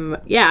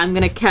I'm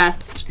going to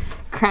cast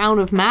Crown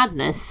of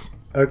Madness.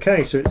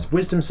 Okay, so it's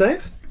wisdom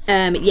save.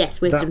 Yes,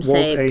 That wisdom was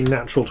save. a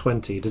natural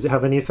 20. Does it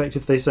have any effect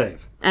if they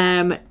save?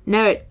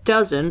 No, it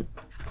doesn't.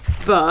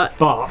 But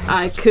But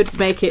I could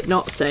make it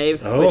not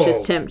save, which is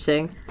Oh.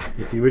 tempting.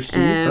 if you wish to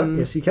use that,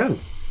 yes, you can.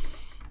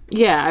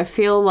 Yeah, I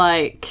feel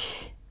like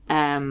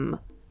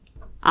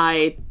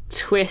I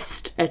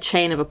twist a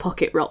chain of a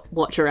pocket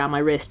watch around my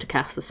wrist to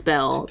cast the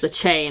spell. The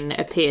chain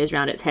appears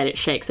around its head, it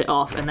shakes it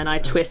off, and then I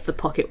twist the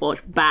pocket watch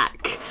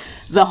back.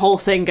 The whole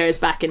thing goes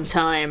back in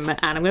time, and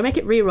I'm going to make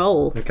it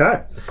re-roll.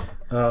 Okay.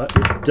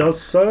 It does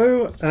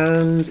so,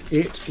 and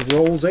it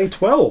rolls a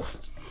 12.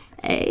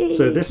 Hey.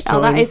 So this time,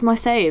 Oh, that is my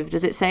save.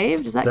 Does it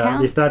save? Does that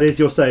count? if that is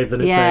your save,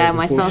 then it Yeah, saves.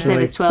 my spell save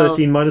is Unfortunately, 12.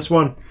 13 minus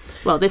 1.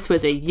 Well, this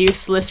was a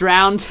useless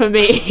round for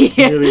me.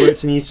 Really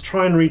works, and you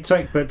try and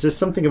retake, but just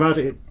something about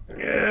it,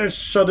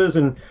 shudders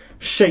and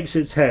shakes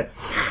its head.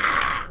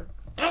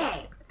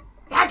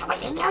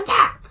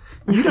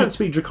 You don't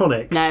speak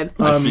Draconic. No.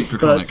 I speak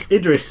Draconic. But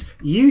Idris,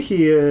 you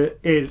hear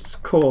its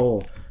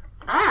call.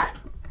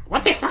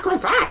 What the fuck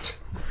was that?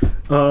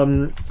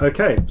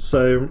 Okay,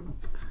 so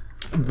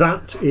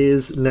that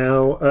is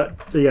now.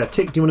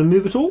 Tick, do you want to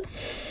move at all?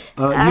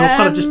 You're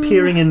kind of just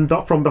peering in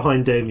from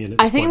behind Damien at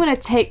this I think point. I'm going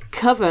to take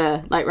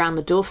cover, like, round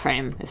the door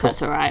frame, if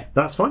that's all right.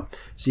 That's fine.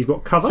 So you've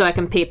got cover. So I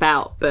can peep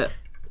out, but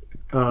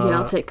yeah,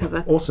 I'll take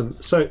cover. Awesome.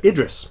 So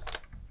Idris.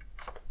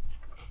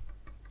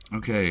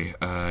 Okay,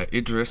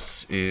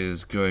 Idris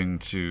is going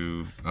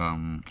to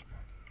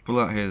pull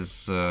out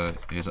his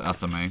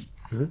athame,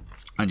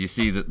 and you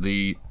see that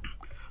the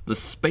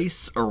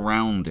space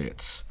around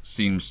it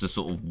seems to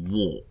sort of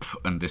warp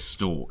and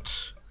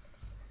distort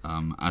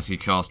as he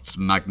casts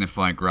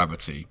Magnify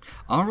Gravity.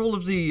 Are all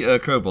of the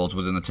kobolds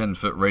within a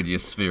 10-foot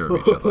radius sphere of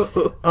each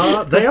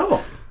other? They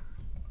are.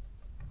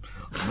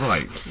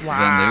 Right,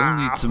 then they all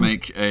need to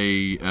make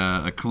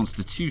a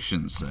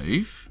Constitution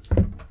save.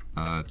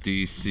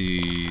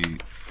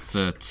 DC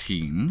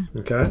 13.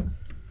 Okay.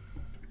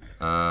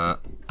 On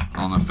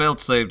a failed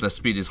save, their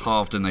speed is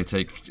halved and they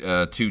take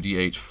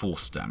 2d8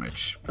 force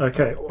damage.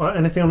 Okay.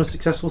 Anything on a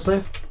successful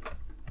save?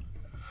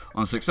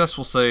 On a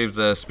successful save,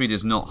 their speed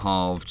is not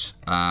halved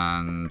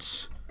and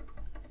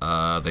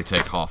they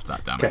take half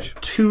that Okay. damage.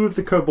 2 of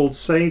the kobolds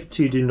save,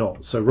 2 do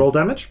not. So roll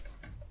damage.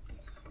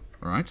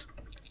 Alright.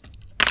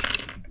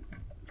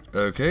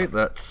 Okay,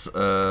 that's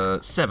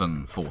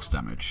 7 force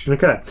damage.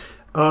 Okay.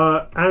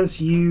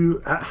 As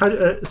you,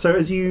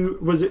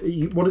 what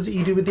is it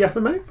you do with the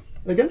athame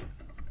again?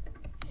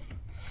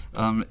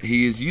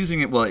 He is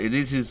using it. Well, it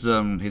is his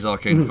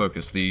arcane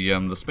focus.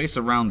 The space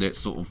around it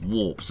sort of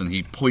warps, and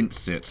he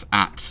points it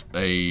at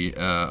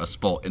a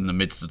spot in the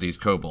midst of these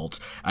kobolds,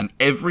 and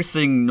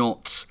everything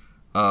not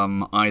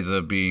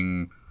either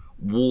being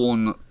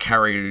worn,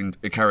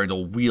 carried,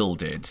 or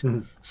wielded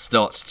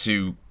starts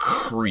to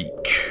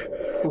creak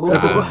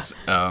as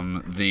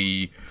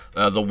the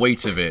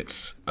weight of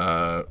it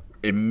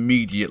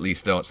immediately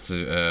starts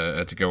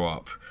to go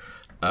up.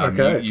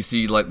 Okay. You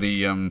see, like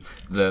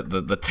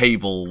the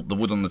table, the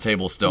wood on the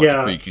table start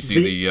to creak. You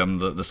see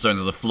the stones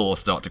of the floor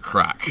start to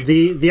crack.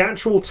 The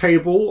actual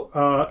table,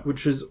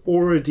 which was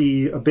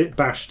already a bit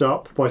bashed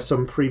up by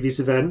some previous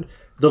event,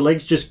 the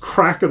legs just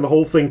crack and the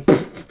whole thing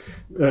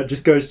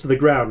just goes to the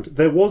ground.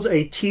 There was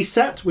a tea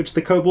set which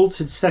the kobolds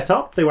had set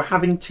up. They were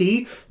having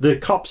tea. The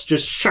cups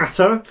just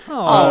shatter.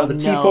 The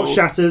teapot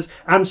shatters,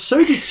 and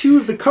so do 2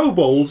 of the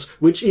kobolds,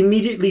 which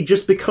immediately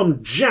just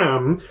become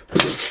jam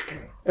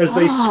as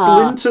they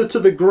splinter to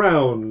the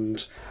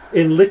ground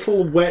in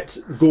little wet,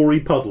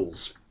 gory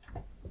puddles.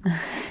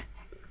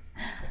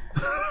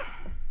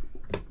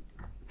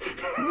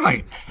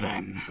 Right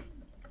then,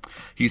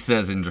 he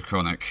says in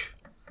Draconic.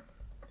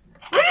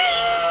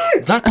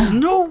 That's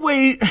no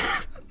way.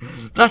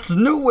 That's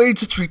no way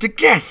to treat a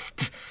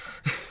guest.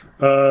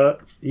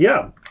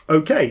 Yeah.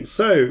 Okay.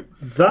 So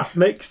that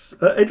makes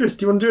Idris.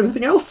 Do you want to do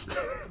anything else?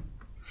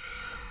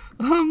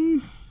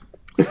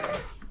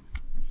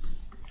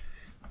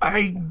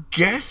 I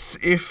guess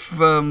if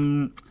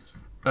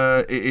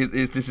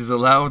this is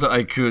allowed,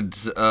 I could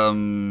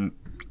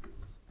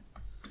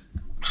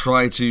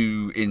try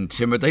to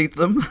intimidate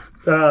them.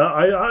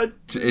 I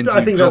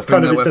think that's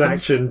kind of its an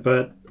action,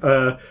 but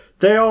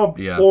they are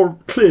more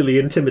clearly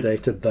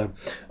intimidated, though.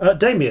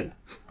 Damien,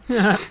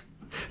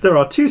 there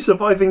are 2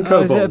 surviving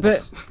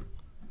kobolds.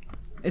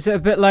 Is it a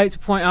bit late to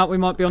point out we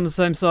might be on the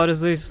same side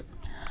as these?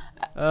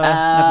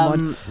 Never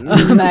mind.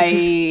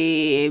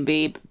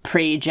 Maybe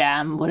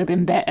pre-jam would have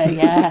been better,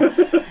 yeah.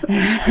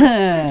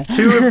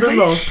 2 of them They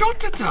are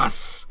shot at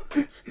us.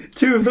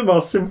 2 of them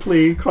are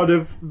simply kind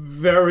of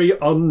very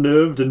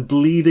unnerved and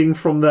bleeding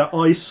from their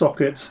eye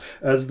sockets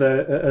as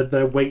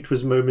their weight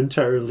was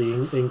momentarily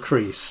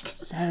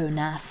increased. So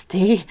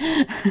nasty.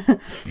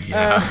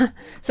 Yeah.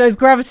 So has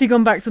gravity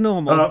gone back to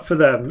normal? For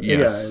them, Yes.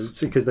 yeah, it's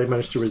because they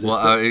managed to resist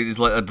Well, it. it's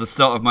like at the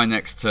start of my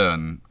next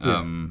turn.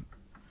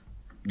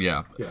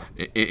 Yeah.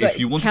 If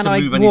you wanted can to I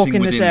move walk anything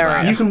in this within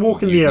area? that, You can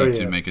walk in the you area, need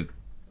to make a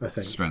I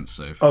think. strength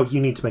save. Oh, you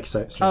need to make a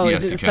save. Oh,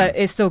 yes, is you it, can. so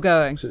it's still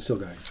going. So it's still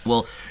going.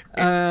 Well,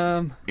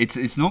 Um,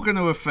 it's not going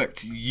to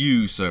affect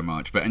you so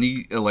much, but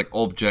any like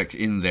object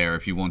in there,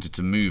 if you wanted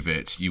to move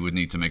it, you would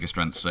need to make a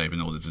strength save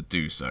in order to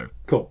do so.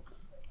 Cool.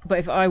 but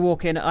if I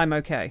walk in, I'm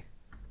okay.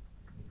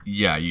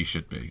 Yeah, you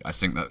should be. I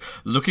think that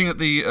looking at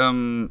the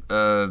I'm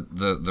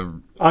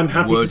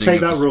happy to wording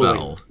take of that the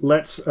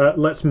ruling. spell,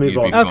 Let's move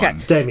you'd be on. Okay, fine.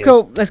 Damien.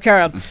 cool. Let's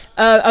carry on.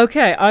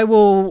 Okay, I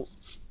will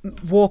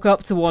walk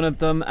up to one of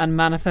them and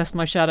manifest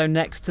my shadow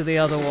next to the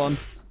other one,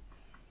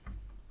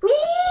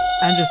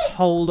 and just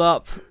hold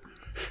up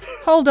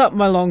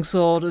my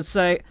longsword and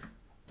say,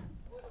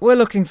 "We're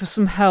looking for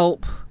some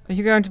help. Are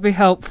you going to be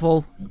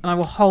helpful?" And I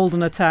will hold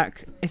an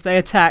attack. If they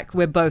attack,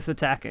 we're both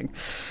attacking.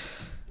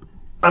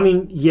 I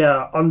mean,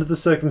 yeah, under the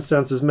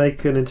circumstances,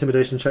 make an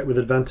intimidation check with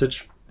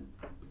advantage.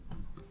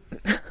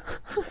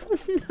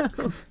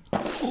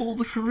 All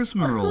the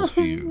charisma rolls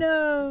for you.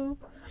 No.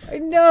 I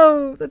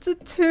know. That's a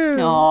 2.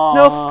 Oh,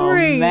 No,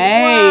 3.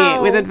 Mate,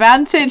 Wow. with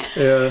advantage.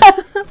 Yeah.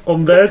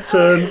 On their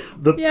turn,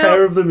 the Yeah.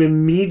 pair of them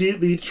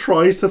immediately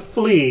try to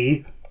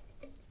flee,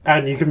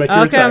 and you can make your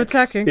Okay, I'm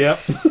attacks. attacking. Yeah.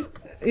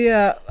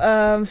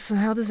 Yeah, so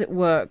how does it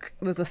work?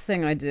 There's a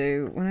thing I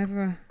do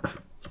whenever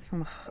so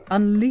I'm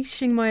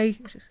unleashing my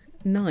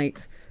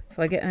knight,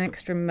 so I get an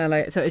extra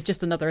melee. So it's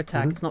just another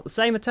attack. It's not the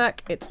same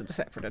attack, it's a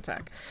separate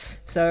attack.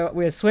 So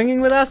we're swinging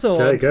with our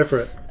swords. Okay, go for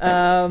it.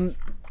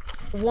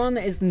 One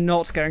is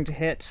not going to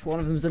hit. One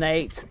of them's an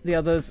 8. The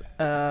other's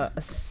a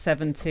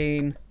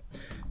 17.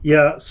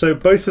 Yeah, so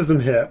both of them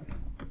hit.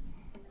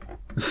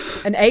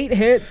 An 8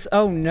 hits?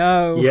 Oh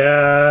no.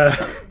 Yeah.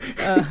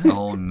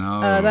 Oh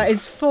no. That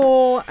is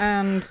 4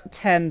 and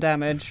 10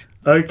 damage.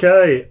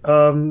 Okay.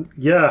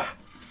 Yeah.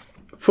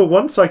 For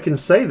once, I can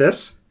say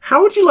this.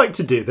 How would you like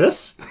to do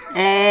this?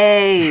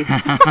 Hey.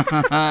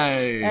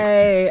 Hey.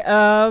 Hey,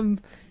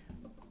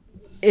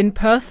 in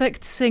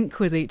perfect sync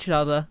with each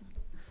other.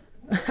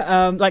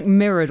 Like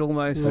mirrored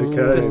almost.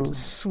 Okay. Just So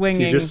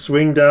swinging. you just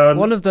swing down.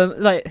 One of them,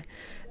 like,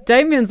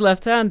 Damien's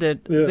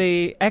left-handed, Yeah.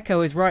 the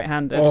Echo is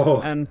right-handed,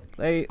 Oh. and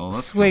they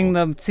that's swing cool.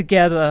 them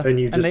together, And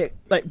you just- they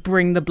like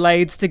bring the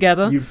blades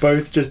together. You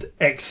both just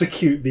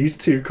execute these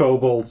two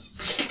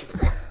kobolds,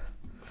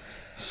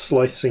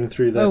 slicing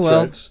through their Oh, well.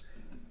 throats.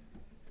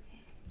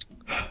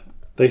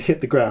 They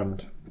hit the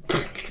ground.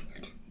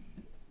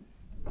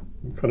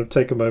 You kind of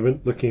take a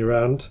moment looking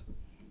around,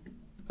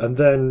 and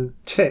then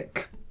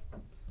tick.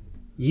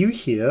 You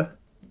hear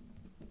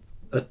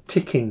a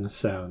ticking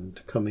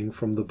sound coming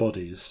from the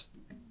bodies.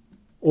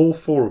 All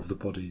 4 of the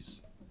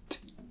bodies.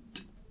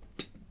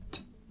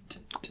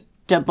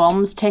 Do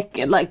bombs tick?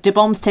 Like, do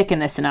bombs tick in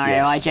this scenario?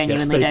 Yes, I yes,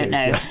 genuinely they don't do.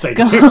 know. Yes, they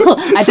do.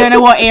 I don't know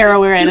what era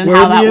we're in and We're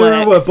how in that the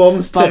era works. where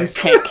bombs tick.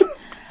 tick.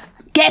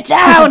 Get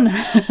down!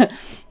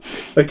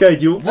 Okay,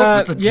 do you?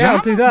 What with the Yeah, jam?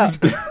 I'll do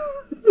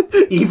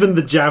that. Even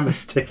the jam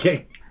is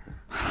ticking.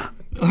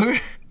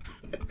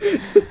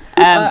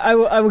 I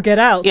will get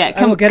out. Yeah,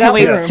 I will get can out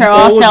we the room. throw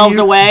All of ourselves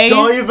you away?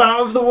 Dive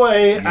out of the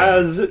way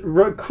as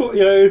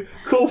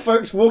cool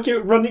folks walking,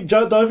 running,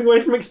 diving away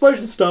from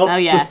explosion style. Oh,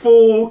 yeah. The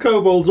 4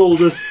 kobolds all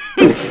just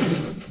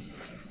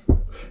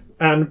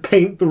and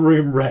paint the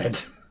room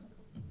red.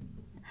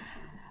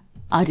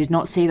 I did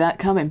not see that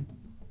coming.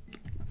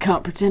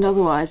 Can't pretend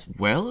otherwise.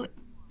 Well,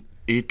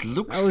 it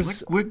looks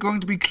was- like we're going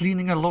to be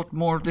cleaning a lot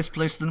more of this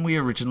place than we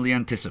originally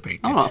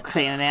anticipated. I'm not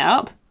cleaning it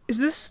up. Is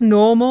this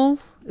normal?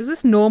 Is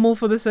this normal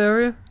for this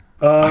area?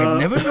 I've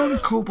never known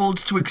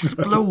kobolds to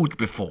explode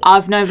before.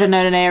 I've never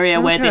known an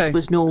area where this Okay.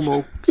 was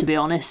normal, to be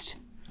honest.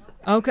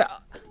 Okay,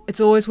 it's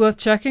always worth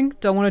checking.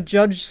 Don't want to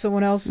judge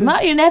someone else's.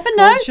 Matt, you never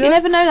know. culture. You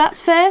never know. That's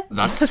fair.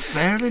 That's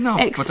fair enough.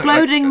 but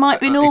Exploding might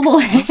be normal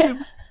explosive-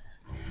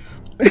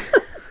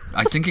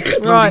 I think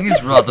exploding Right.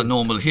 is rather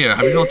normal here.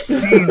 Have you not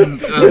seen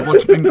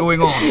what's been going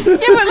on? Yeah, but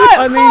like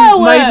I mean,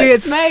 fireworks, maybe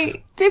it's-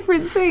 mate.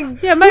 Different thing.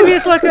 Yeah, maybe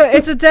it's like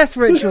it's a death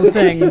ritual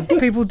thing.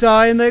 People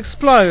die and they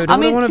explode. I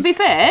mean, wanna- to be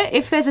fair,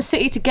 if there's a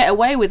city to get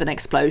away with an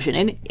explosion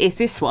in, it's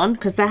this one,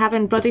 because they're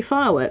having bloody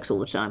fireworks all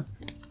the time.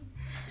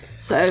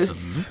 So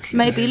Absolutely.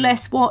 maybe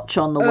less watch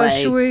on the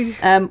way. should we-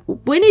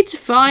 we need to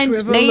find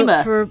Should we have a look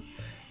Nima. for-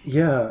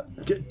 Yeah.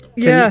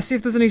 Yeah, see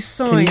if there's any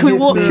signs. Can we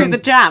walk Anything- through the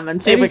jam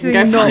and see if we can go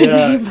anything not-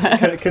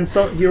 find Yeah.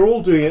 Nima? You're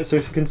all doing it,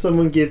 so can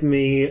someone give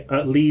me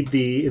lead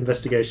the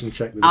investigation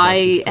check? With I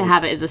advantage, please?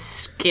 have it as a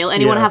skill.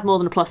 Anyone Yeah. have more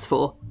than a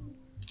 +4?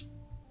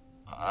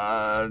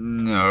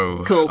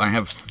 No. Cool. I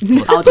have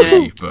I'll do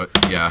 +3, it. but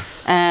yeah.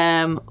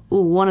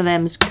 One of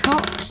them's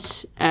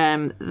cocked.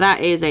 That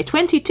is a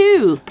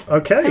 22.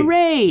 Okay.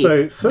 Hooray.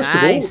 So first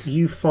Nice. of all,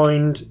 you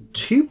find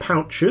 2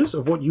 pouches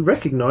of what you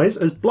recognise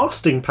as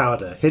blasting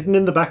powder hidden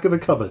in the back of a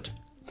cupboard.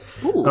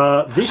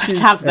 This is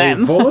have a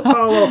them.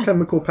 volatile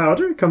alchemical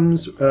powder. It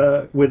comes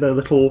with a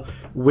little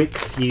wick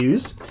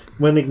fuse.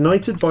 When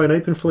ignited by an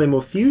open flame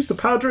or fuse, the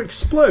powder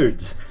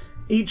explodes.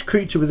 Each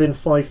creature within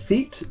 5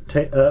 feet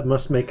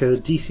must make a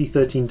DC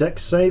 13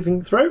 Dex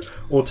saving throw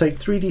or take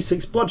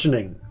 3d6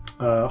 bludgeoning,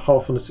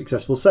 half on a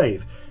successful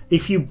save.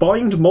 If you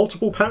bind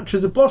multiple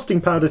pouches of blasting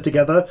powder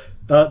together,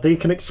 they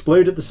can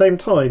explode at the same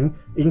time,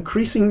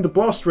 increasing the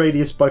blast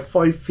radius by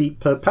 5 feet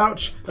per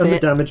pouch and the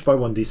Fit. damage by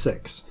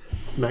 1d6.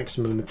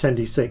 Maximum of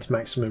 10d6,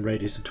 maximum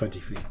radius of 20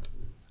 feet.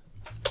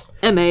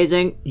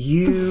 Amazing.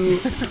 You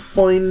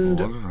find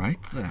All right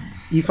then.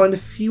 a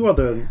few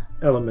other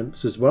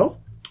elements as well.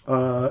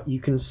 You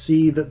can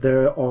see that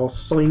there are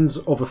signs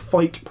of a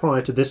fight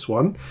prior to this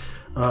one,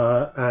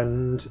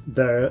 and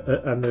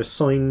there's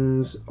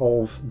signs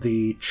of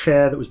the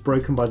chair that was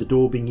broken by the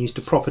door being used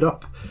to prop it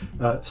up.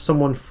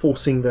 Someone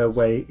forcing their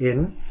way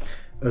in,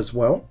 as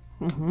well.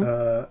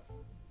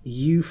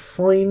 You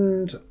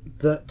find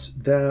that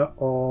there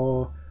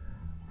are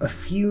a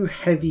few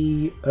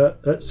heavy.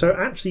 So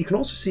actually, you can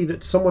also see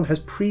that someone has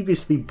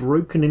previously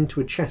broken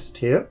into a chest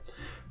here.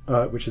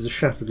 which is a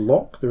shattered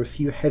lock. There are a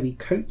few heavy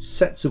coats,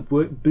 sets of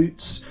work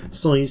boots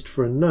sized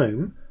for a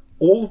gnome,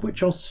 all of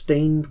which are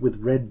stained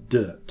with red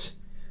dirt.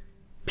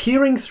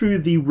 Peering through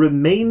the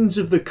remains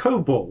of the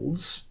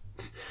kobolds,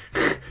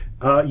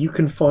 you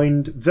can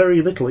find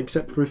very little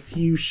except for a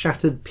few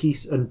shattered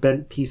and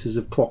bent pieces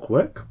of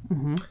clockwork.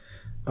 Mm-hmm.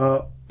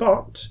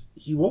 But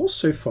you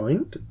also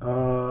find,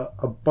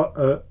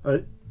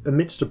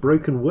 amidst a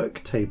broken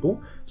work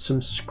table,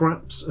 some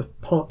scraps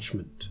of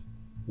parchment,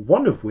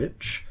 one of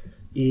which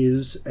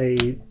is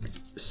a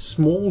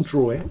small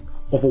drawing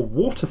of a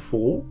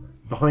waterfall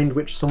behind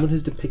which someone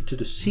has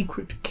depicted a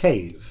secret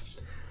cave.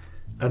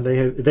 And they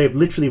have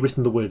literally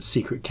written the word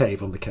secret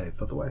cave on the cave,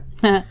 by the way.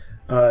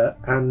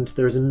 And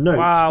there is a note.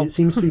 Wow. It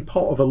seems to be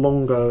part of a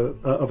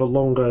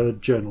longer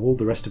journal,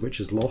 the rest of which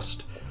is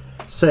lost,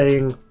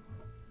 saying,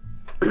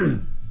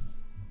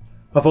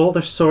 "Of all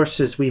the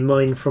sources we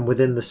mine from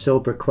within the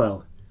Silver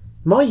Quell,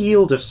 my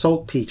yield of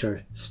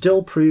saltpeter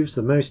still proves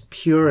the most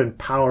pure and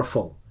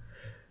powerful.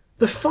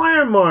 The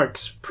fire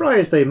marks, pry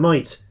as they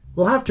might,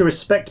 will have to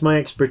respect my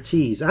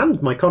expertise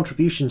and my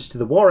contributions to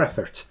the war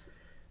effort.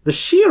 The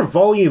sheer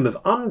volume of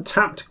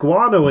untapped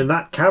guano in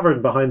that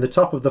cavern behind the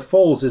top of the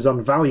falls is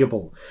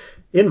invaluable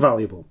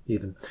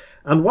even.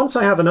 And once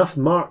I have enough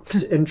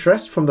marked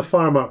interest from the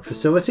Firemark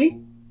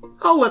facility,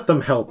 I'll let them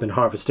help in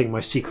harvesting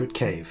my secret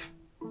cave."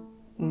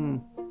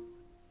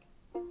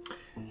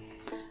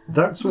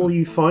 That's all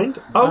you find.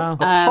 Oh,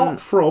 apart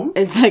from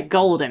Is there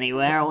gold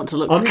anywhere? I want to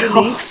look for gold.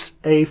 underneath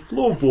a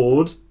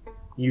floorboard,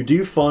 you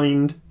do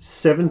find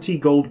 70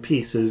 gold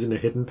pieces in a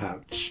hidden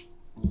pouch.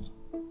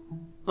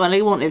 Well,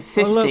 he wanted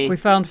 50. Oh, look, we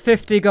found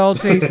 50 gold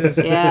pieces.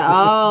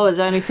 Yeah, there's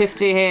only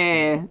 50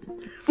 here.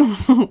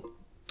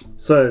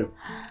 So,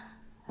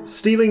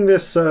 stealing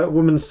this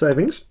woman's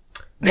savings,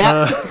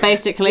 Yeah,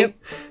 basically.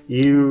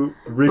 you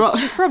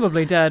She's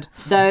probably dead.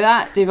 So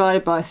that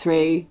divided by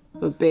 3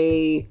 would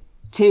be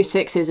 2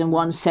 6s and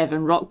 1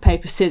 7. Rock,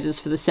 paper, scissors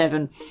for the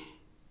 7.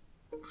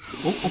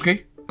 Oh,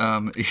 okay.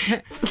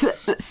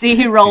 See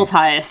who rolls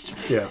highest.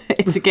 Yeah.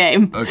 It's a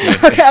game. Okay.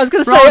 Okay, I was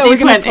going to say, Roll are we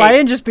going to D20. play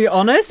and just be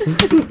honest?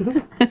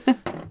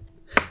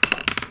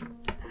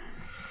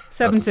 17.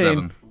 That's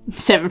 7.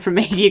 7 from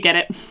me, you get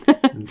it.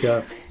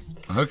 Yeah.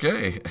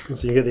 Okay.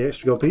 So you get the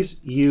extra gold piece.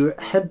 You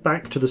head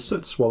back to the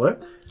Soot Swallow,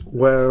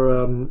 where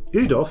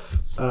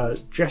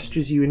Udolf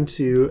gestures you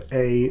into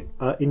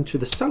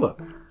the cellar,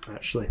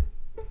 actually.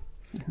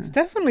 It's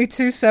definitely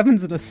 2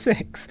 7s and a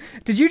 6.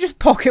 Did you just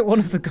pocket one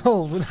of the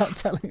gold without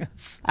telling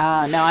us?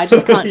 No, I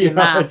just can't do Yeah, I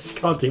maths.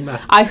 just can't do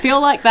maths. I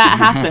feel like that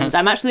happens.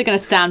 I'm actually going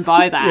to stand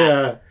by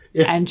that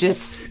Yeah. and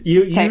just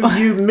You take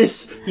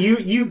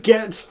you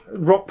get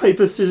rock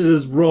paper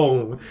scissors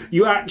wrong.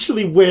 You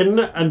actually win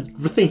and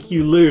think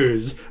you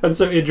lose, and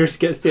so Idris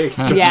gets the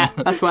extra. Yeah,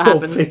 that's what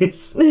gold happens.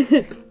 piece.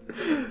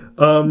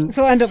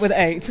 So I end up with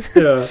 8.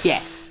 Yeah.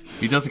 Yes.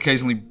 He does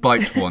occasionally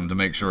bite one to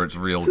make sure it's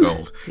real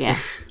gold. Yeah.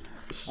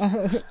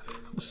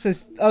 So,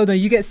 oh no,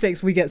 you get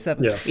 6, we get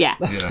 7. Yeah. Yeah.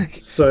 Yeah.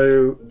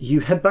 So you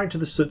head back to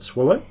the Soot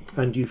Swallow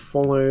and you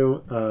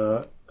follow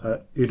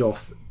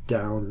Udolf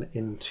down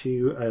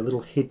into a little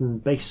hidden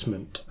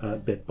basement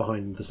bit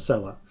behind the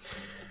cellar.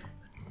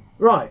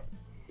 Right.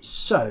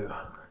 So,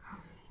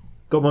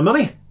 got my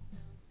money?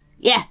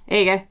 Yeah, here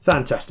you go.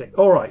 Fantastic.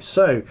 All right.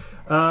 So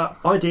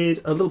I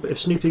did a little bit of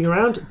snooping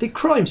around the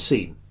crime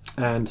scene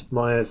and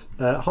might have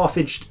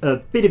half-edged a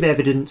bit of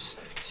evidence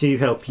to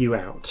help you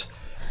out.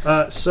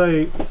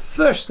 So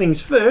first things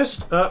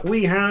first,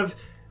 we have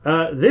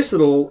this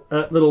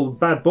little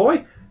bad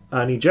boy,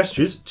 and he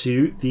gestures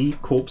to the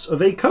corpse of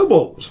a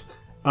kobold.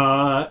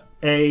 A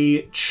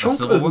A chunk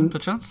silver of one,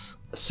 perchance?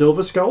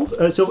 silver scaled.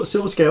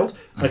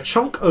 A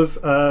chunk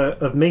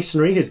of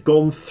masonry has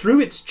gone through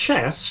its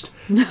chest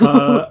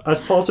as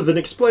part of an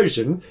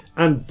explosion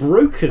and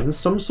broken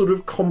some sort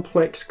of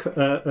complex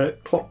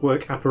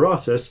clockwork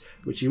apparatus,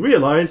 which you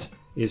realise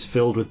is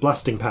filled with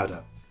blasting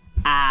powder.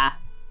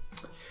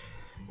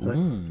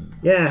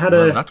 Yeah, had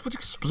Well, a that would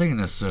explain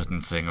a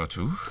certain thing or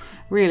two.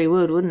 Really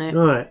would, wouldn't it?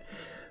 right.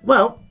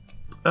 Well,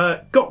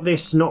 got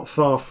this not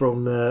far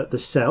from the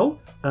cell.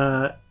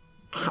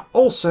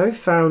 Also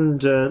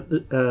found a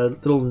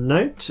little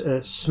note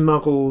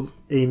smuggled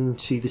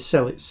into the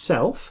cell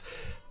itself.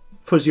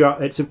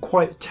 It's a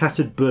quite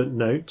tattered, burnt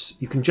note.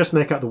 You can just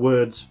make out the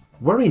words,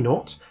 "Worry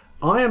not,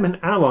 I am an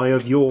ally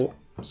of your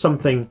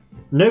something,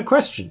 no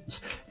questions.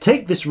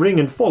 Take this ring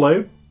and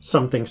follow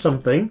something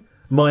something.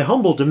 My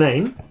humble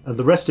domain," and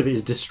the rest of it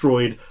is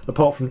destroyed,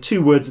 apart from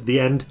 2 words at the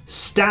end,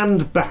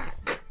 "stand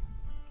back."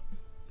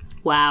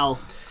 Wow.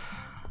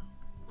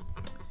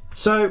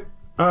 So,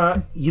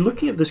 you're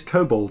looking at this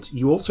kobold.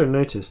 You also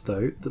notice,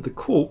 though, that the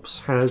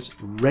corpse has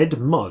red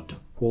mud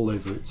all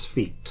over its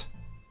feet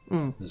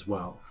as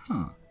well.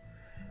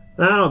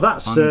 Now,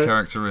 that's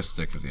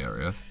Uncharacteristic of the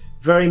area.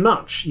 very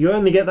much. You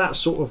only get that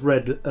sort of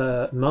red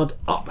mud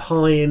up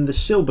high in the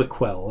Silver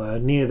Quell,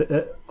 near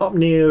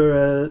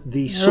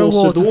the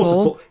source of the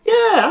waterfall.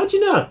 Yeah, how'd you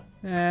know?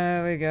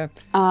 There we go.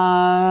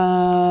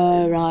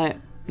 Right.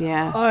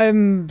 Yeah.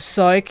 I'm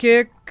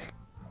psychic.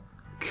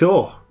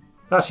 Cool.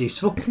 That's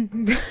useful.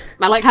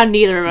 I like how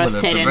neither of Well, us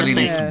at said the very anything.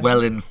 least,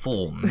 well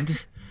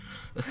informed.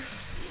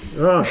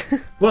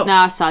 Well,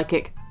 Nah,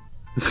 psychic.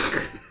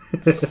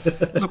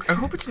 Look, I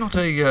hope it's not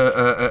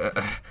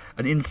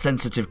an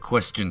insensitive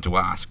question to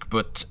ask,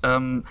 but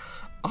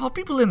are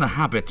people in the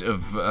habit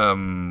of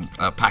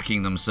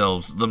packing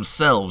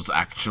themselves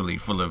actually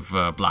full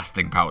of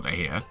blasting powder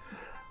here?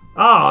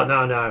 oh,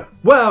 no.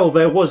 Well,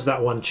 there was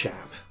that one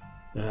chap.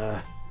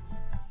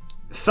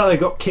 Fellow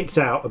got kicked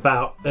out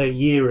about a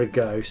year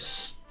ago.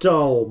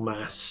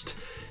 Stolmast.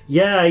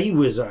 Yeah, he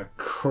was a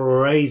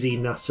crazy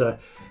nutter.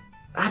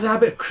 Had a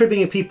habit of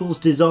cribbing at people's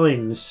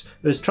designs.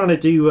 He was trying to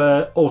do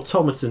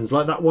automatons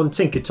like that one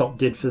Tinkertop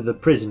did for the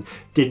prison.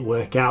 Didn't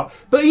work out,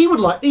 but he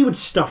would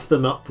stuff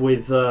them up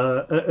with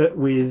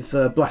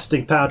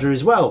blasting powder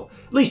as well.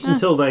 At least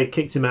until they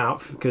kicked him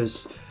out,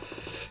 because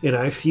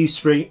few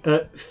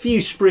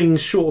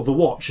springs short of a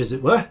watch, as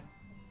it were.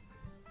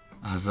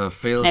 As a Never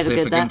fail-safe did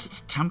that.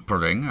 against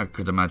tampering, I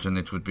could imagine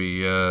it would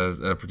be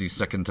pretty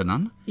second to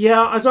none.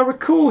 Yeah, as I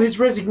recall, his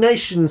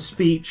resignation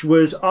speech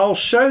was, I'll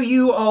show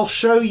you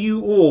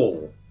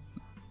all.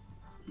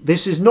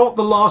 This is not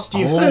the last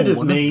you've heard of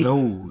one me. of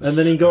those. And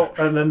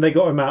then they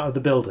got him out of the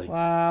building.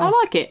 I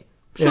like it.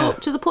 Short Yeah.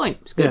 to the point.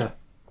 It's good.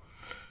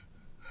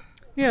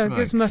 Yeah, Yeah,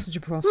 gets Right. message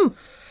across.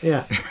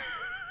 yeah.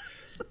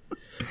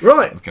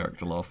 Right,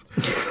 Character laugh.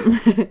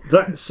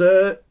 that's...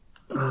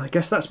 I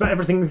guess that's about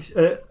everything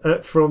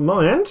from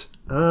my end.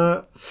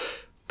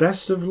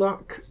 Best of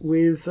luck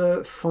with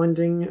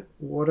finding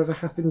whatever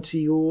happened to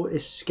your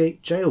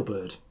escaped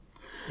jailbird.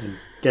 And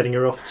getting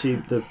her off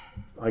to the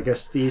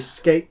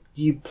escape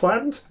you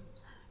planned.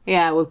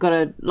 Yeah, we've got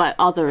a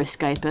other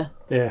escaper.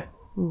 Yeah.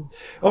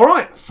 All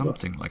right.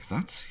 Something like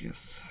that,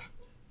 yes.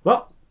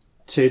 Well,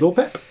 toodle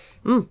pip.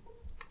 I'm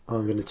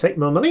going to take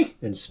my money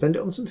and spend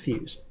it on some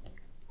fuse.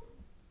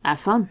 Have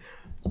fun.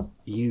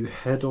 You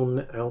head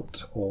on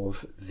out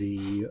of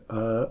the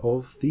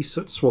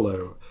Soot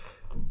Swallow.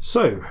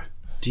 So,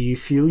 do you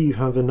feel you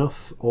have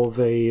enough of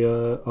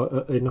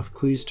enough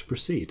clues to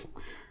proceed?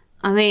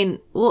 I mean,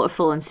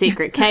 waterfall and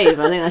secret cave.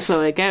 I think that's where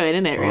we're going,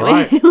 isn't it? All Really?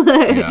 right.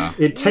 Yeah.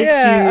 It takes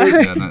Yeah. you.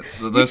 Yeah,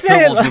 no, those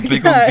say it kobolds were like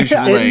big that, on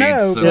visual I know.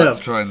 aids, so Yeah. let's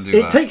try and do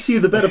It that. takes you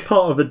the better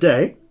part of a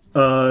day.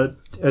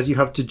 As you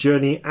have to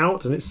journey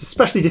out, and it's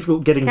especially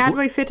difficult getting Can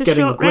we fit a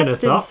getting short Gwyneth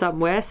rest in up.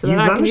 somewhere so You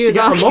that I can managed to use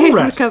get a arcane long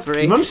rest.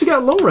 recovery? You managed to get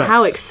a long rest.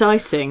 How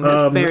exciting!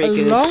 That's very A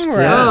good. long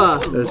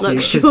rest. Yes, Oh, as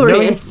you- 'cause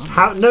luxurious.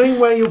 knowing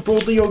where you're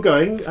broadly you're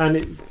going, and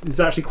it is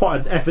actually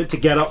quite an effort to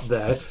get up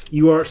there.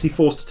 You are actually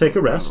forced to take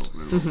a rest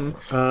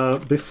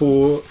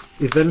before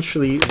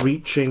eventually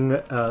reaching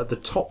the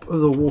top of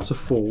the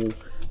waterfall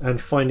and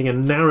finding a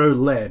narrow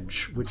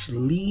ledge which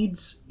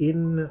leads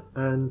in,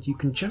 and you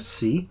can just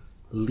see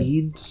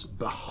leads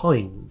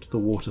behind the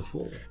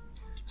waterfall.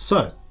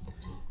 So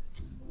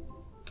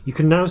you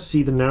can now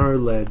see the narrow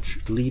ledge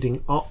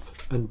leading up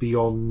and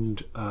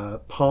beyond,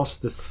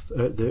 past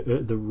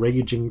the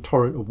raging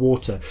torrent of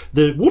water.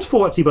 The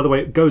waterfall, actually, by the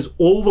way, goes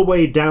all the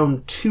way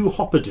down to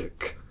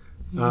Hoppaduke,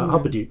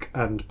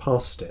 and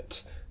past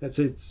it.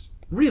 It's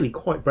really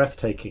quite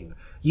breathtaking.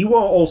 You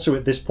are also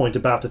at this point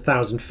about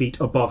 1,000 feet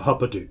above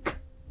Hoppaduke.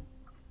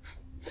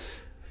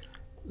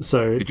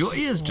 So Did your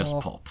ears just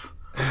pop?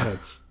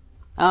 it's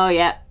Oh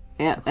yeah,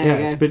 yeah. There yeah,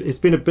 we go. it's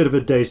been a bit of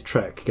a day's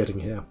trek getting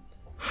here.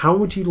 How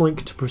would you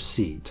like to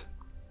proceed?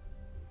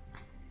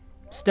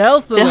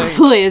 Stealthily.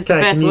 Stealthily is the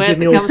Okay, best can you word give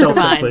me that all comes to stealth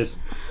check, mind. please?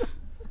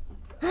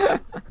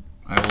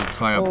 I will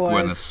tie up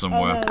Always. Gwyneth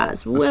somewhere.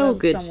 That's well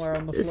good. Somewhere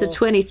on the It's a floor.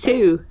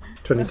 22.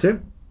 22.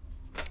 You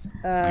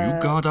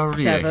guard our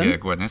rear 7. here,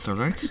 Gwyneth,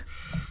 alright?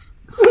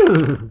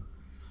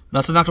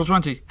 That's a natural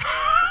 20.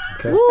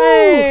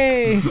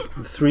 Hey!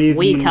 The three of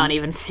We you can't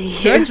even see you.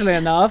 Strangely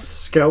enough,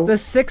 scout. the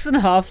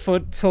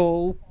 6.5-foot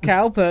tall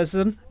cow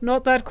person,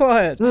 not that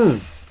quiet.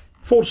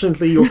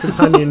 Fortunately, your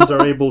companions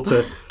are able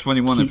to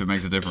 21 if it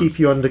makes a difference. keep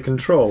you under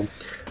control.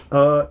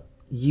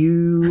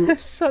 You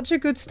Such a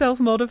good stealth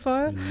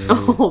modifier.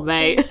 Oh,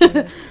 mate.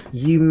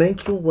 you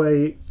make your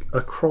way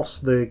across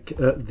the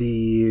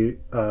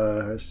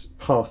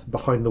path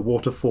behind the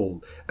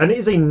waterfall, and it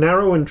is a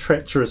narrow and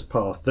treacherous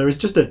path. There is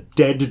just a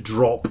dead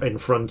drop in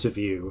front of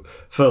you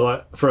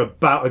for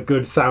about a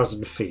good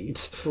 1,000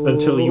 feet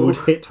until you would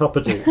hit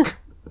Hoppaduke.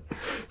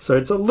 So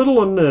it's a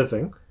little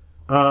unnerving,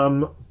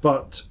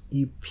 but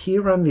you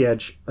peer around the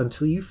edge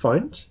until you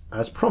find,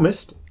 as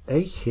promised, a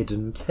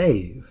hidden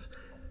cave.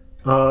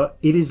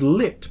 It is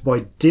lit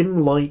by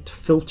dim light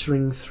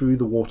filtering through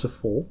the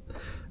waterfall,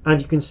 and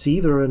you can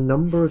see there are a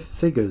number of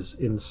figures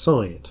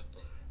inside.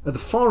 At the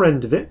far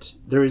end of it,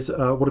 there is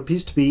what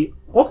appears to be,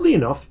 oddly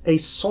enough, a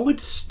solid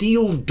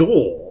steel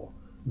door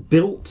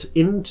built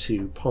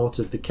into part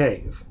of the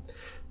cave.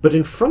 But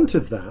in front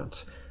of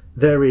that,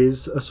 there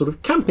is a sort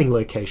of camping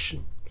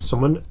location.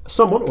 Someone,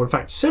 or in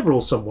fact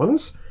several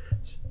someones,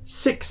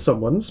 6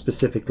 someones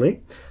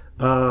specifically,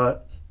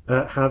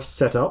 have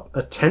set up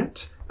a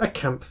tent, a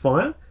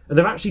campfire, and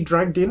they've actually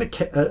dragged in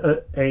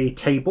a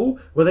table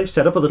where they've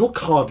set up a little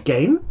card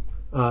game.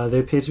 They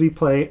appear to be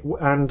playing,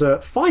 and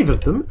 5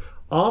 of them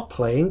are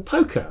playing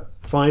poker.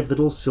 5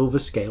 little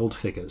silver-scaled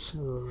figures.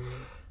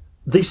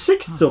 The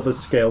 6th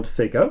silver-scaled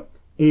figure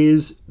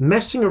is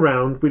messing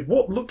around with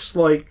what looks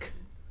like...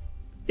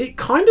 It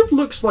kind of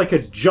looks like a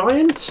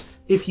giant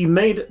if you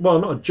made... Well,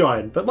 not a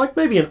giant, but like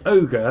maybe an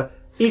ogre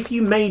if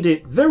you made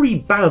it very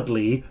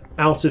badly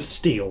out of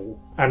steel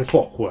and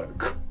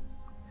clockwork.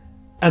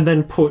 And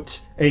then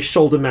put a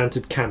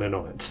shoulder-mounted cannon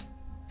on it.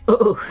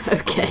 Oh,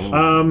 okay.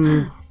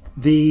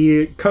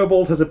 The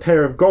kobold has a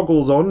pair of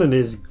goggles on and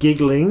is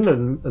giggling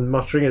and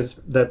muttering as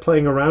they're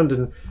playing around,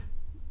 and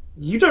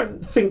you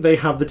don't think they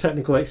have the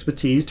technical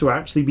expertise to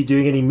actually be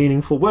doing any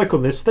meaningful work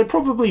on this. They're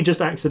probably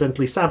just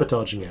accidentally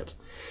sabotaging it.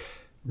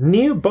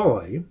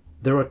 Nearby,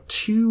 there are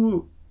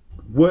 2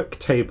 work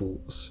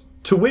tables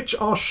to which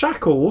are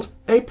shackled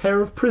a pair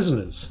of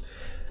prisoners.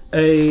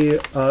 A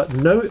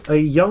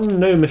young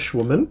gnomish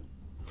woman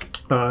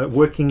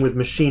working with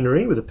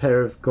machinery with a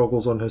pair of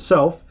goggles on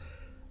herself,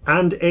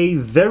 and a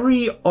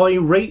very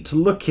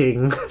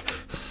irate-looking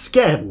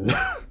Sken,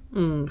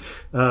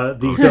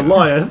 the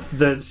Goliath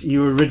that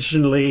you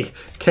originally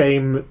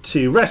came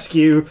to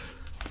rescue,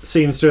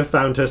 seems to have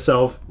found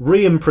herself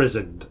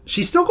re-imprisoned.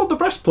 She's still got the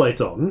breastplate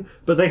on,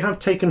 but they have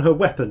taken her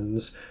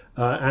weapons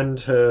and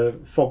her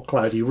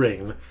fog-cloudy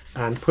ring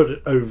and put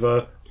it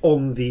over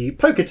on the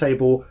poker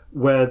table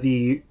where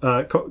the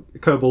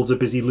kobolds are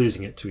busy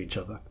losing it to each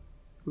other.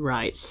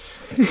 Right.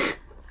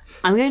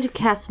 I'm going to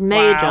cast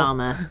Mage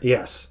Armor.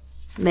 Yes.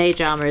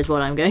 Mage Armor is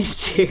what I'm going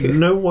to do.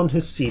 No one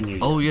has seen you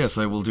yet. Oh yes,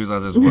 I will do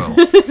that as well.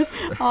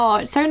 Oh,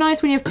 it's so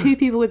nice when you have 2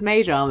 people with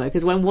Mage Armor,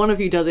 because when one of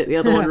you does it, the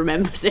other one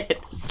remembers it.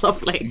 It's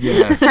lovely.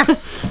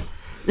 Yes.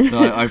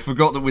 No, I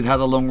forgot that we'd had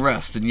a long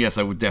rest, and yes,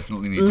 I would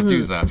definitely need to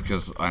do that,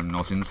 because I'm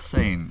not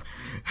insane.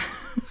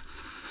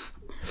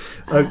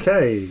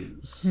 Okay,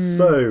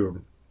 so...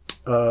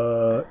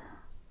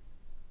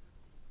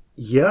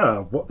 yeah,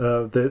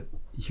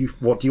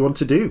 what do you want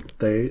to do?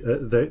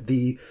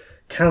 The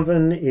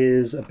cavern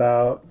is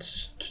about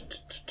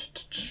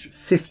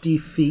 50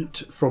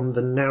 feet from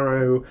the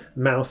narrow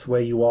mouth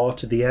where you are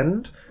to the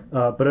end,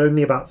 but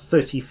only about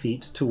 30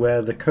 feet to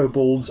where the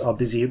kobolds are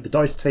busy at the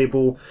dice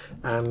table,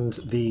 and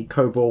the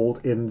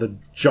kobold in the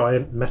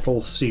giant metal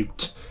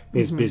suit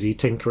is busy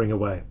tinkering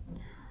away.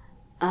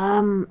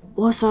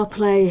 What's our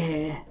play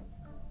here?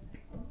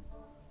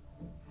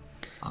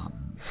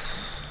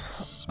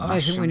 I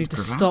think we need to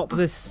stop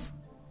the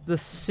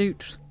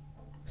suit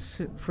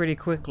pretty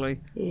quickly.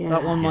 Yeah.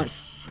 That one might.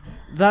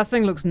 That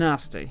thing looks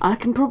nasty. I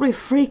can probably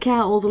freak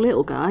out all the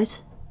little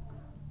guys.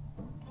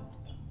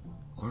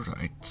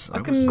 Alright. I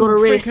can Got a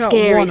really freak out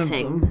scary one of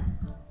thing. them.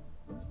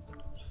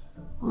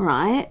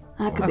 Alright,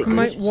 that could I be can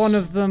good. make one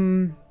of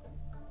them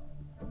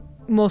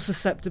more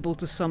susceptible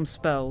to some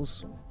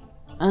spells.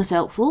 That's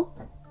helpful.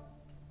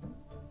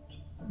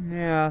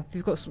 Yeah, if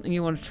you've got something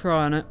you want to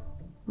try on it.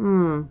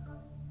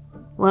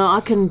 Well,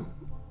 I can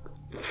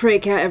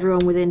freak out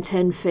everyone within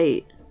 10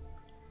 feet.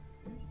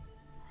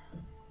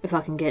 If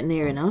I can get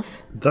near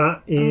enough.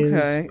 That is...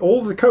 Okay. All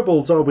of the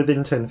kobolds are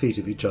within 10 feet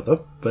of each other,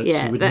 but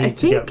Yeah, you would but I need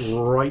to get think-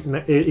 right...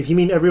 if you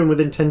mean everyone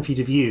within 10 feet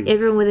of you...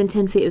 Everyone within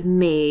 10 feet of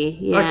me,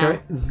 yeah.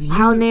 Okay.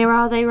 How near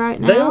are they right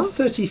now? They are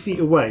 30 feet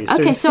away. So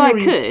Okay, in so I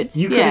theory, could,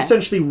 You could yeah.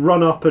 essentially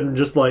run up and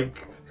just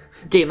like...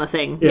 Do my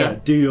thing. Yeah,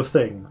 do your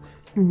thing.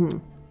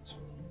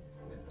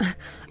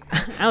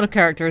 Out of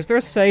character, is there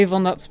a save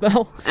on that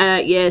spell?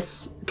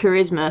 Yes,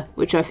 charisma,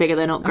 which I figure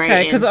they're not great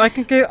Okay, in. because I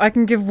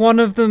can give one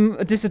of them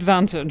a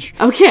disadvantage.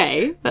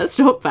 Okay, that's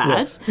not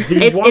bad.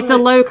 The It's one a that-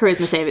 low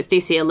charisma save. It's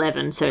DC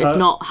 11, so it's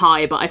not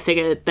high. But I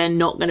figure they're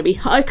not going to be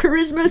high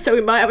charisma, so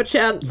we might have a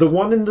chance. The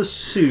one in the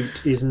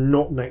suit is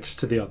not next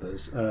to the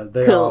others.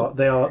 Cool.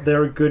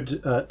 They're a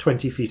good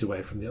 20 feet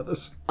away from the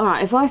others. All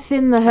right, if I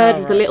thin the herd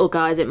of the little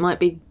guys, it might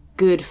be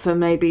good for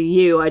maybe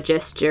you. I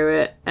gesture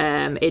at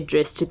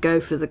Idris to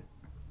go for the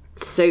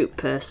suit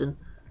person.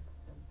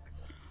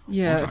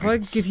 Yeah, if I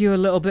give you a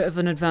little bit of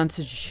an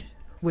advantage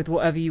with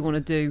whatever you want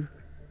to do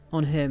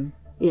on him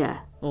Yeah.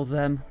 or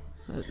them,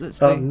 let's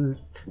be open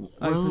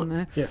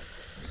there. Yeah.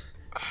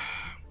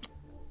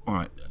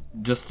 Alright.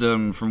 Just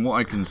from what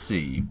I can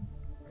see,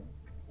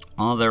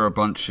 are there a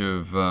bunch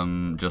of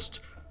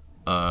just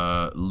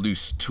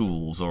loose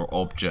tools or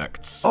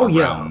objects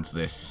around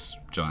this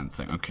giant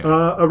thing? Okay.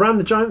 Around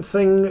the giant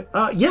thing,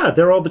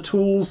 there are the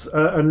tools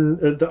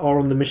that are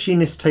on the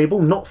machinist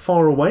table, not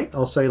far away.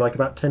 I'll say like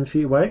about 10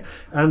 feet away.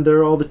 And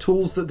there are the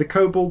tools that the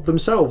kobold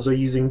themselves are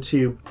using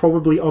to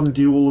probably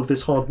undo all of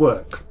this hard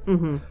work.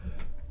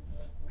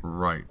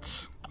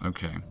 Right.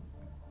 Okay.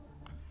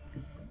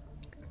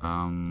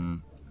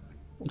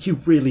 You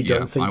really Yeah,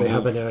 don't think I they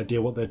have will any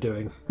idea what they're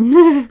doing.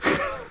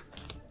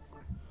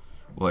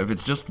 Well, if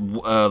it's just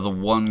the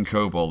one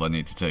kobold I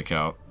need to take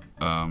out,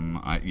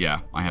 I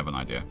have an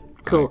idea.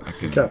 Cool. I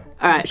can, Okay.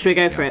 All right, should we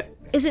go for it?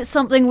 Is it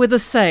something with a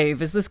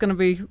save? Is this going to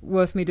be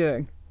worth me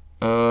doing?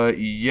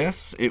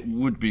 yes, it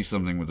would be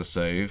something with a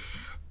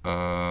save.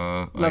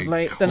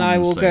 Lovely. a Then I con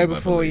will save, go I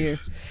before you.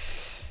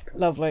 believe.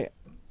 Lovely.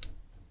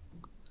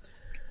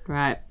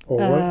 Right. All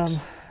right.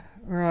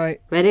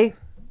 Right, Ready?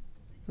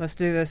 let's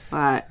do this. All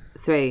right.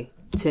 3,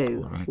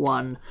 2, Right.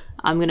 1.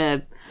 I'm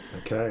gonna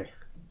Okay.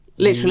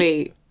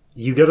 literally,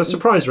 You get a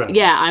surprise round.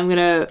 yeah, I'm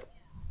gonna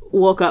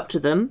walk up to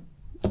them.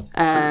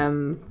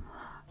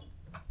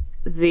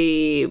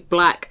 The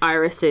black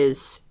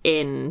irises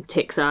in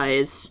Tick's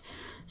eyes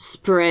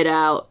spread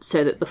out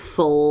so that the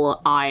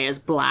full eye is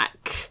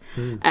black.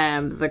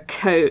 The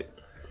coat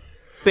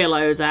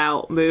billows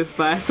out, moved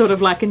by a sort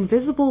of like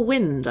invisible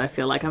wind. I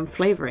feel like I'm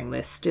flavouring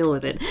this, still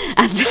with it.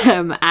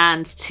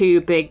 And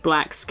two big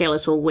black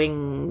skeletal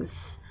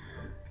wings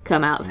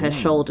come out of her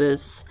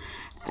shoulders.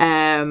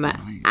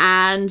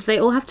 And they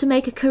all have to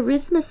make a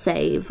charisma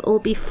save or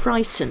be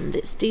frightened.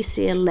 It's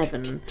DC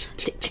 11.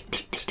 Tick, tick, tick,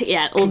 tick, tick.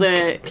 Yeah, all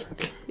the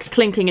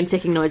clinking and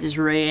ticking noises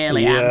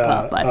really amp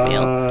up, I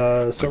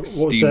feel. So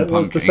Steampunk what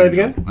was the save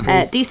again?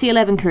 DC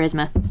 11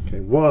 charisma. Okay,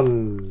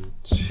 1,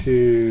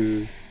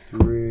 2,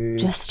 3.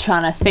 Just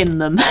trying to thin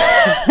them.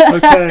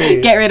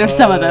 Okay. Get rid of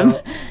some of them.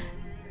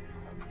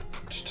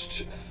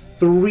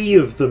 3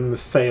 of them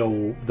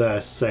fail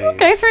their save.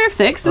 Okay, 3 of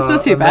 6. That's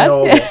not too and they bad.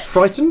 are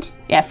frightened?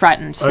 Yeah,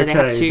 frightened, so they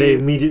have Okay, to they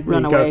immediately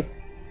run go- away.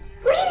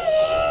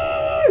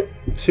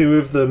 2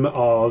 of them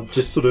are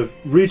just sort of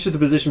rude to the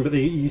position, but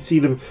you see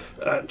them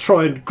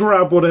try and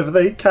grab whatever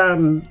they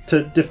can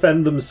to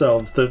defend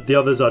themselves. The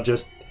others are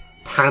just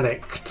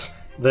panicked.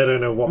 They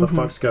don't know what the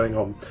fuck's going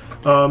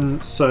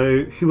on.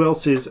 So who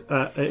else is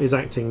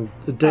acting?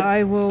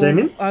 I will.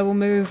 Damien? I will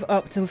move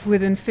up to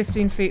within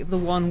 15 feet of the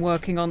one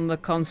working on the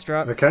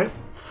construct. Okay.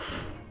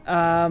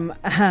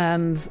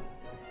 And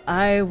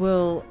I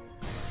will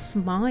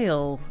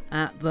smile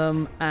at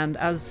them, and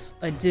as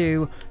I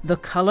do, the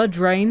colour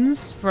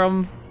drains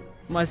from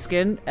my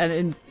skin and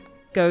it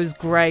goes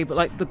grey, but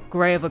like the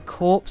grey of a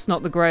corpse,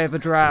 not the grey of a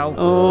drow.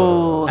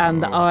 Oh.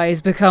 And the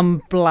eyes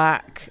become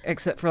black,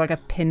 except for like a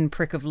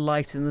pinprick of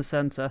light in the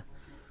centre.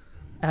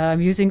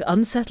 I'm using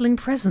Unsettling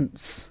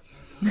Presence.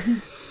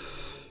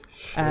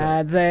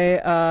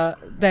 They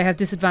have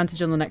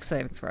disadvantage on the next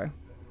saving throw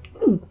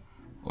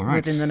All right.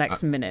 within the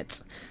next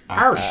minute.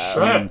 At the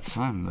same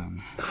time,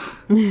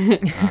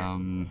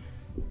 then.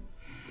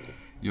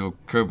 Your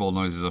kobold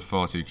noises are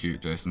far too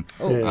cute, Jason.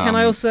 Can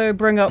I also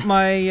bring up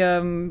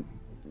my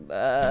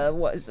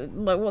what's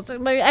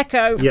it? My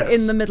echo Yes.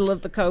 in the middle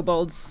of the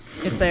kobolds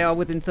if they are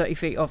within 30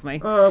 feet of me?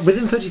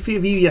 Within 30 feet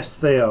of you, yes,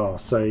 they are.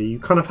 So you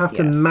kind of have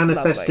to Yes,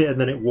 manifest lovely. it,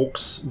 and then it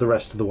walks the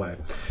rest of the way.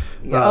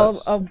 Yeah,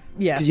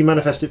 yeah. Because you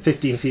manifest it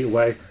 15 feet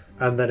away,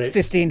 and then it's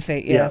 15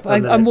 feet. Yeah,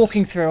 and then I'm it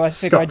walking through. I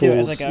figure I do it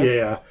as I scuttles. go.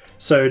 Yeah.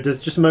 So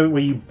there's just a moment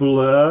where you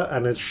blur,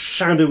 and a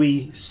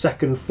shadowy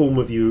second form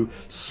of you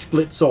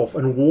splits off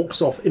and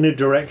walks off in a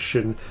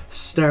direction,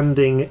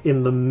 standing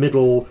in the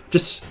middle,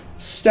 just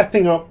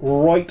stepping up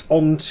right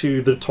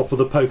onto the top of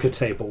the poker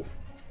table,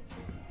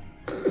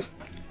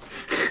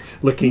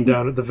 looking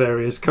down at the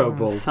various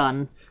kobolds.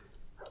 Fun.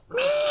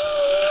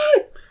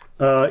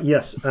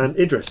 Yes, and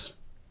Idris.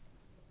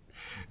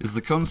 Is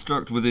the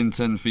construct within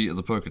 10 feet of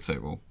the poker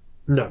table?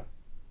 No,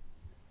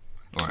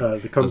 All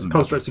right. the Doesn't matter.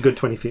 construct's a good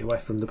 20 feet away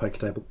from the poker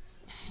table.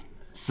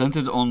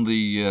 Centered on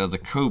the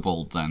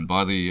kobold, then,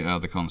 by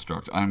the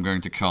construct, I'm going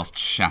to cast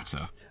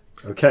Shatter.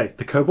 Okay,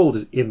 the kobold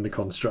is in the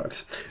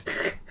construct.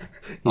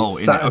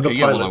 Okay,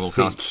 yeah, well, I will pilot's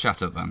seat. cast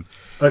Shatter then.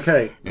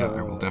 Okay. Yeah,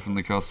 I will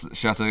definitely cast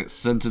Shatter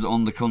centered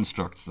on the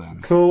construct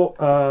then. Cool.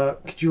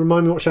 Could you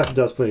remind me what Shatter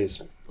does,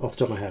 please? Off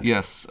the top of my head.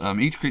 Yes,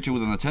 each creature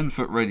within a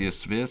 10-foot radius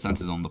sphere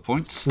centered on the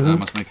point Mm-hmm.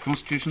 must make a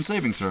Constitution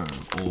saving throw,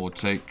 or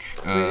take,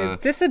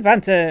 With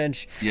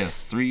disadvantage.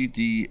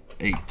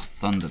 3d8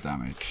 thunder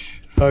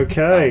damage.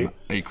 Okay.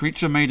 A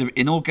creature made of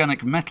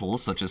inorganic metal,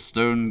 such as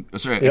stone...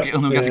 Yep,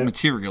 inorganic yeah.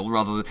 material,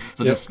 rather,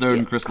 such Yep. as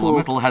stone, crystal, or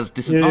metal, has Yeah,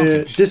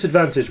 disadvantage.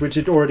 disadvantage, which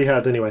it already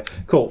had anyway.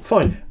 Cool,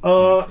 fine.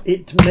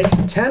 It makes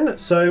a 10,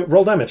 so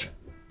roll damage.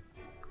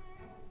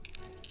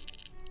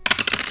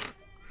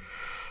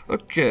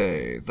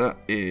 Okay, that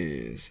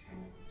is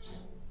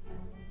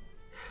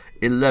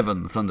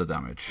 11 thunder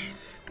damage.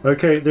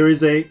 Okay, there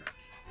is a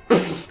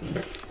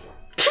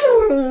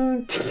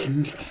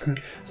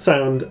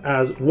sound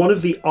as one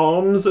of the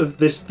arms of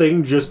this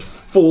thing just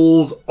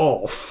falls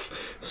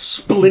off,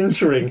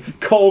 splintering,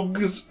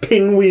 cogs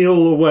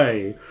pinwheel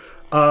away.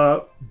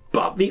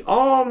 But the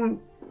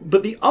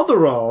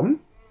other arm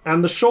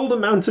and the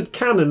shoulder-mounted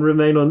cannon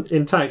remain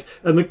intact,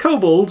 and the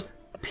kobold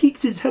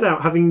peeks its head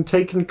out, having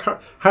taken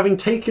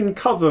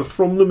cover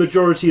from the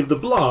majority of the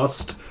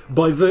blast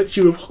by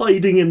virtue of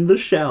hiding in the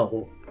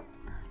shell.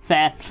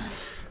 Fair.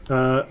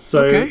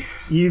 So Okay.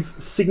 you've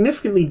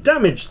significantly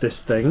damaged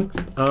this thing,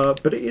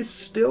 but it is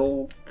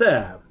still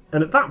there.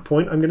 And at that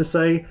point, I'm going to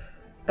say,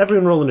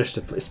 everyone roll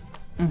initiative, please.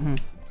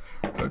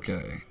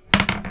 Okay.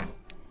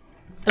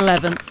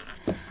 11.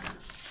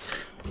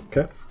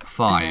 Okay.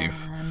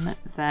 5.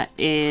 That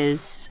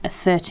is a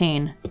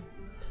 13.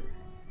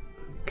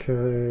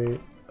 Okay,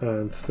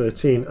 and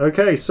 13.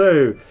 Okay,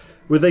 so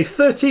with a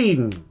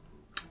 13,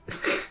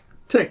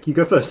 Tick, you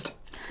go first.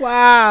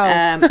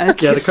 Wow.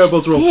 Okay. Yeah, the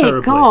kobolds rolled Dear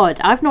terribly.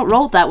 God, I've not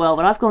rolled that well,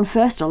 but I've gone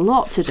first a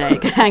lot today,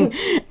 gang.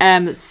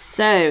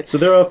 So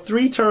there are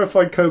 3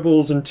 terrified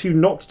kobolds and 2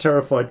 not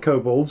terrified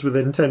kobolds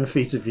within 10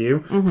 feet of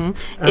you.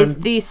 is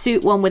the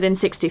suit one within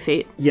 60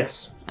 feet?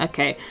 Yes.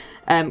 Okay.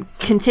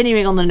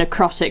 Continuing on the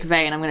necrotic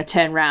vein, I'm going to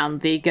turn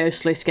round. The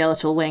ghostly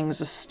skeletal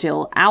wings are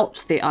still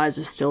out. The eyes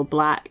are still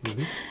black.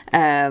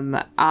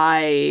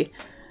 I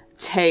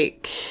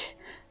take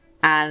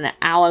an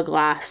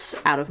hourglass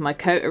out of my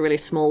coat, a really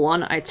small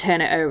one. I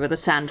turn it over. The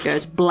sand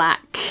goes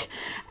black.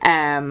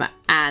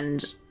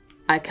 And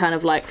I kind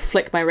of like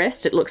flick my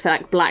wrist. It looks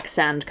like black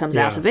sand comes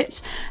out of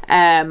it.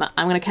 I'm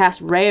going to cast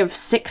Ray of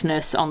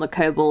Sickness on the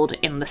kobold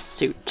in the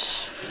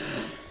suit.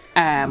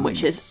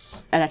 Which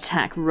is an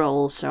attack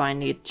roll, so I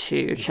need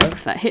to check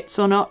if that hits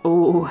or not.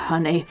 Oh,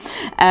 honey.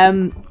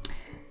 That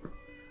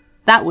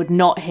would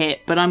not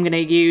hit, but I'm going to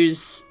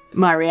use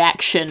my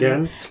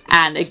reaction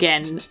and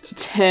again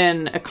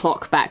turn a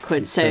clock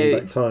backwards.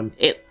 So time.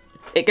 it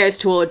goes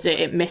towards it,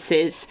 it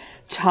misses.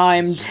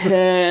 Time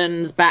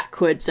turns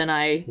backwards, and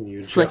I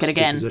flick it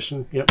again.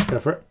 Position. Yep, go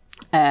for it.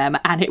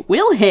 And it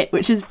will hit,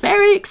 which is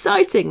very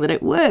exciting that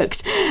it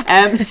worked.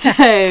 So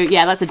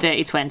yeah, that's a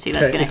dirty 20.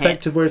 That's going to hit.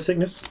 Effective word of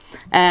sickness.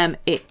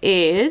 It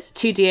is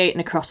 2d8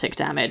 necrotic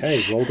damage.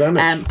 Okay, roll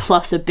damage.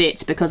 Plus a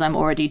bit because I'm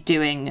already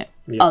doing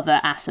other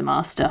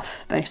Aasimar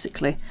stuff,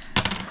 basically.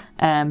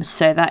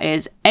 So that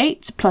is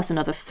 8 plus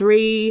another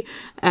 3,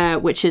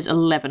 which is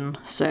 11.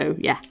 So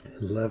yeah.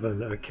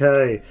 11.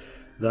 Okay.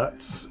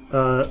 That's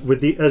with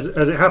the as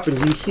it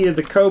happens, you hear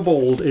the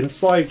kobold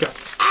inside go,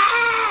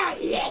 "Ah!"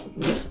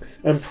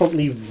 and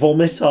promptly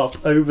vomit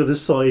up over the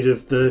side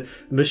of the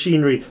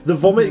machinery. The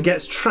vomit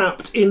gets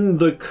trapped in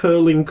the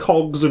curling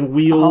cogs and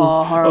wheels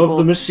of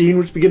the machine,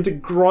 which begin to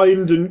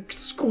grind and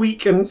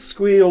squeak and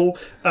squeal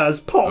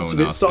as parts of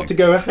it start to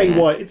go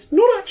haywire. It's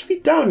not actually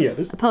down yet.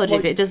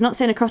 Apologies, it does not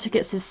say necrotic,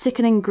 it says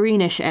sickening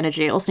greenish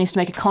energy. It also needs to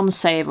make a con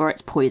save or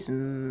it's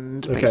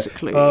poisoned,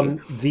 basically.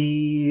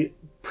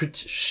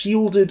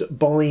 Shielded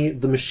by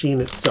the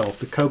machine itself.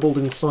 The kobold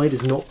inside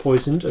is not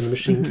poisoned, and the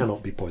machine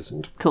cannot be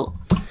poisoned. Cool.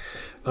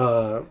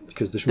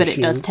 Because the But machine...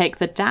 it does take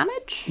the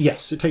damage?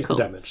 Yes, it takes the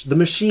damage. The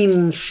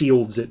machine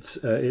shields its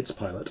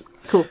pilot.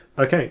 Cool.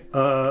 Okay,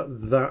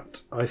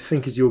 that I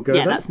think is your go.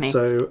 Yeah, then. that's me.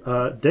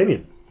 So,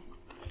 Damien.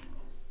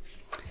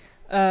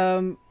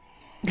 Can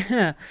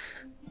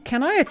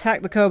I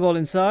attack the kobold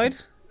inside?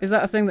 Is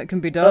that a thing that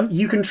can be done?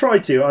 You can try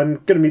to. I'm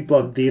going to be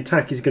blunt. The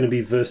attack is going to be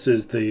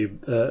versus the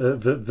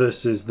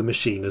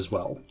machine as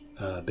well,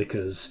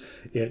 because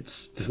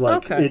it's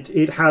like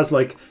it has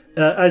like.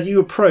 As you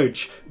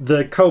approach,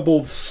 the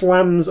kobold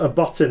slams a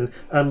button,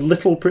 and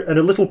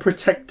a little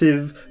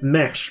protective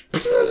mesh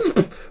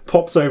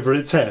pops over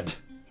its head.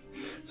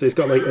 So it's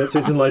got like it's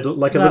in like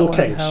a little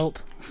cage. Help.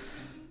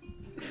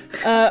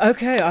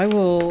 Okay, I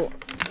will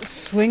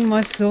swing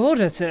my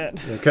sword at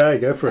it. Okay,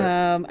 go for it.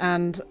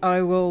 And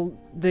I will.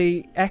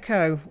 The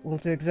echo will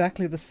do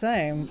exactly the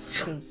same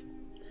because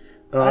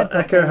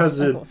Echo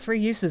has I've got 3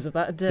 uses of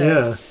that a day.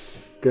 Yeah,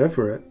 go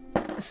for it.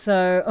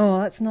 So,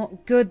 that's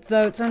not good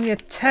though. It's only a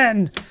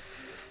 10.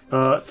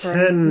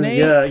 10. me.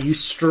 Yeah, you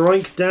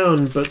strike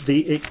down, but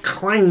it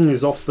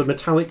clangs off the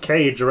metallic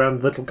cage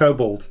around the little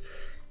kobold.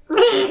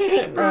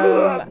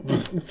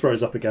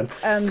 Throws up again.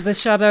 And the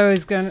shadow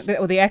is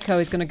or the echo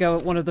is going to go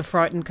at one of the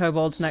frightened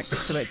kobolds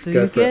next to it. Do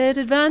Go you for it. get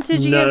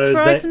advantage against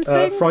frightened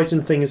things?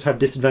 Frightened things have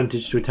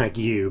disadvantage to attack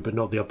you, but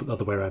not the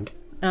other way around.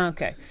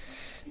 Okay.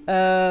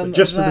 But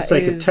just for the that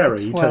sake of is terror,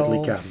 a you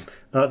totally 12.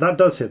 can. That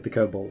does hit the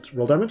kobold.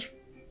 Roll damage.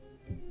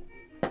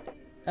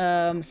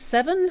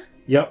 7?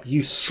 Yep,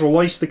 you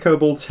slice the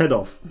kobold's head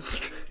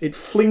off. It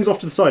flings off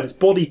to the side. Its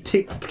body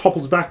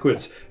topples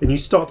backwards, and you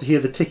start to hear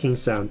the ticking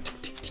sound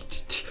tick, tick,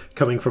 tick, tick,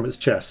 coming from its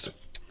chest.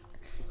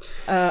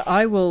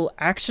 I will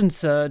action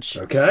surge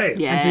Okay.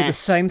 and do the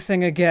same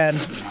thing again.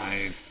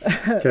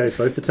 Nice. Okay,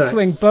 both attacks.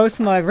 Swing both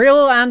my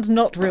real and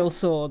not real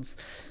swords.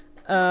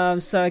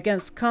 So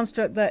against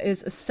construct, that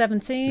is a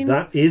 17.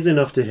 That is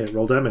enough to hit.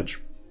 Roll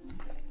damage.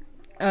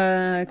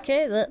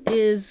 Okay, that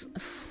is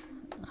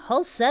a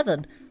whole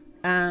 7.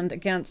 And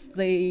against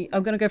I'm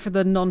going to go for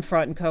the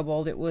non-frightened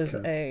kobold. It was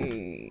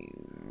a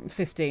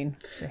 15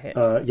 to hit.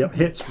 Yep,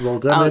 hits. Roll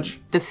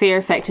damage. The fear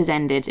effect has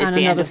ended. It's And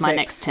the end another of my 6.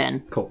 next turn.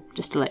 Cool.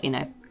 Just to let you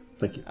know.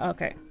 Thank you.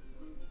 Okay.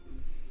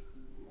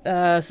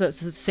 So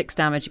it's 6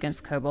 damage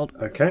against the kobold.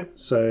 Okay,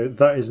 so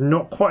that is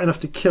not quite enough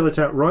to kill it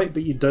outright,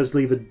 but it does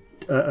leave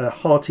a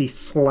hearty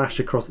slash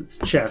across its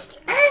chest.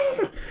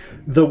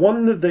 The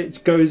one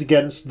that goes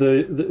against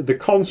the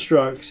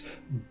construct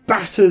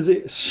batters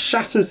it,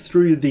 shatters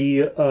through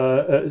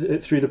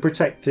the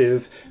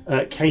protective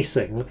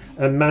casing,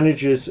 and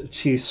manages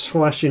to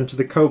slash into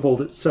the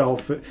kobold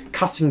itself,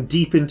 cutting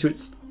deep into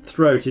its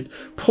throat. It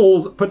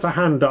puts a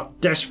hand up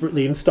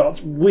desperately and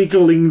starts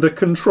wiggling the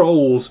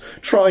controls,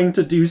 trying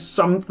to do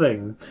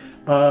something.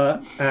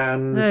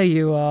 And There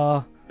you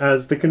are.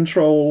 as the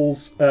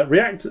controls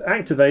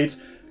activate,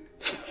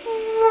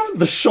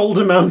 the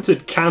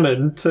shoulder-mounted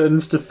cannon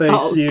turns to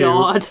face you,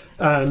 God.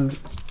 and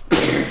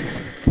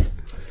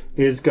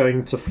is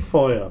going to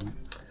fire.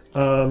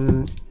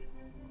 That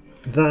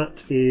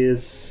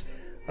is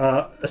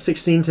a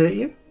 16 to hit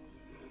you.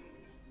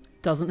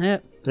 Doesn't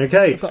hit.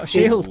 Okay, got a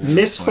shield. It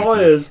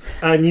misfires,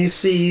 and you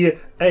see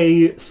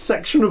a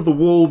section of the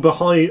wall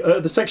behind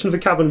the section of the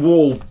cabin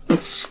wall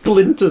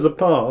splinters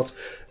apart.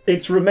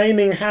 Its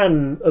remaining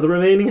hand, the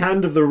remaining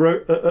hand of the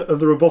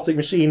robotic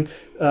machine,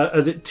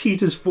 as it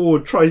teeters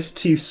forward, tries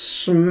to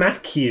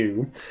smack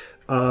you,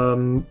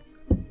 and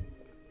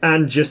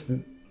just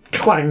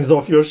clangs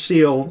off your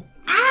shield.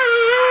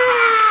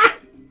 Ah!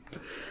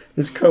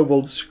 This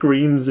kobold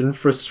screams in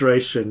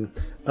frustration.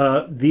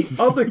 The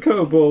other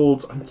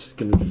kobolds, I'm just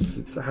gonna.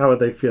 How are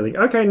they feeling?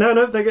 Okay,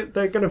 no,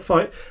 they're gonna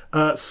fight.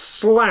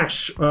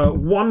 Slash.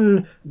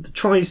 One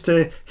tries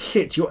to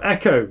hit your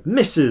echo,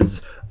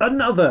 misses.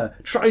 Another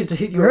tries to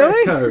hit your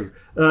Really? echo.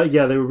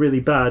 Yeah, they were really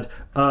bad.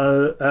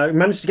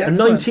 Managed to get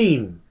Excellent. a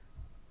 19.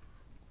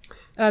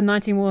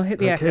 19 will hit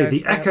the echo. Okay,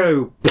 the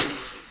echo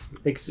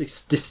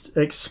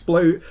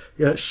explode,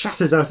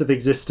 shatters out of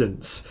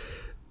existence.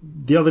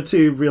 The other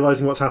two,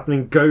 realizing what's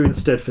happening, go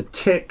instead for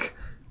Tick.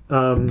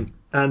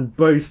 And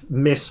both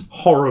miss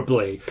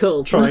horribly.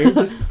 Cool. Trying,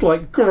 just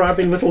like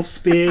grabbing little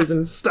spears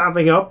and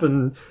stabbing up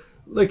and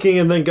looking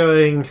and then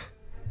going,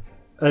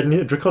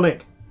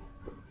 Draconic.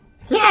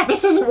 Yeah,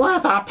 this isn't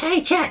worth our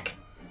paycheck.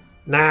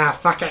 Nah,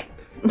 fuck it.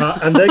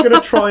 And they're going to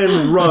try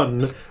and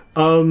run.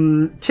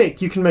 Tick,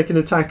 you can make an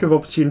attack of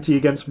opportunity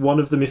against one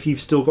of them if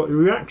you've still got your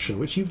reaction,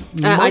 which you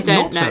might I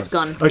don't. not No, have. it's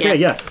gone. Okay,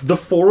 yeah. The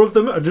four of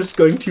them are just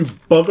going to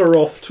bugger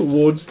off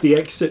towards the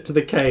exit to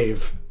the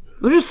cave.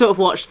 We'll just sort of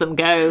watch them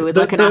go with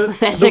like an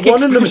apathetic the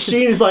one in the expression.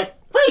 machine is like,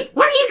 wait,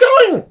 where are you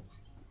going?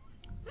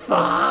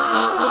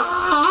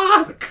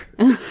 Fuck!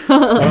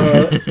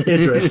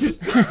 Idris.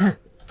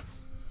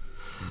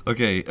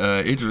 Okay,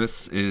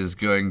 Idris is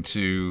going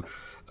to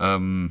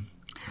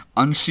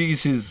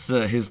unsheath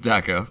his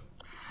dagger,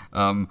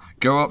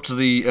 go up to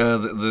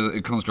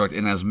the construct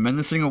in as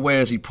menacing a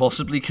way as he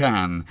possibly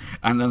can,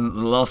 and then at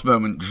the last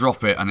moment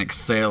drop it and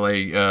exhale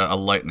a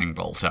lightning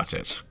bolt at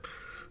it.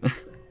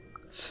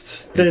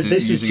 This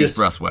is using his just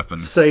brass weapon.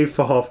 save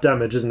for half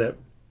damage, isn't it?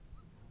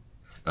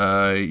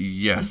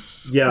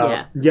 Yes.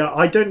 Yeah.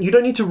 You don't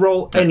need to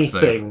roll Dex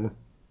anything.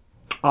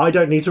 I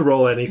don't need to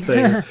roll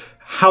anything.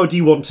 How do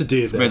you want to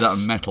do this? Made out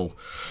of metal.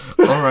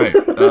 All right.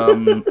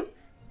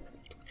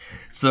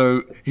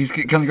 So he's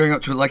kind of going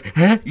up to it like,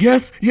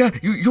 yes, yeah,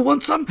 you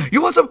want some?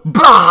 You want some?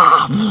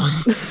 Blah!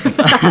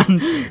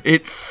 And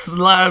it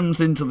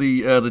slams into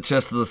the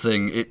chest of the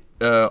thing. It,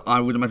 I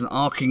would imagine,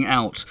 arcing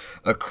out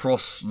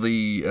across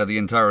the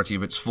entirety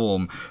of its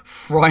form,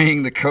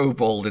 frying the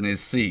kobold in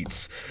his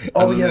seat.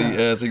 Oh, and then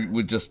yeah. the thing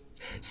would just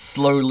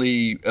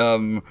slowly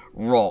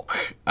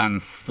rock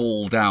and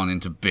fall down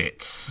into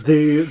bits.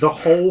 The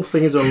whole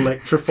thing is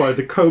electrified.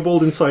 The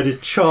kobold inside is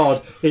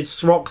charred. It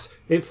rocks.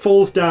 It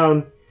falls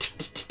down.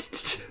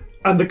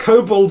 And the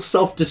kobold's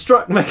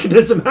self-destruct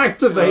mechanism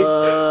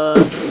activates,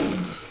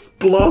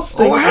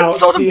 blasting out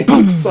the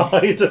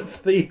inside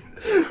of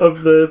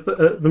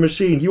the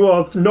machine. You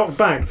are knocked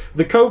back.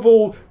 The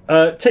kobold,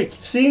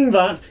 seeing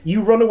that,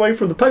 you run away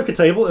from the poker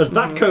table as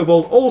that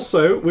kobold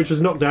also, which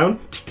was knocked down,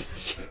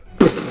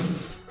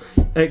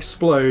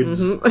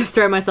 explodes. I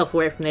throw myself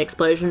away from the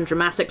explosion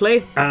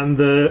dramatically. And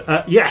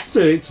so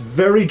it's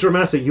very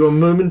dramatic. You are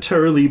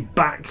momentarily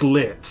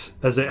backlit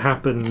as it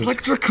happens. It's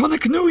like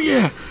Draconic New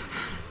Year!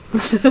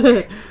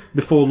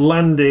 Before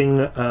landing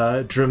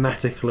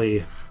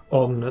dramatically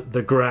on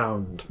the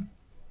ground.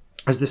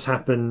 As this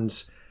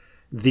happens,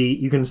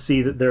 you can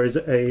see that there is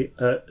a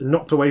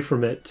knocked away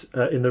from it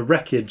in the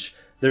wreckage.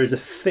 There is a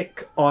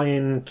thick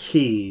iron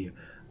key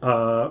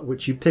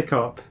which you pick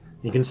up.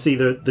 You can see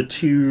the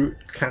two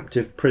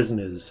captive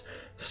prisoners,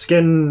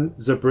 Sken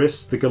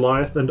Zabris, the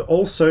Goliath, and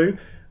also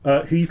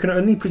who you can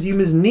only presume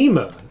is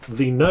Nima,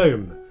 the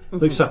gnome.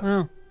 Looks up.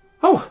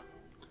 Oh,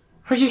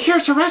 are you here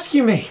to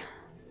rescue me?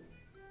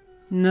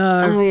 No.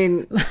 I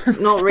mean,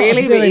 not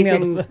really, but doing the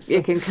other person.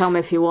 you can come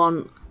if you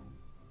want.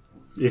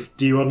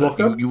 Do you unlock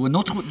her? You were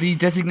not the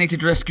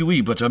designated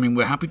rescuee, but I mean,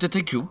 we're happy to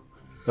take you.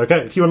 Okay,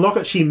 if you unlock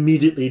it, she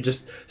immediately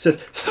just says,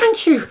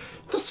 "Thank you."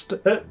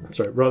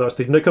 Rather, I was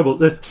thinking, no, couple.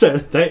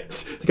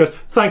 He goes,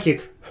 "Thank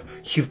you.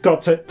 You've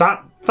got to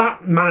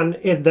that man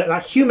in there,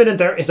 that human in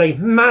there is a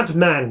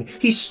madman.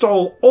 He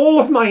stole all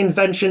of my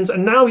inventions,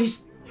 and now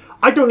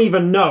I don't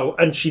even know."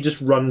 And she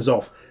just runs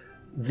off.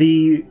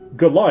 The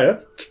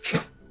Goliath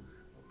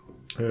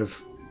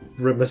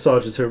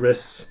massages her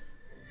wrists.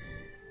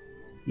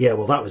 Yeah,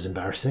 well, that was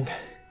embarrassing.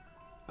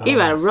 You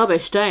had a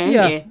rubbish day, ain't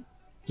Yeah. you?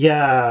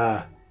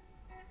 Yeah.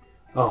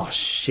 Oh,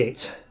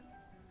 shit.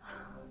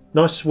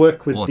 Nice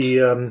work with What?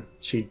 the,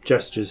 she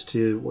gestures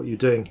to what you're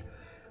doing.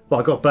 But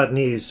I got bad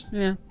news.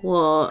 Yeah.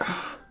 What?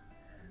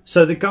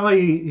 So the guy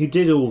who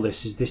did all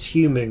this is this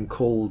human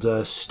called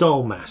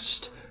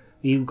Stalmast.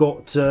 He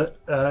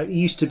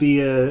used to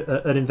be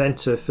an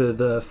inventor for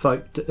the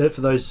folk,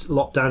 for those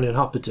locked down in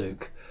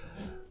Huppadook.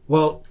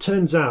 Well,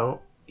 turns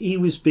out he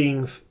was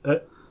being...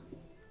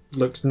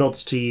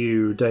 nods to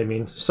you,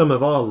 Damien. Some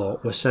of our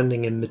lot were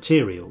sending him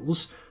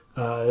materials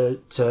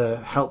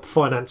to help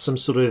finance some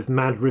sort of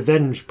mad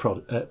revenge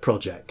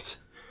project.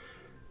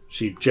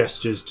 She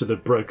gestures to the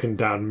broken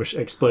down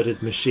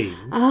exploded machine.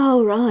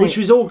 Oh, right. Which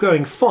was all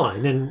going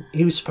fine, and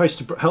he was supposed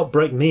to help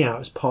break me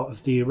out as part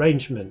of the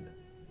arrangement.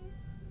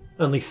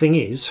 Only thing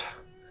is,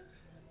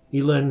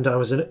 he learned I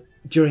was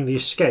during the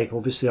escape,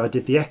 obviously I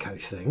did the echo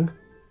thing,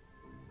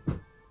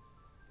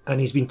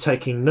 and he's been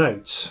taking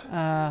notes.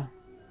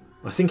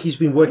 I think he's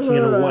been working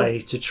in a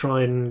way to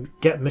try and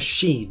get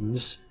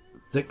machines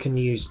that can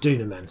use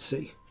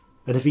Dunamancy.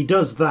 And if he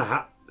does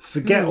that,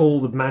 forget all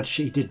the mad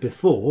shit he did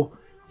before,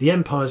 the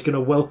Empire's going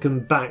to welcome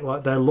back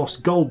like their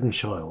lost golden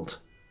child.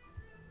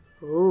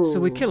 Ooh. So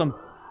we kill him.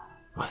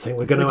 I think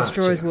we're going to have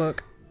Destroy his to.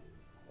 work.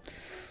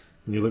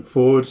 And you look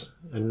forward,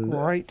 and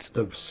Right.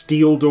 the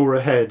steel door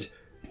ahead,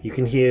 you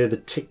can hear the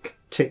tick,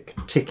 tick,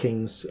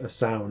 ticking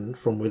sound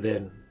from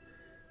within.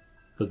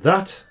 But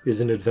that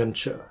is an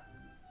adventure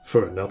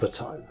for another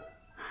time.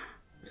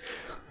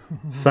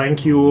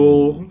 Thank you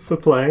all for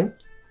playing.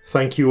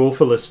 Thank you all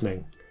for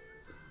listening.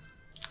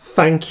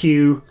 Thank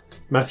you,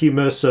 Matthew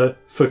Mercer,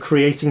 for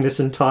creating this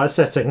entire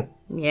setting.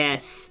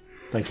 Yes.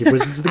 Thank you,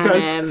 Wizards of the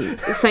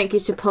Coast. Thank you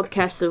to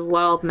Podcasts of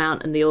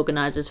Wildmount and the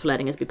organisers for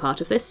letting us be part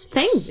of this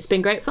thing. It's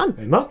been great fun.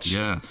 Very much.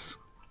 Yes.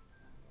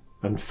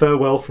 And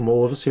farewell from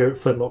all of us here at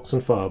Flintlocks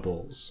and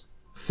Fireballs.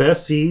 Fair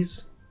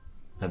seas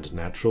and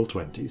natural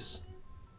 20s.